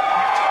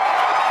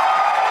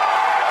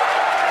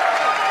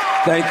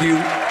 Thank you.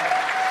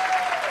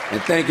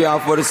 And thank y'all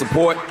for the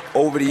support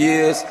over the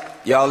years.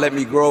 Y'all let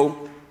me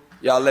grow.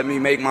 Y'all let me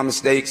make my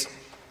mistakes.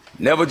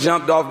 Never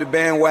jumped off the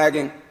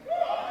bandwagon.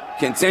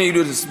 Continue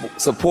to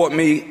support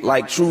me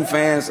like true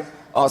fans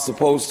are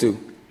supposed to.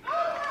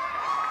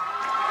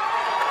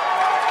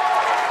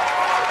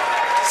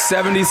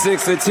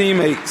 76er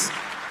teammates.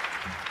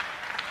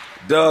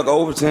 Doug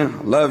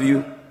Overton, love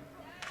you.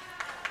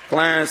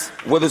 Clarence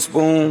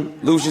Witherspoon,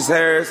 Lucius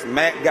Harris,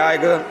 Matt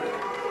Geiger,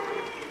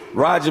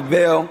 Roger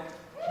Bell,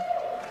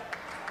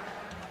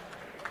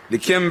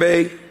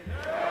 Dikembe,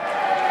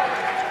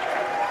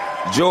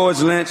 George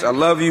Lynch, I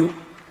love you.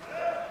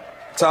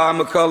 Todd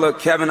McCullough,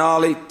 Kevin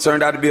Ollie,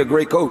 turned out to be a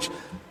great coach.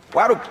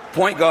 Why do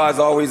point guards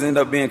always end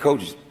up being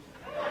coaches?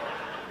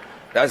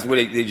 That's what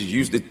they just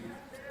used to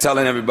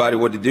telling everybody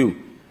what to do.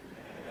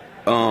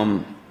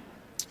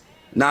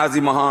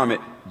 Nazi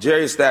Muhammad,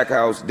 Jerry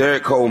Stackhouse,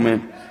 Derek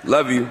Coleman,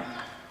 love you.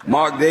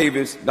 Mark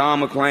Davis,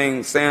 Don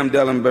McClain, Sam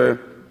Dellenberg,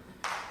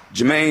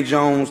 Jermaine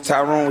Jones,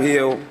 Tyrone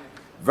Hill,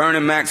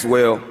 Vernon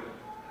Maxwell,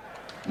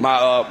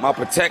 my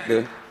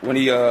protector when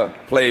he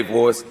played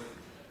for us.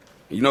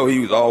 You know he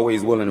was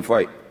always willing to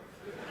fight.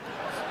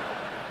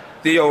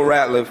 Theo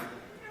Ratliff,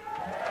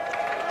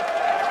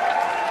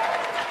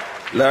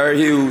 Larry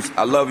Hughes,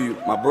 I love you.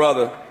 My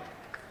brother,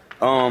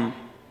 Aaron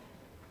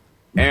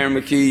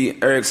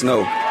McKee, Eric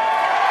Snow.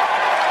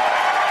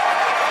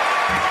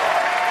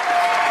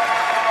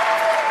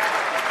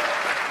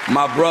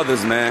 My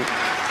brothers, man.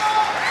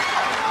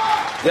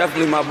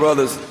 Definitely my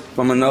brothers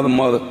from another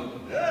mother.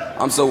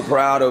 I'm so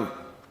proud of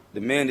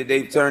the men that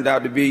they've turned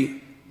out to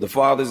be, the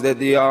fathers that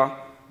they are,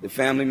 the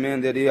family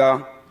men that they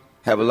are.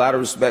 Have a lot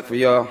of respect for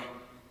y'all,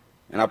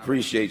 and I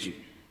appreciate you,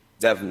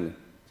 definitely.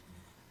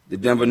 The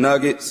Denver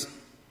Nuggets,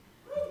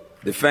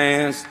 the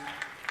fans,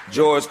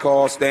 George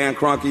Call, Stan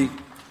Kroenke,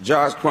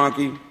 Josh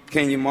Kroenke,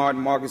 Kenyon Martin,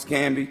 Marcus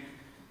Camby,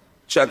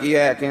 Chucky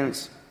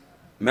Atkins,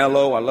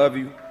 Melo, I love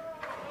you,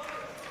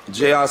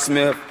 J.R.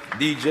 Smith,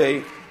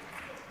 DJ,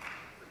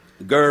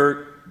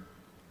 Gerd,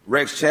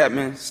 Rex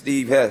Chapman,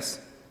 Steve Hess.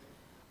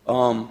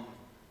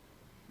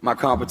 My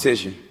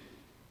competition,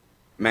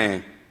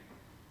 man.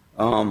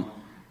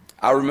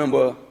 I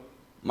remember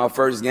my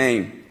first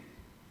game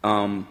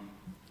that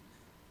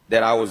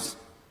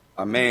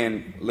a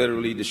man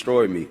literally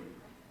destroyed me.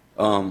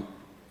 And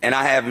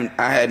I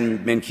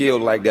hadn't been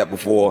killed like that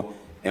before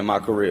in my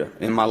career,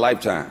 in my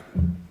lifetime,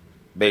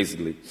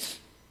 basically.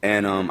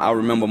 And I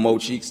remember Mo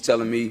Cheeks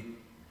telling me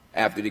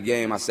after the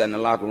game, I sat in the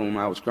locker room and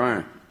I was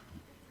crying.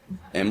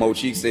 And Mo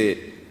Cheeks said,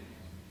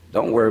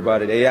 "Don't worry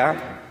about it,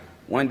 AI.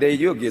 One day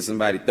you'll get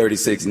somebody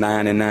 36,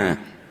 9, and 9.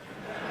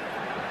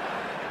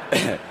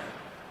 I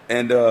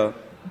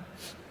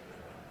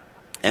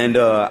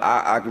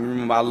can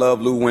remember I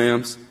love Lou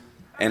Williams,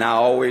 and I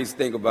always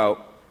think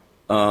about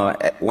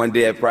one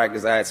day at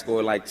practice I had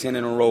scored like 10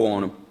 in a row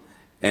on him,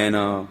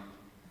 and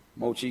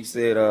Mo Cheeks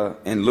said,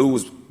 and Lou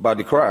was about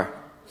to cry,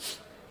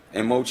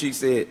 and Mo Cheeks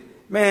said,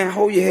 "Man,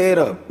 hold your head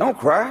up, don't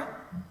cry.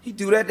 He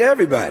do that to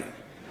everybody."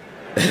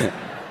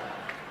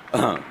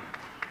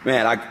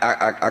 Man,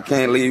 I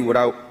can't leave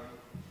without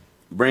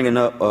bringing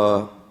up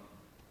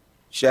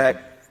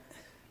Shaq.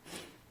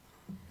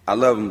 I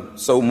love him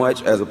so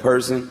much as a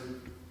person.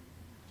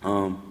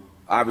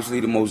 Obviously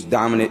the most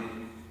dominant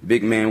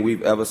big man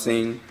we've ever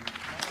seen,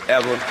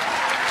 ever.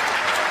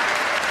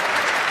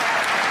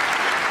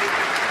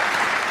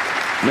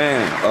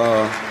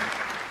 Man,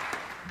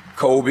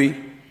 Kobe.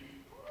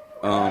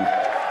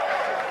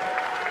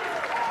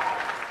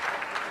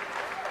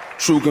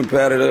 True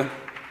competitor.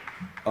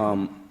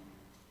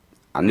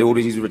 I know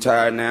that he's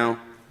retired now.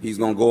 He's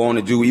going to go on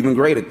to do even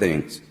greater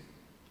things.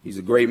 He's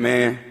a great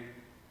man,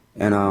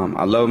 and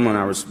I love him and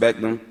I respect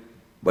him.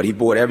 But he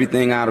brought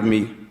everything out of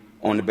me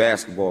on the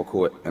basketball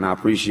court, and I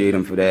appreciate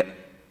him for that.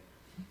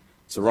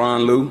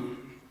 Tyronn Lue.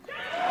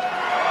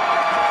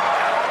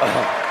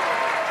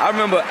 I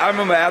remember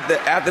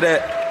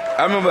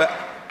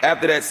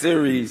after that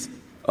series,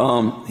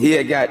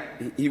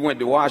 he went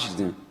to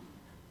Washington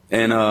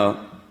and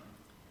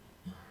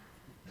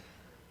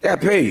got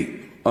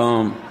paid.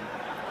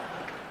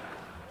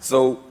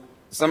 So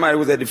somebody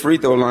was at the free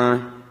throw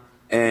line,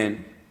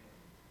 and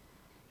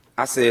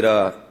I said,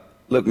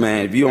 look,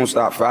 man, if you don't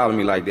stop fouling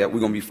me like that, we're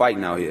going to be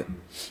fighting out here.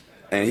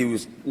 And he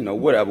was,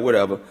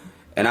 whatever.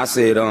 And I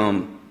said,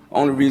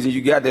 only reason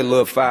you got that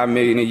little $5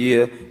 million a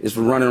year is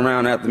for running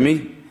around after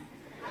me.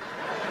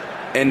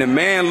 And the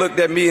man looked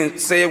at me and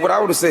said what I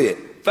would have said.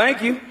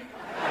 Thank you.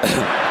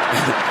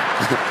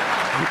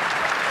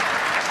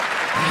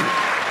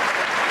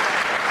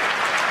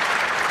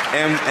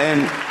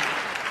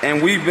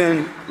 and we've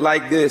been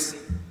like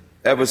this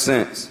ever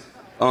since.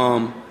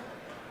 The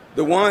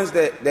ones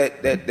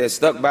that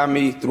stuck by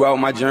me throughout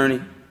my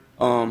journey,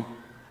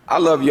 I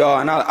love y'all,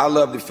 and I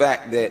love the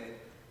fact that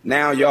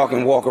now y'all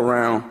can walk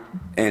around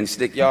and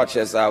stick y'all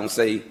chests out and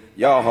say,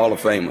 y'all Hall of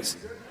Famers.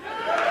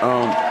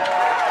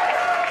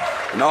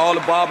 And all the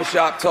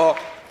barbershop talk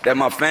that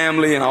my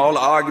family and all the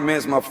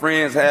arguments my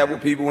friends have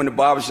with people in the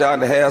barbershop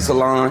and the hair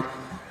salon,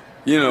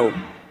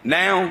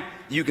 now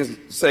you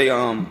can say,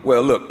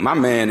 well, look, my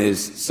man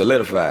is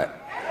solidified.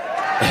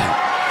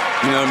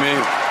 You know what I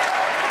mean?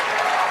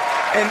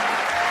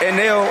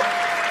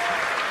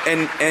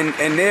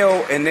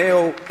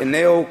 And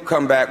they'll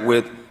come back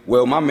with,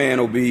 well, my man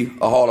will be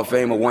a Hall of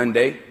Famer one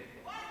day.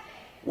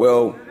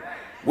 Well,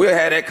 we'll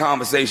have that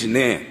conversation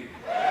then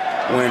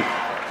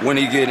when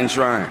he get in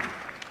trying.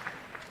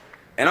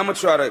 And I'm gonna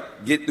try to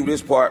get through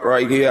this part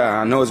right here.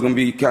 I know it's gonna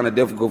be kind of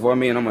difficult for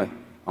me, and I'm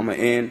gonna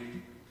end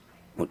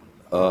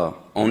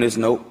on this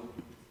note,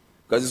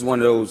 because it's one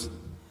of those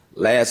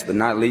last but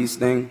not least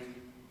thing.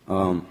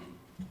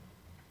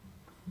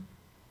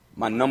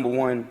 My number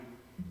one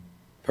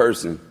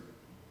person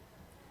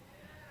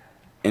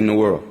in the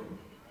world,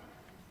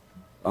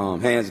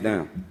 hands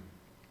down,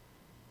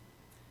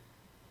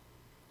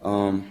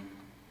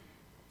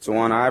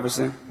 Tawana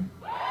Iverson.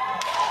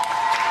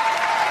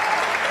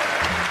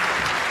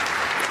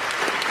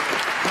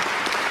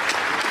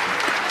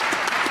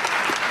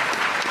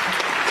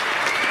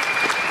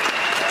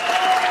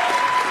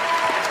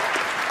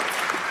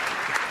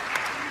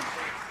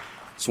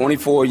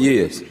 "24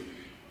 years,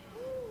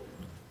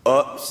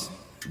 ups,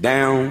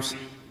 downs,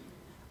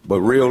 but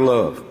real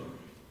love."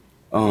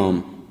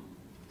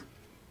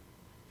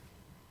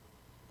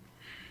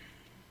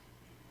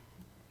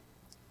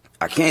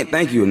 I can't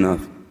thank you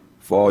enough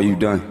for all you've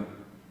done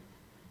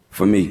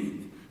for me.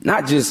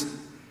 Not just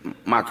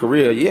my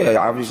career. Yeah,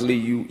 obviously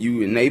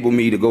you enabled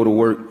me to go to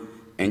work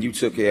and you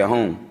took care of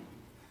home.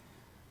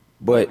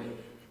 But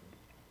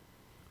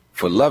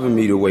for loving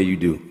me the way you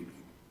do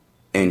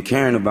and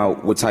caring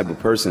about what type of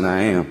person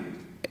I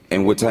am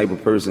and what type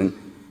of person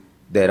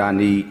that I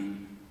need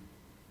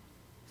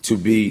to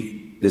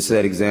be the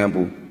set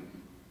example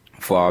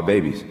for our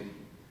babies.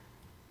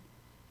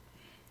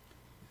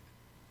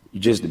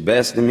 You're just the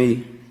best to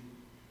me.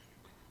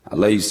 I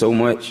love you so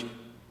much.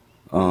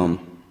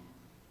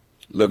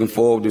 Looking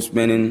forward to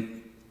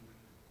spending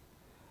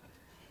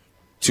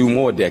 2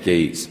 more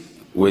decades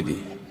with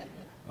you.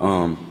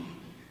 And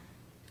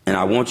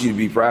I want you to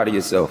be proud of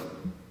yourself.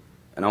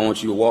 And I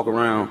want you to walk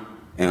around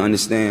and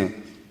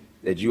understand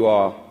that you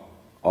are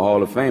a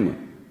Hall of Famer.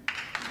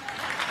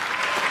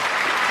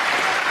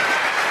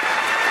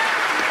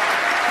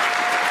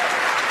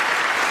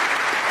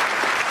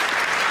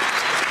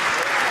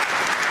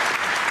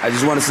 I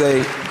just want to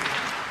say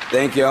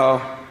thank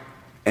y'all,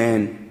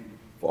 and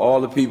for all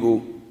the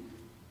people,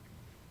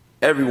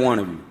 every one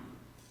of you,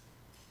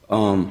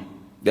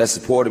 that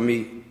supported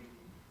me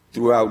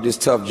throughout this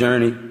tough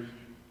journey.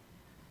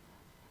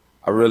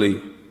 I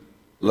really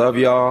love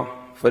y'all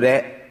for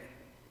that,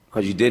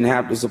 because you didn't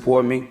have to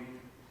support me.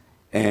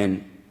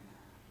 And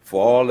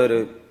for all of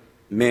the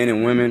men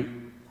and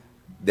women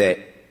that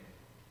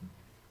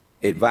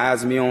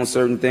advised me on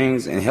certain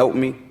things and helped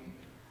me,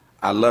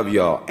 I love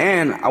y'all.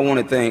 And I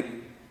want to thank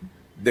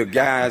the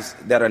guys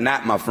that are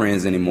not my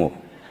friends anymore.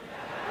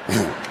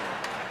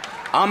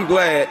 I'm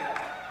glad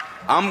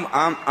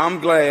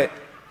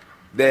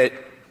that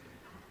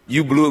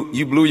you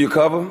blew your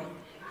cover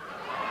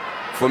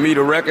for me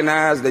to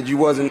recognize that you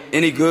wasn't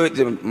any good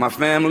to my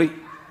family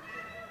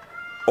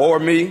or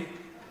me.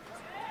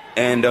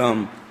 And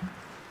I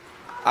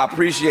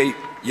appreciate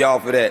y'all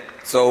for that.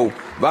 So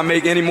if I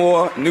make any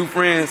more new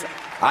friends,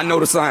 I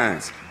know the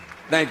signs.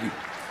 Thank you.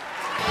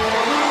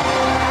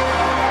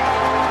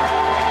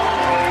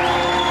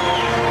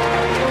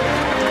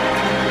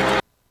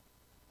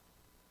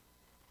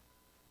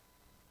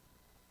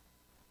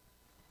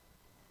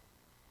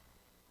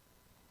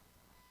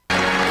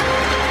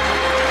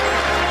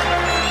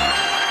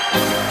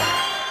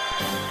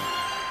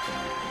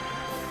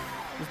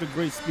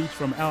 great speech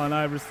from Allen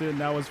Iverson.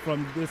 That was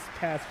from this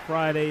past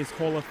Friday's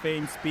Hall of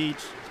Fame speech.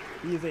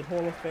 He is a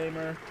Hall of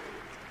Famer,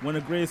 one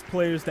of the greatest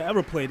players to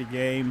ever play the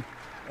game.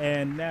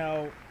 And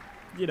now,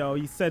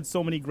 he said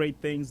so many great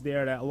things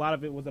there that a lot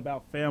of it was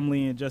about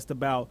family and just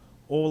about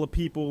all the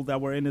people that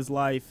were in his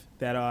life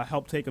that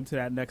helped take him to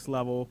that next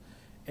level.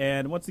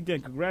 And once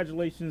again,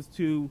 congratulations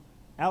to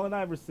Allen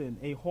Iverson,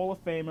 a Hall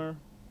of Famer.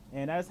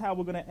 And that's how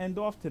we're going to end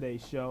off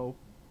today's show.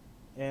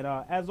 And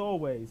as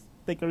always,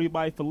 thank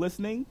everybody for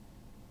listening.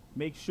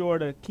 Make sure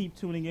to keep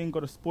tuning in. Go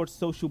to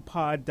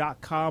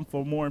sportssocialpod.com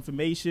for more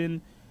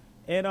information.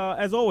 And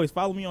as always,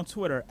 follow me on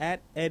Twitter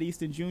at Ed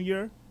Easton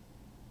Jr.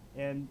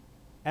 And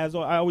I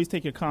always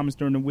take your comments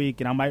during the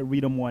week, and I might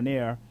read them on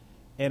air.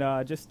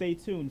 And just stay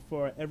tuned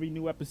for every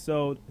new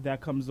episode that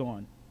comes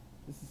on.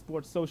 This is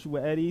Sports Social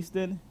with Ed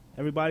Easton.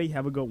 Everybody,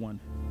 have a good one.